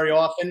 not very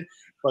often.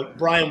 But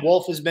Brian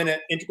Wolf has been an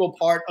integral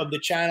part of the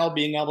channel,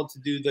 being able to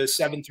do the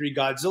 7.3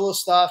 Godzilla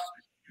stuff.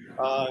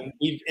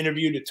 We've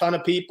interviewed a ton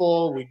of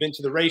people. We've been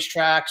to the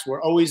racetracks.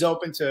 We're always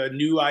open to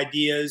new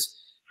ideas.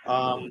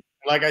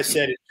 Like I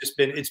said,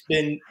 it's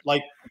been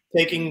like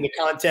taking the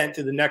content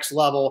to the next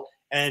level,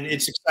 and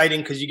it's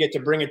exciting because you get to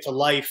bring it to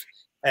life.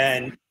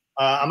 And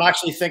I'm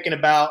actually thinking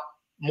about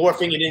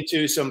morphing it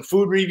into some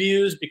food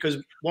reviews because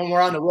when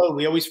we're on the road,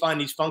 we always find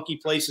these funky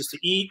places to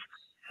eat,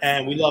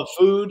 and we love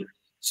food.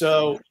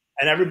 So,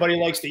 and everybody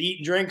likes to eat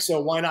and drink. So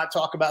why not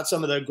talk about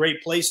some of the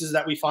great places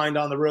that we find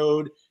on the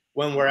road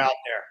when we're out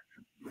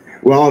there?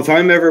 Well, if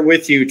I'm ever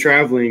with you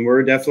traveling,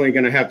 we're definitely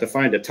going to have to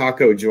find a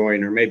taco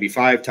joint or maybe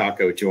 5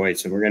 taco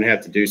joints. And we're going to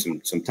have to do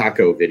some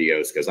taco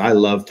videos because I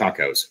love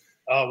tacos.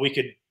 We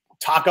could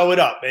taco it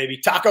up, baby.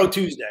 Taco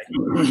Tuesday.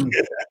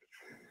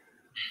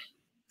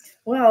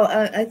 Well,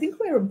 I think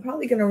we're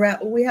probably going to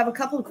wrap. We have a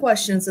couple of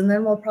questions, and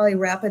then we'll probably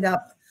wrap it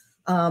up.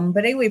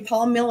 But anyway,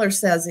 Paul Miller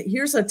says,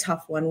 here's a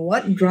tough one.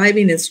 What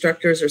driving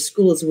instructors or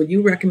schools would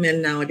you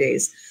recommend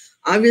nowadays?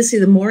 Obviously,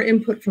 the more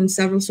input from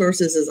several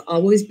sources is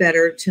always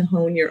better to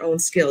hone your own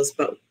skills.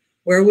 But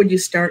where would you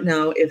start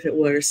now if it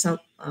were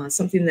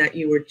something that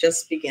you were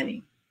just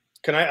beginning?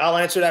 I'll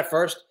answer that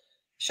first.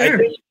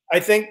 Sure. I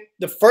think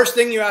the first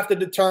thing you have to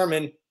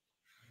determine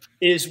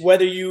is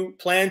whether you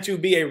plan to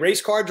be a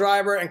race car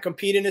driver and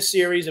compete in a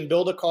series and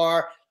build a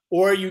car,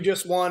 or you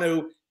just want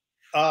to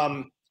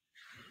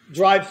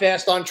drive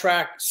fast on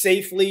track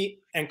safely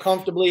and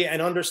comfortably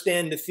and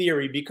understand the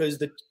theory,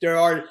 because there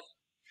are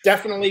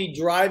definitely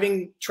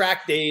driving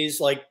track days.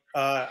 Like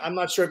I'm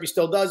not sure if he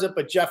still does it,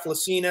 but Jeff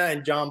Lucina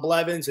and John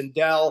Blevins and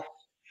Dell,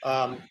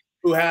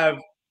 who have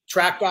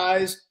track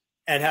guys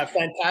and have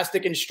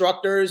fantastic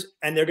instructors,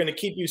 and they're going to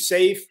keep you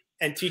safe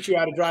and teach you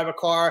how to drive a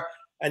car.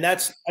 And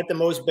that's at the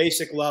most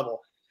basic level.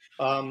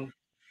 From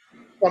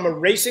a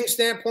racing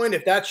standpoint,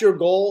 if that's your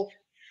goal,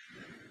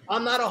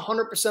 I'm not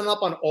 100%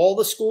 up on all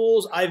the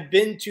schools. I've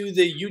been to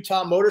the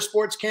Utah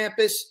Motorsports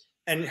campus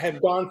and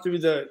have gone through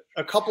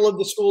a couple of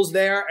the schools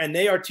there, and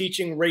they are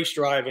teaching race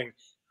driving.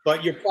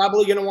 But you're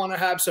probably going to want to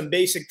have some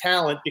basic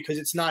talent because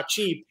it's not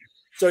cheap.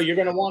 So you're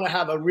going to want to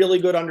have a really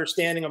good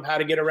understanding of how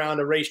to get around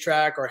a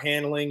racetrack or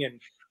handling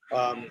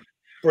and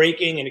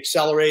braking and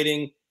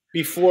accelerating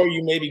before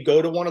you maybe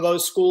go to one of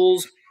those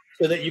schools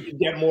so that you can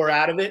get more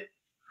out of it.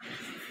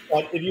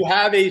 But if you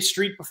have a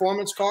street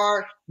performance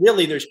car,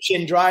 really there's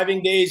chin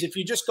driving days. If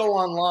you just go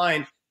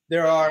online,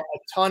 there are a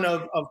ton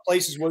of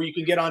places where you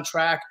can get on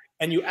track,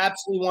 and you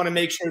absolutely want to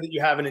make sure that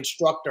you have an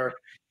instructor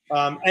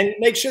and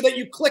make sure that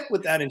you click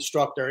with that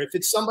instructor. If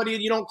it's somebody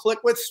that you don't click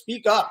with,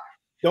 speak up.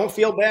 Don't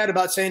feel bad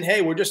about saying,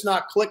 hey, we're just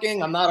not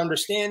clicking. I'm not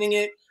understanding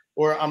it,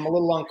 or I'm a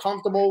little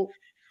uncomfortable.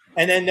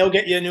 And then they'll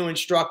get you a new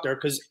instructor,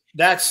 because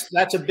that's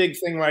a big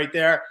thing right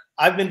there.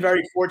 I've been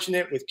very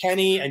fortunate with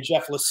Kenny and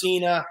Jeff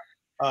Lucina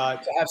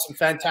to have some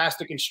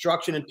fantastic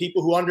instruction and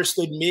people who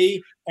understood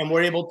me and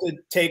were able to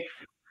take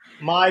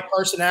my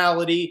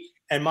personality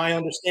and my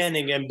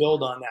understanding and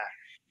build on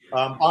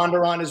that.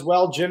 Bondurant as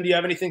well. Jim, do you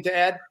have anything to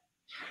add?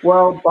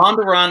 Well,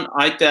 Bondurant,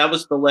 that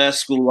was the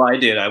last school I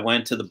did. I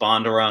went to the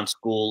Bondurant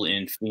school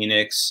in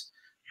Phoenix.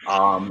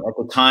 At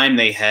the time,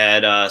 they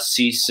had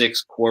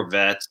C6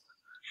 Corvettes.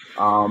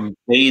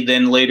 They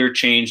then later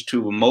changed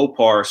to a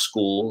Mopar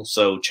school,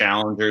 so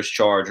Challengers,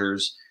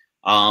 Chargers.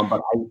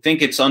 But I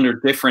think it's under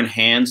different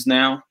hands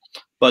now.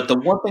 But the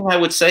one thing I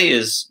would say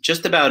is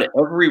just about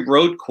every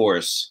road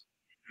course,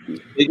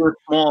 big or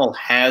small,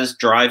 has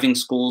driving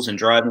schools and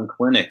driving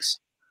clinics.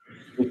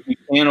 If you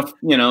can't,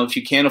 if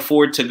you can't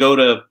afford to go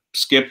to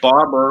Skip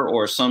Barber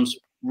or some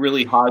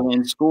really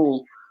high-end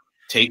school,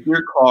 take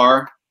your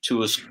car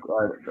to a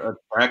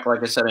track.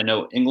 Like I said, I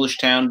know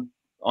Englishtown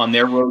on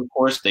their road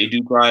course, they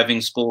do driving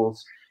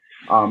schools.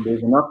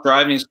 There's enough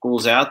driving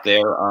schools out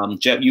there.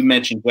 You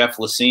mentioned Jeff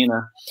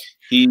Lucina.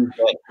 He's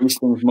at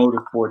Hastings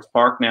Motorsports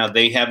Park now.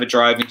 They have a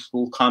driving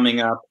school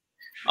coming up.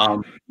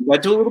 You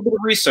got to do a little bit of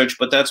research,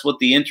 but that's what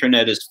the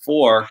internet is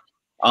for.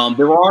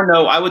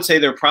 I would say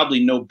there are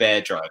probably no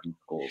bad driving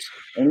schools.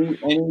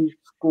 Any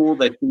school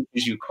that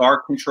teaches you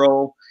car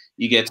control,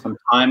 you get some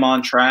time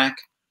on track,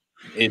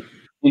 it's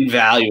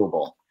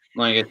invaluable.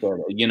 Like I said,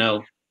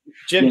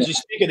 Jim, as you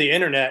speak of the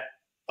internet,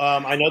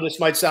 I know this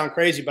might sound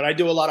crazy, but I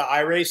do a lot of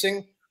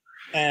iRacing.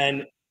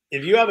 And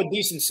if you have a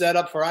decent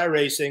setup for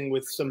iRacing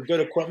with some good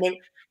equipment,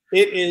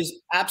 it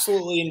is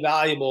absolutely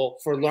invaluable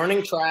for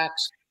learning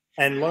tracks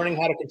and learning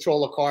how to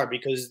control a car,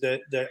 because the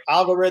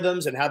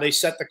algorithms and how they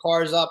set the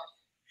cars up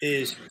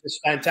is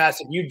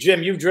fantastic.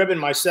 Jim, you've driven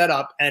my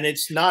setup, and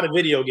it's not a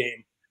video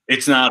game.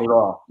 It's not at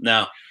all.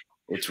 No,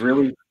 it's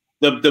really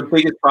the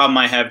biggest problem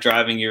I have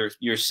driving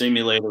your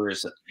simulator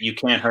is you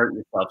can't hurt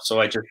yourself. So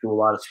I just do a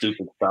lot of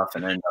stupid stuff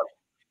and end up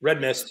red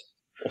mist.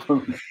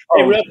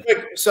 Hey, real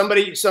quick,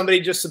 somebody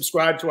just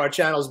subscribed to our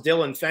channels.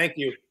 Dylan, thank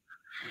you.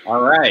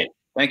 All right.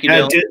 Thank you,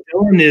 Dylan.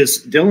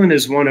 Dylan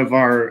is one of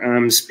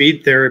our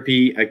Speed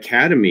Therapy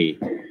Academy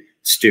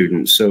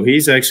students. So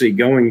he's actually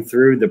going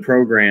through the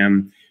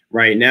program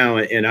right now,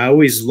 and I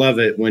always love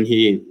it when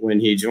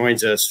he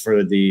joins us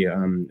for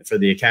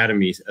the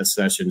Academy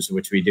sessions,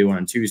 which we do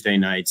on Tuesday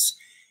nights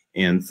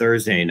and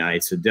Thursday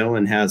nights. So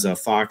Dylan has a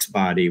Fox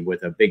body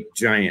with a big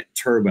giant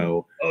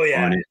turbo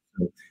on it.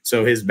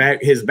 So his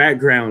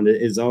background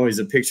is always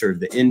a picture of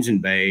the engine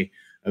bay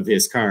of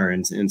his car,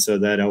 and so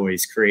that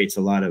always creates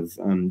a lot of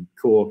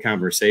cool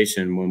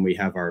conversation when we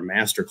have our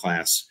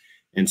masterclass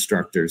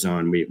instructors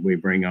on. We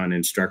bring on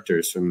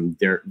instructors from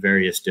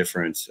various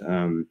different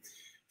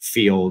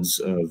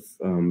fields of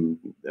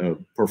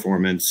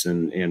performance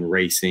and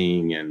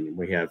racing, and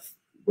we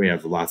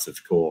have lots of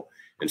cool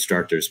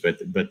instructors.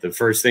 But the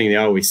first thing they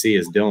always see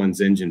is Dylan's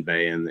engine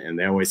bay, and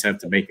they always have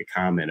to make a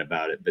comment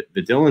about it. But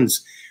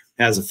Dylan's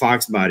has a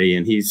Fox body,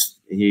 and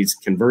he's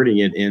converting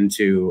it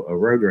into a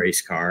road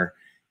race car.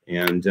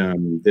 And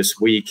this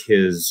week,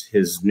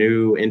 his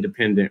new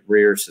independent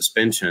rear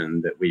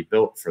suspension that we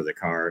built for the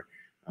car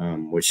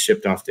was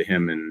shipped off to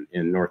him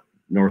in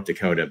North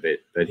Dakota.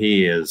 But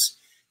he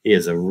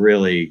is a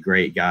really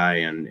great guy,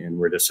 and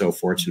we're just so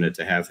fortunate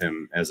to have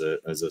him as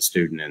a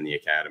student in the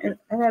academy.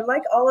 And I'd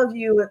like all of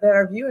you that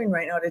are viewing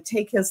right now to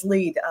take his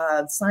lead.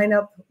 Sign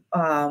up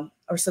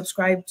or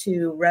subscribe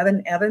to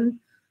Rev'n Evan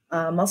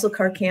Muscle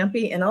Car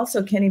Campy, and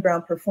also Kenny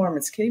Brown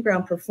Performance. Kenny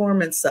Brown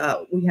Performance,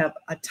 we have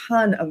a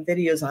ton of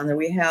videos on there.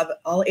 We have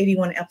all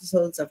 81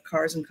 episodes of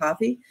Cars and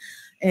Coffee.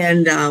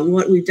 And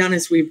what we've done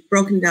is we've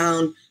broken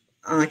down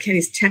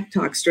Kenny's tech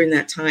talks during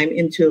that time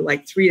into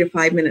like 3 to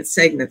 5 minute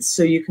segments.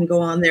 So you can go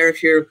on there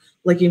if you're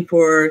looking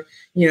for,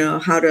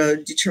 how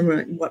to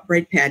determine what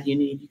brake pad you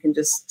need. You can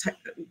just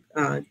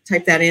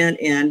type that in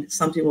and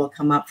something will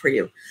come up for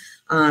you.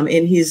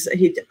 And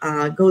he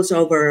goes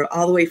over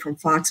all the way from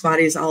Fox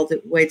bodies all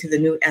the way to the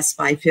new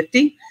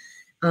S550.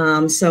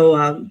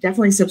 So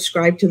definitely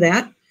subscribe to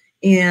that.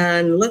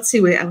 And let's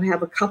see, I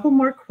have a couple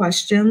more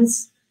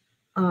questions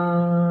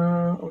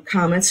or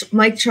comments.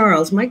 Mike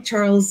Charles,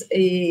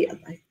 I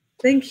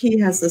think he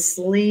has the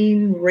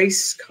Celine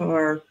Race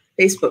Car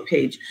Facebook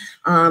page.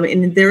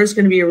 And there is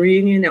going to be a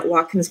reunion at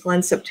Watkins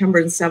Glen,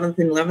 September 7th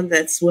and 11th.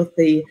 That's with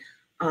the...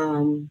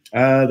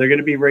 they're going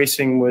to be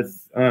racing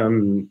with...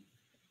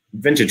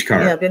 vintage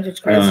car. Yeah,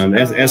 vintage cars.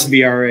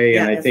 SVRA,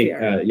 and I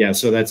think,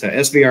 so that's a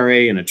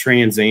SVRA and a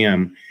Trans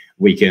Am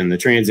weekend. The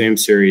Trans Am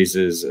series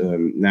is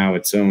now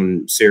its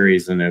own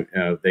series, and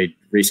they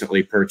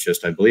recently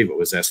purchased, I believe it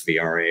was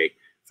SVRA.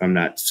 If I'm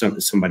not,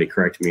 somebody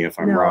correct me if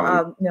I'm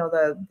wrong. No,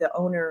 the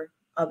owner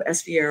of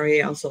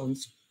SVRA also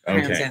owns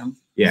Trans Am.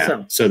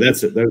 Yeah, so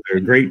those are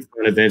great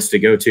fun events to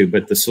go to.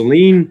 But the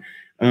Celine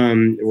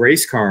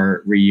race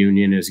car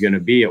reunion is going to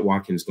be at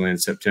Watkins Glen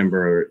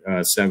September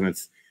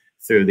 7th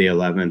through the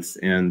 11th,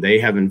 and they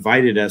have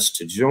invited us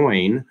to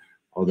join,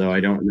 although I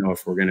don't know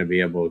if we're going to be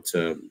able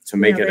to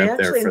make it up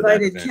there for that event. They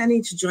invited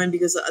Kenny to join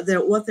because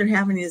what they're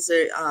having is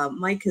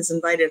Mike has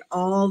invited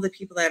all the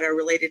people that are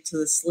related to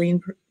the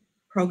Celine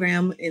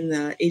program in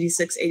the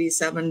 86,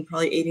 87,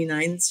 probably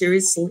 89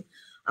 series.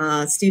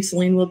 Steve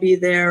Celine will be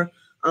there.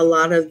 A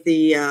lot of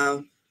the,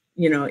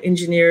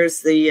 engineers,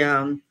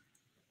 the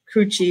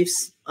crew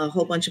chiefs, a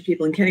whole bunch of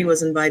people, and Kenny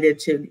was invited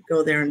to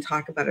go there and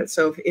talk about it.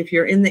 So if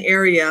you're in the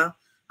area,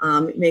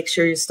 make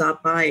sure you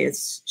stop by. It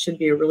should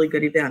be a really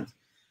good event.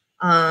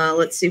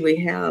 Let's see, we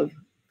have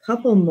a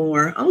couple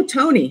more. Oh,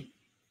 Tony,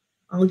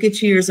 I'll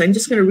get you yours. I'm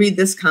just going to read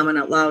this comment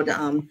out loud.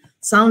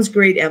 Sounds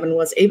great, Evan.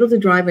 Was able to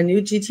drive a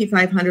new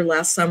GT500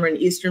 last summer in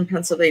Eastern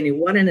Pennsylvania.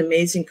 What an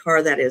amazing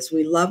car that is.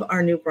 We love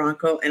our new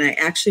Bronco, and I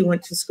actually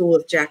went to school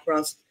with Jack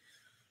Ross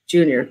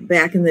Jr.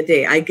 back in the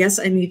day. I guess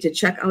I need to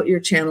check out your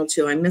channel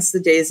too. I miss the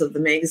days of the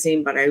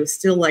magazine, but I would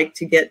still like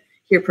to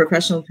hear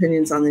professional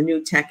opinions on the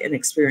new tech and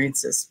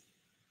experiences.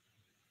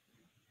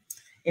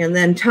 And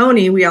then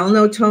Tony, we all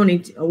know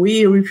Tony.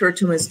 We refer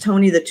to him as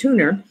Tony the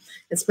Tuner.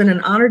 It's been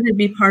an honor to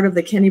be part of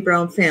the Kenny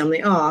Brown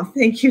family. Oh,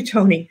 thank you,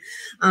 Tony.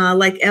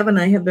 Like Evan,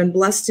 I have been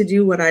blessed to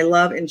do what I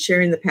love, and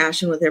sharing the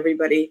passion with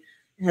everybody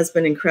has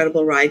been an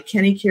incredible ride.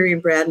 Kenny, Carrie,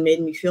 and Brad made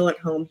me feel at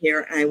home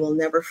here, and I will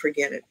never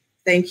forget it.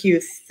 Thank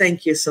you.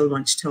 Thank you so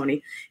much,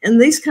 Tony.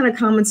 And these kind of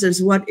comments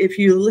is what, if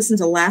you listen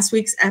to last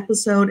week's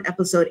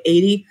episode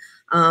 80,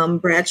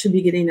 Brad should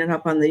be getting it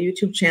up on the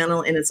YouTube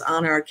channel, and it's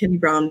on our Kenny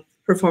Brown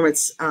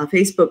Performance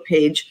Facebook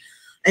page.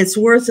 It's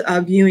worth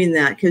viewing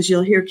that, because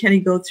you'll hear Kenny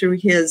go through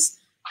his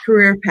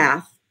career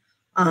path.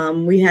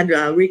 We had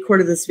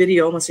recorded this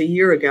video almost a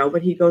year ago,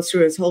 but he goes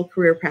through his whole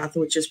career path,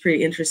 which is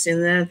pretty interesting.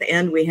 And then at the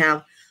end, we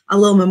have a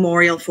little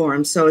memorial for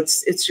him. So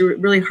it's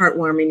really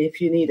heartwarming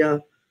if you need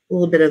a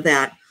little bit of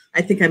that.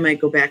 I think I might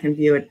go back and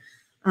view it.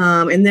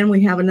 And then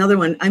we have another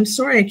one. I'm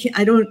sorry,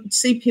 I don't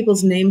see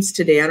people's names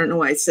today. I don't know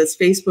why it says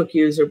Facebook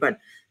user, but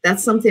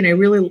that's something I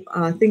really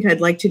think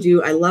I'd like to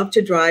do. I love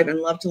to drive and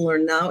love to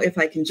learn now if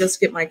I can just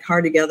get my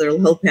car together a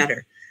little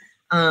better.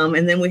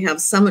 And then we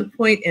have Summit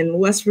Point in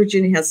West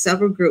Virginia has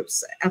several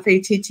groups,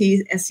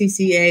 FATT,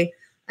 SCCA,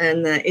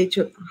 and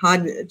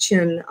the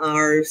Chin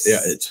are.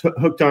 Yeah, it's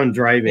Hooked on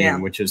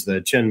Driving, which is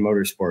the Chin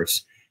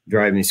Motorsports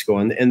driving school.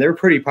 And they're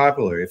pretty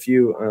popular. If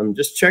you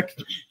just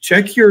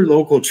check your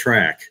local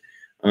track.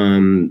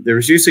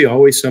 There's usually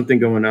always something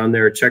going on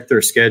there. Check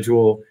their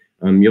schedule.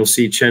 You'll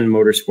see Chin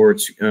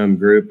Motorsports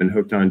Group and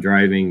Hooked on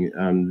Driving.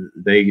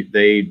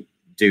 They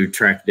do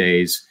track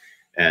days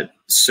at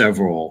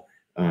several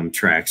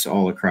tracks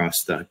all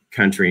across the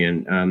country.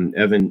 And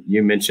Evan,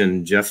 you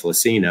mentioned Jeff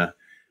Lucina,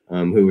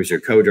 who was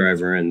your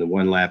co-driver in the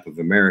One Lap of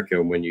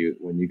America when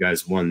you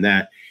guys won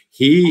that.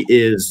 He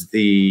is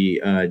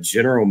the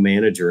general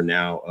manager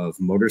now of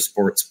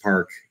Motorsports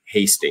Park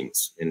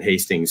Hastings in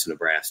Hastings,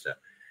 Nebraska.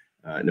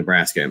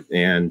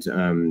 And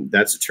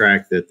that's a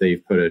track that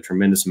they've put a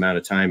tremendous amount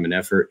of time and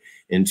effort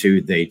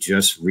into. They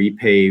just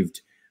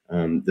repaved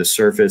the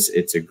surface.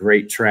 It's a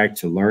great track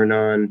to learn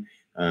on.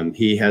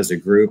 He has a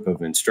group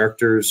of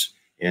instructors,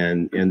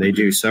 and they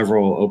do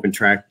several open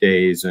track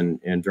days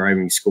and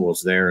driving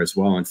schools there as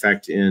well. In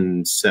fact,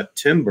 in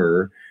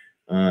September,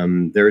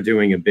 they're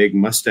doing a big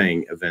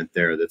Mustang event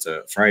there. That's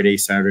a Friday,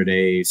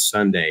 Saturday,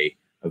 Sunday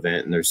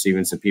event. And there's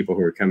even some people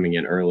who are coming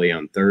in early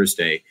on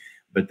Thursday.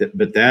 But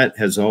that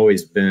has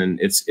always been,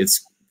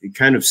 it's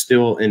kind of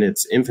still in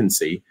its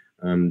infancy.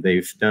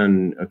 They've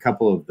done a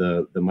couple of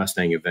the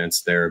Mustang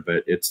events there,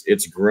 but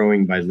it's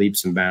growing by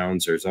leaps and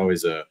bounds. There's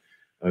always a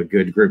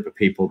good group of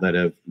people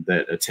that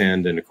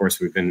attend. And of course,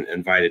 we've been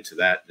invited to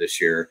that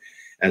this year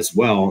as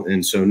well.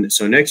 And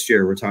so next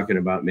year we're talking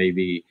about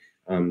maybe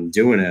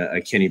doing a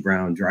Kenny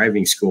Brown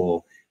driving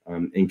school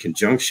in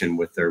conjunction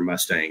with their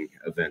Mustang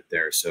event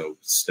there. So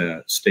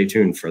stay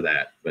tuned for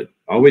that. But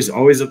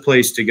always a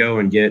place to go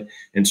and get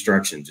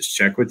instruction. Just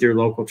check with your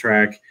local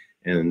track,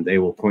 and they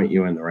will point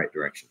you in the right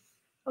direction.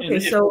 Okay,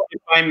 so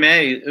if I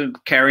may,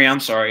 Carrie, I'm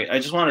sorry. I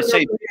just want to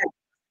say,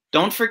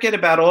 don't forget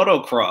about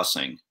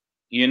autocrossing.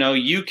 You know,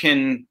 you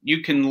can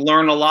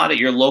learn a lot at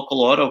your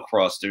local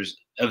autocross. There's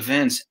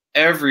events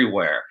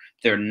everywhere.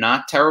 They're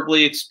not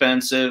terribly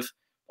expensive.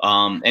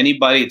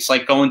 It's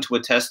like going to a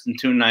test and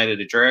tune night at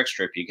a drag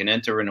strip. You can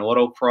enter an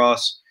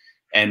autocross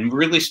and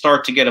really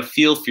start to get a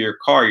feel for your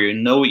car. You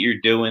know what you're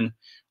doing.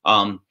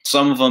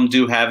 Some of them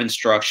do have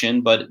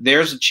instruction, but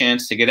there's a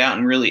chance to get out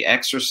and really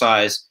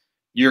exercise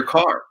your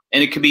car.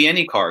 And it could be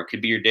any car. It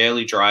could be your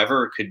daily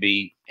driver. It could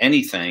be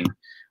anything.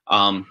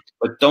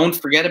 But don't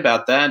forget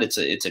about that.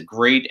 It's a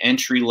great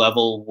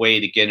entry-level way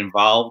to get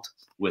involved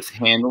with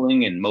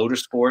handling and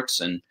motorsports.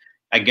 And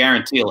I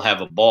guarantee you'll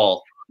have a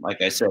ball. Like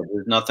I said,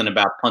 there's nothing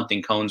about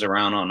punting cones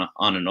around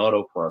on an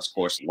autocross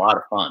course. A lot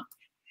of fun.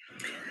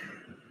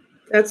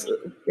 It's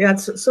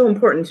so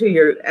important too.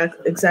 You're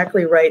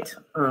exactly right,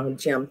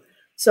 Jim.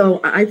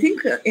 So I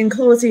think in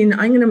closing,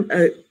 I'm going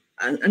to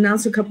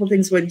announce a couple of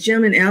things with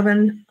Jim and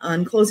Evan.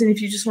 On closing,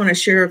 if you just want to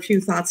share a few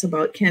thoughts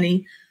about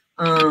Kenny.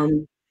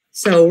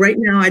 So right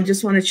now, I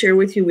just want to share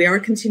with you, we are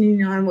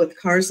continuing on with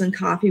Cars and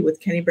Coffee with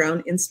Kenny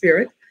Brown in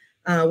Spirit.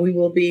 We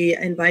will be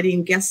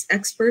inviting guest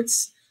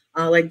experts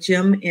like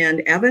Jim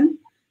and Evan.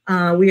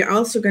 We are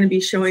also going to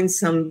be showing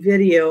some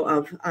video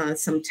of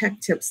some tech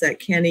tips that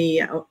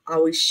Kenny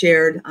always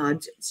shared,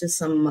 just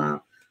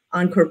some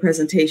encore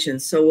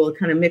presentations. So we'll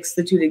kind of mix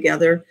the two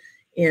together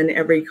in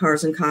every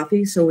Cars and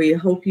Coffee. So we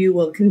hope you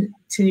will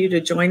continue to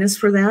join us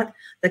for that.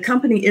 the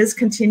company is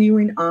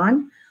continuing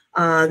on.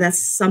 That's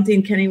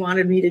something Kenny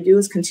wanted me to do,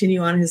 is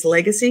continue on his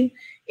legacy.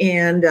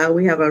 And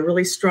we have a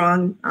really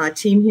strong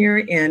team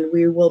here, and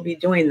we will be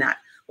doing that.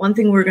 One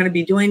thing we're going to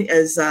be doing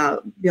is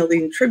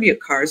building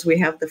tribute cars. We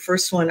have the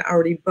first one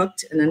already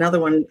booked, and another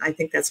one I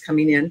think that's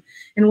coming in.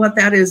 And what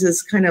that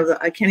is kind of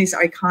Kenny's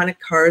iconic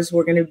cars.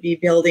 We're going to be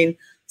building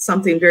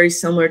something very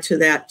similar to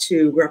that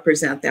to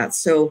represent that.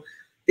 So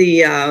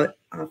the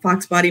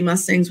Fox Body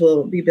Mustangs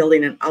will be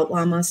building an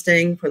Outlaw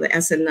Mustang. For the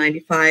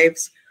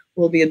SN95s,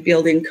 we'll be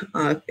building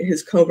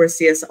his Cobra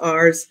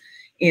CSRs,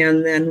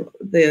 and then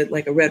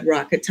like a Red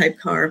Rocket type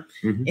car.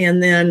 Mm-hmm.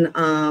 And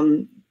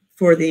then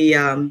for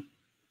the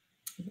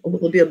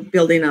we'll be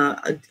building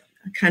a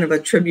kind of a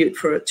tribute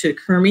to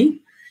Kermie.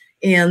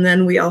 And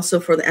then we also,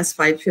 for the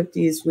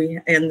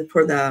S550s, and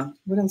for the,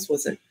 what else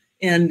was it?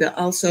 And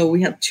also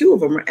we have two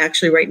of them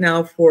actually right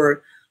now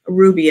for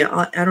Ruby.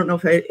 I don't know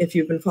if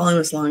you've been following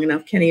us long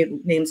enough. Kenny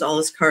names all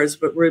his cars,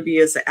 but Ruby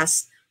is the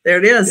S. There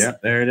it is. Yeah,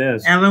 there it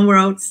is. Evan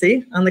wrote,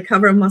 see, on the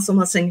cover of Muscle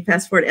Mustang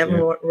Passport, Evan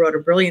wrote a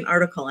brilliant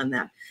article on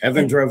that.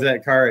 Evan drove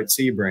that car at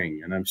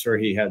Sebring, and I'm sure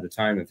he had the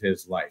time of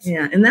his life.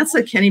 Yeah, and that's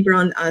a Kenny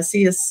Brown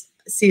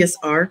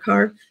CSR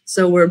car.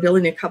 So we're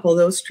building a couple of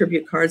those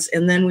tribute cars.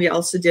 And then we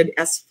also did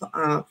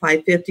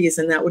S550s,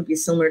 and that would be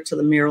similar to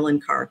the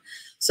Maryland car.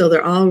 So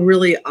they're all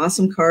really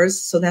awesome cars.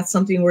 So that's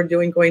something we're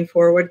doing going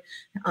forward.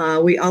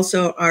 We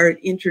also are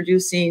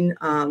introducing,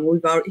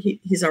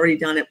 he's already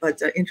done it, but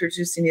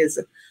introducing his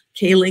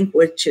K-Link,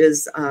 which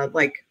is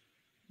like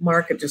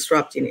market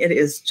disrupting. It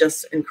is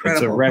just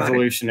incredible. It's a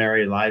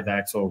revolutionary live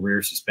axle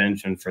rear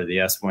suspension for the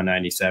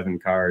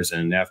S197 cars.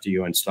 And after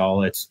you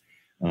install it,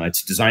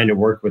 it's designed to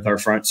work with our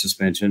front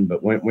suspension.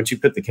 But once you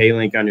put the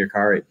K-Link on your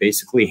car, it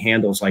basically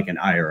handles like an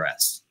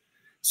IRS.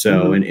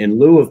 So in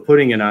lieu of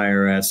putting an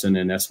IRS in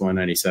an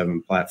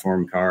S197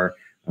 platform car,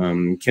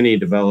 Kenny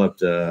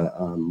developed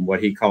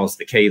what he calls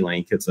the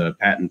K-Link. It's a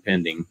patent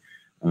pending.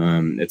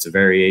 It's a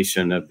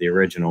variation of the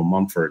original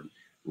Mumford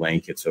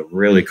Link. It's a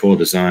really cool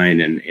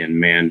design, and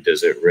man,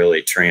 does it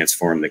really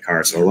transform the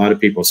car. So a lot of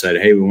people said,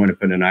 hey, we want to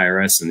put an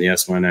IRS in the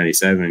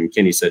S197. And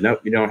Kenny said,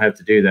 nope, you don't have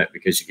to do that,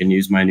 because you can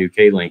use my new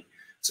K-Link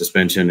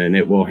suspension and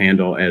it will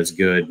handle as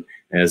good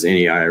as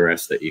any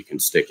IRS that you can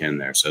stick in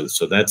there. So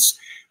that's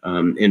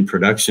in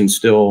production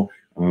still.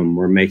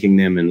 We're making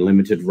them in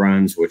limited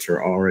runs, which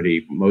are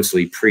already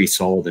mostly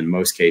pre-sold in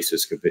most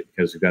cases,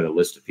 because we've got a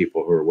list of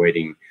people who are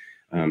waiting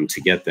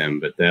to get them.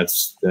 But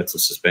that's a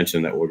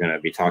suspension that we're going to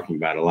be talking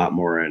about a lot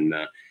more in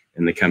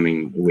the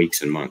coming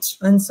weeks and months.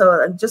 And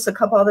so just a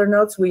couple other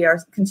notes. We are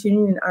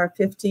continuing our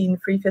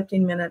free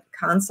 15-minute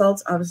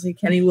consults. Obviously,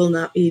 Kenny will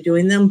not be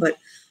doing them, but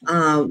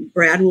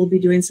Brad will be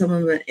doing some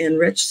of them, and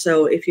Rich.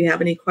 So if you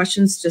have any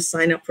questions, just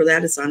sign up for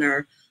that. It's on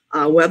our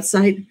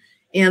website.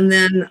 And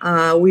then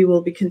we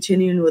will be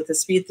continuing with the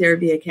Speed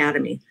Therapy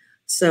Academy.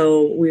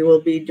 So we will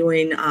be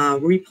doing,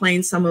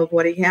 replaying some of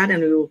what he had,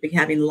 and we will be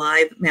having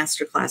live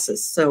master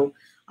classes. So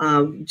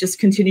just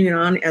continuing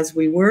on as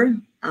we were.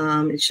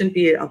 It shouldn't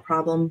be a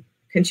problem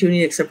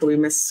continuing, except for we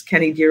miss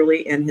Kenny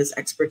dearly and his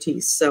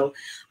expertise. So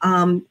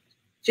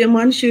Jim,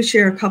 why don't you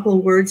share a couple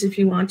of words if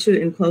you want to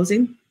in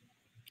closing?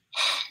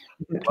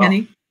 Well,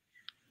 Kenny?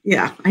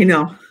 Yeah, I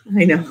know.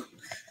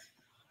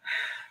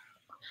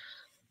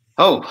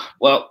 Oh,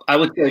 well, I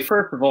would say,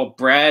 first of all,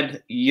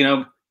 Brad,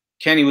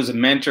 Kenny was a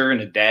mentor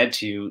and a dad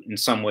to you in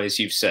some ways,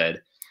 you've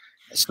said.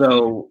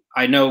 So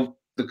I know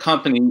the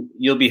company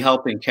you'll be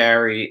helping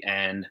carry,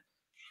 and,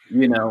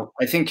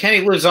 I think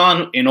Kenny lives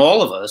on in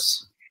all of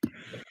us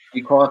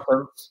because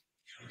of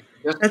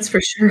that's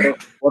for sure.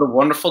 What a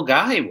wonderful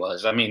guy he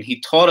was. I mean, he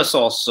taught us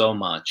all so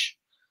much,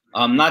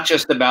 not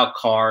just about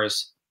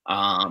cars,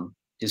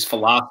 his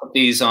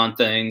philosophies on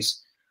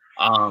things.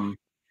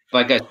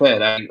 Like I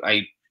said,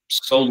 I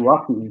so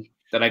lucky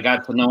that I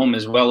got to know him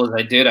as well as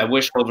I did. I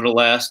wish over the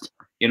last,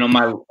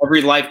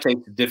 every life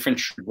takes a different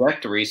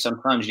trajectory.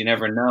 Sometimes you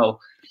never know.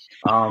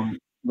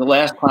 The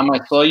last time I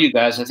saw you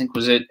guys, I think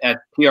was at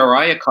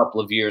PRI a couple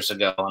of years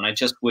ago, and I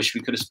just wish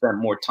we could have spent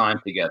more time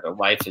together.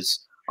 Life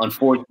is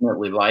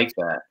unfortunately like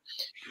that.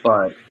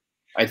 But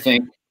I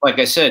think, like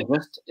I said,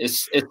 just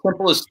it's as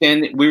simple as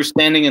we were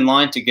standing in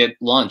line to get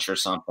lunch or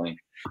something.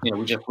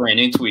 We just ran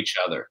into each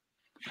other.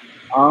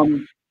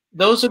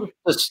 Those are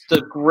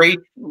the great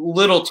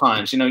little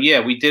times.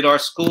 Yeah, we did our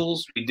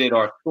schools, we did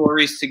our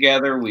stories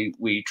together,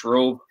 we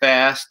drove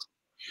fast,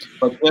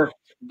 but just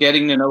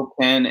getting to know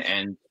Ken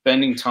and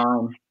spending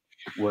time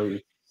was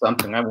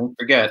something I won't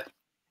forget.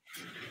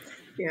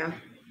 Yeah,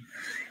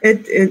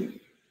 it's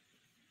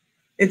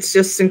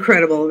just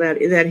incredible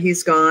that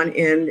he's gone,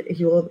 and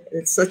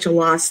it's such a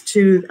loss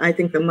to, I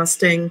think, the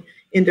Mustang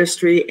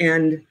industry,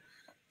 and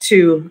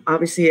to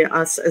obviously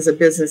us as a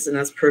business and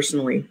us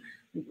personally.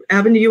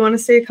 Evan, do you want to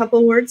say a couple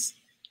of words?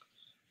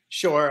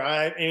 Sure.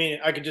 I mean,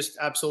 I could just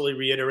absolutely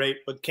reiterate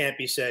what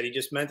Campy said. He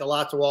just meant a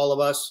lot to all of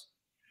us.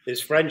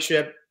 His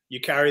friendship, you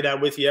carry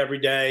that with you every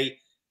day.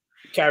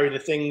 You carry the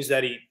things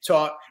that he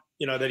taught,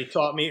 that he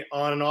taught me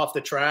on and off the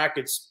track.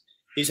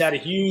 He's had a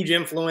huge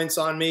influence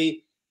on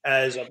me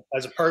as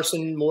a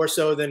person, more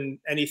so than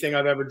anything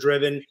I've ever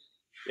driven.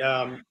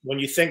 When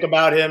you think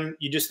about him,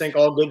 you just think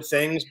all good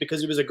things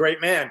because he was a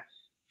great man.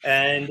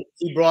 And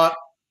he brought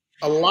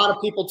a lot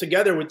of people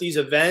together with these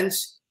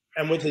events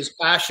and with his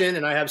passion.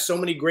 And I have so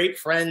many great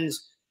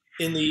friends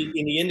in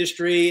the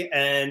industry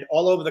and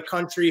all over the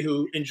country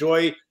who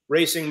enjoy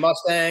racing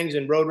Mustangs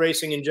and road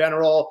racing in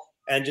general,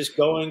 and just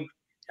going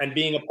and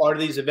being a part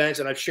of these events.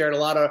 And I've shared a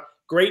lot of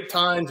great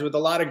times with a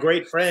lot of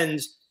great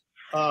friends.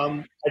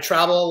 I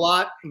travel a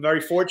lot. I'm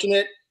very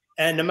fortunate.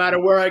 And no matter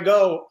where I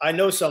go, I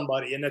know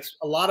somebody. And that's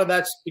a lot of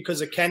that's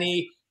because of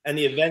Kenny and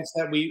the events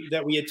that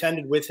we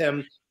attended with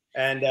him.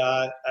 And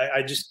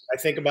I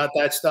think about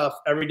that stuff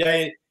every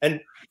day. And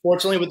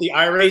fortunately with the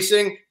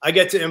iRacing, I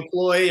get to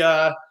employ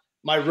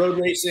my road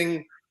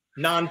racing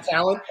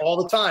non-talent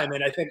all the time.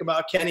 And I think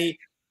about Kenny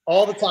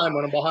all the time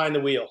when I'm behind the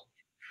wheel.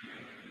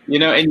 You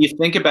know, and you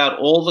think about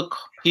all the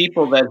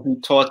people that he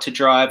taught to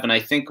drive, and I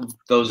think of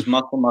those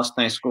Muscle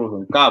Mustang schools,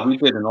 and God, we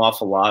did an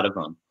awful lot of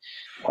them.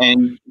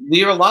 And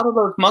there are a lot of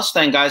those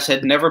Mustang guys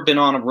had never been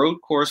on a road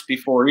course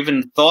before,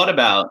 even thought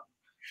about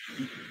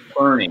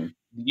learning.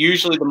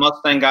 Usually the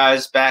Mustang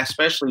guys,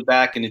 especially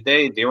back in the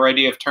day, their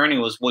idea of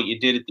turning was what you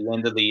did at the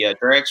end of the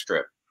drag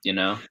strip, you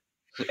know.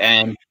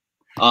 And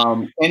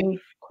he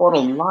taught a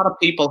lot of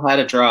people how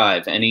to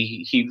drive, and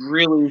he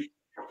really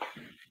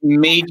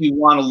made you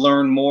want to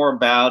learn more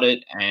about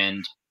it.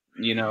 And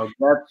you know,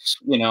 that's,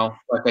 you know,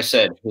 like I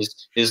said,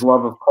 his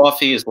love of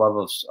coffee, his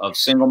love of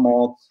single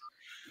malt,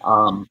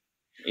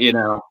 you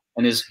know,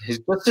 and his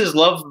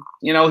love,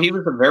 you know, he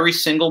was a very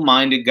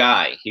single-minded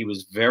guy. He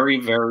was very,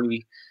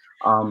 very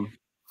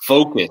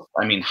focused.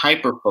 I mean,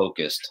 hyper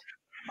focused,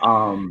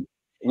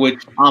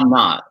 which I'm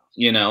not.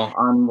 You know,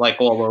 I'm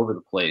like all over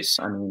the place.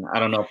 I mean, I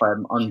don't know if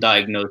I'm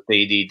undiagnosed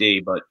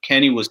ADD, but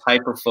Kenny was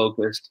hyper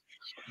focused.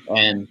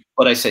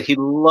 But I said he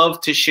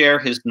loved to share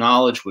his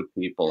knowledge with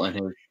people and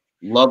his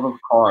love of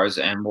cars,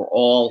 and we're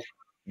all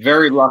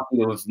very lucky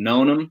to have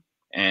known him,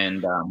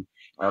 and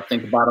I'll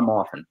think about him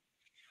often.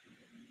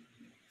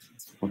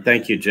 Well,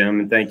 thank you, Jim,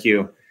 and thank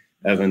you,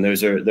 Evan.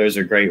 Those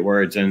are great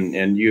words,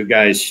 and you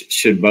guys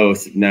should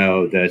both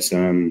know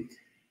that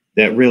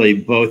that really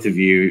both of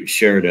you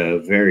shared a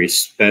very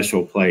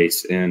special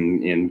place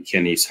in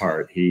Kenny's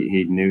heart.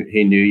 He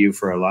knew you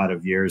for a lot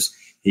of years.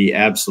 He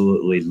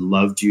absolutely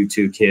loved you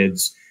two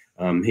kids.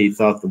 He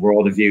thought the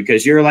world of you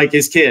because you're like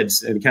his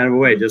kids in kind of a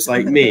way, just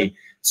like me.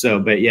 So,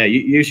 but yeah,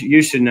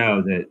 you should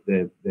know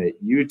that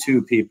you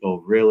two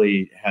people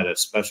really had a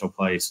special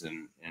place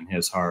in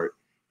his heart,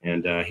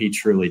 and he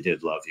truly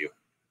did love you.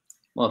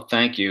 Well,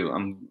 thank you.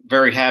 I'm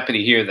very happy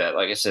to hear that.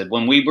 Like I said,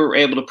 when we were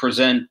able to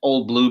present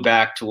Old Blue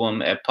back to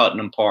him at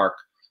Putnam Park,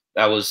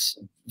 that was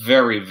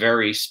very,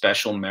 very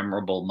special,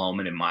 memorable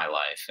moment in my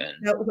life. And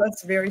that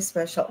was very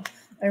special.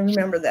 I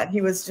remember that.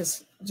 He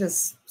was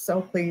just so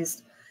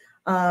pleased.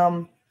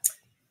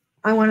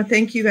 I want to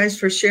thank you guys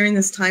for sharing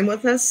this time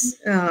with us.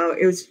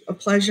 It was a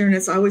pleasure, and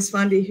it's always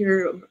fun to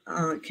hear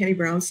Kenny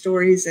Brown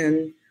stories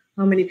and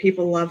how many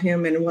people love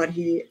him and what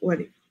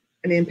an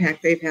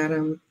impact they've had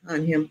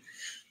on him.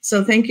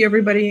 So thank you,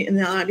 everybody in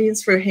the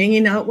audience, for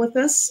hanging out with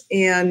us,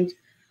 and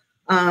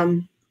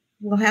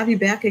we'll have you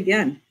back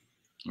again.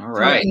 All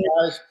right.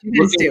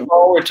 Looking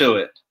forward to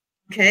it.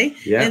 Okay.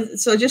 Yeah. And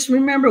so just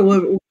remember,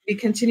 we'll be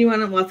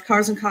continuing on with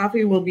Cars and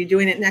Coffee. We'll be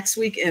doing it next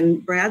week.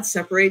 And Brad,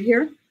 separate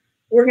here.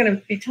 We're going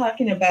to be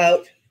talking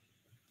about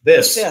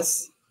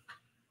this.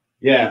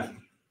 Yeah.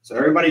 So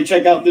everybody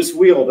check out this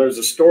wheel. There's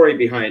a story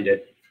behind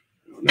it.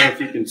 I don't know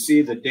if you can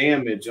see the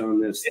damage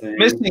on this thing.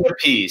 Missing a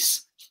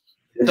piece.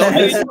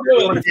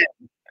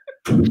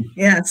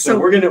 Yeah. So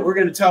we're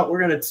gonna tell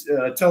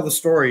the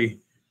story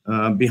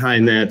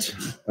behind that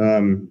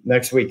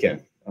next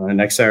weekend,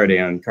 next Saturday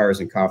on Cars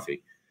and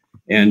Coffee.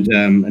 And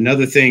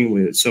another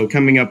thing, so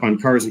coming up on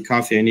Cars and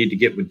Coffee, I need to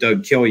get with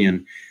Doug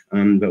Killian,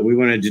 but we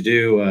wanted to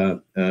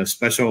do a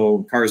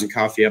special Cars and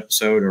Coffee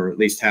episode, or at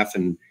least half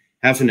an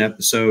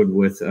episode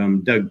with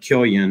Doug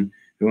Killian,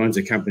 who owns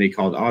a company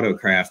called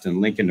Autocraft in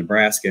Lincoln,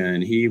 Nebraska,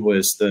 and he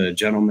was the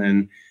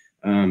gentleman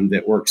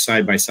that worked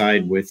side by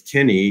side with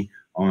Kenny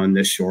on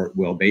the short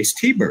wheelbase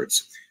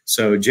T-Birds.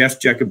 So Jeff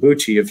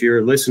Jacobucci, if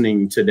you're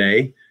listening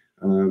today,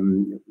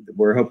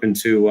 we're hoping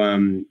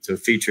to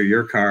feature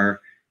your car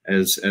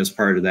as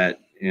part of that,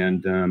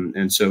 and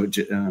so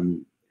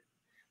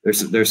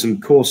there's some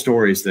cool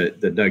stories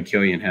that Doug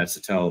Killian has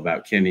to tell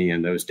about Kenny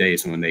and those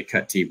days when they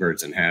cut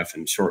T-Birds in half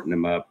and shortened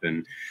them up,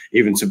 and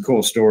even some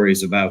cool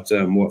stories about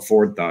what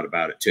Ford thought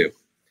about it too.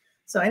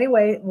 So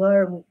anyway,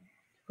 we're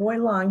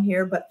going long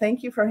here, but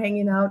thank you for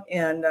hanging out,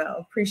 and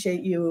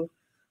appreciate you,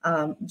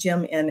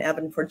 Jim and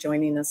Evan, for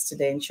joining us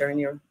today and sharing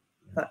your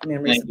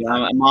memories. Thank you.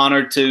 I'm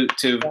honored to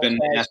have been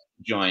asked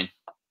to join.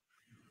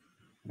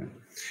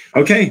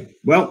 Okay,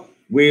 well,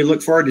 we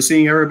look forward to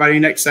seeing everybody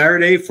next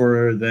Saturday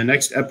for the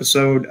next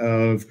episode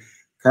of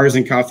Cars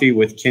and Coffee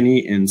with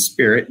Kenny and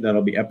Spirit.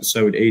 That'll be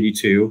episode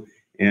 82.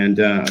 And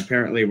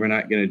apparently we're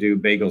not going to do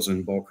bagels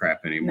and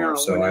bullcrap anymore. No,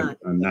 so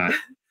I'm not.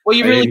 Well,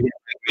 you really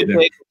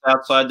get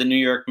outside the New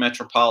York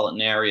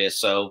metropolitan area.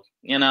 So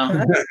You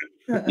know,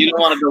 you don't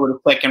want to go with a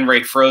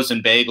second-rate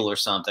frozen bagel or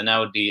something. That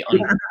would be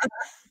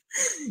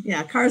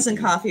yeah, cars and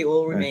coffee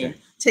will remain. Okay.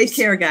 Take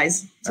care,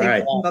 guys. Take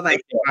care. Bye-bye.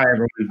 Bye,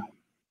 everyone.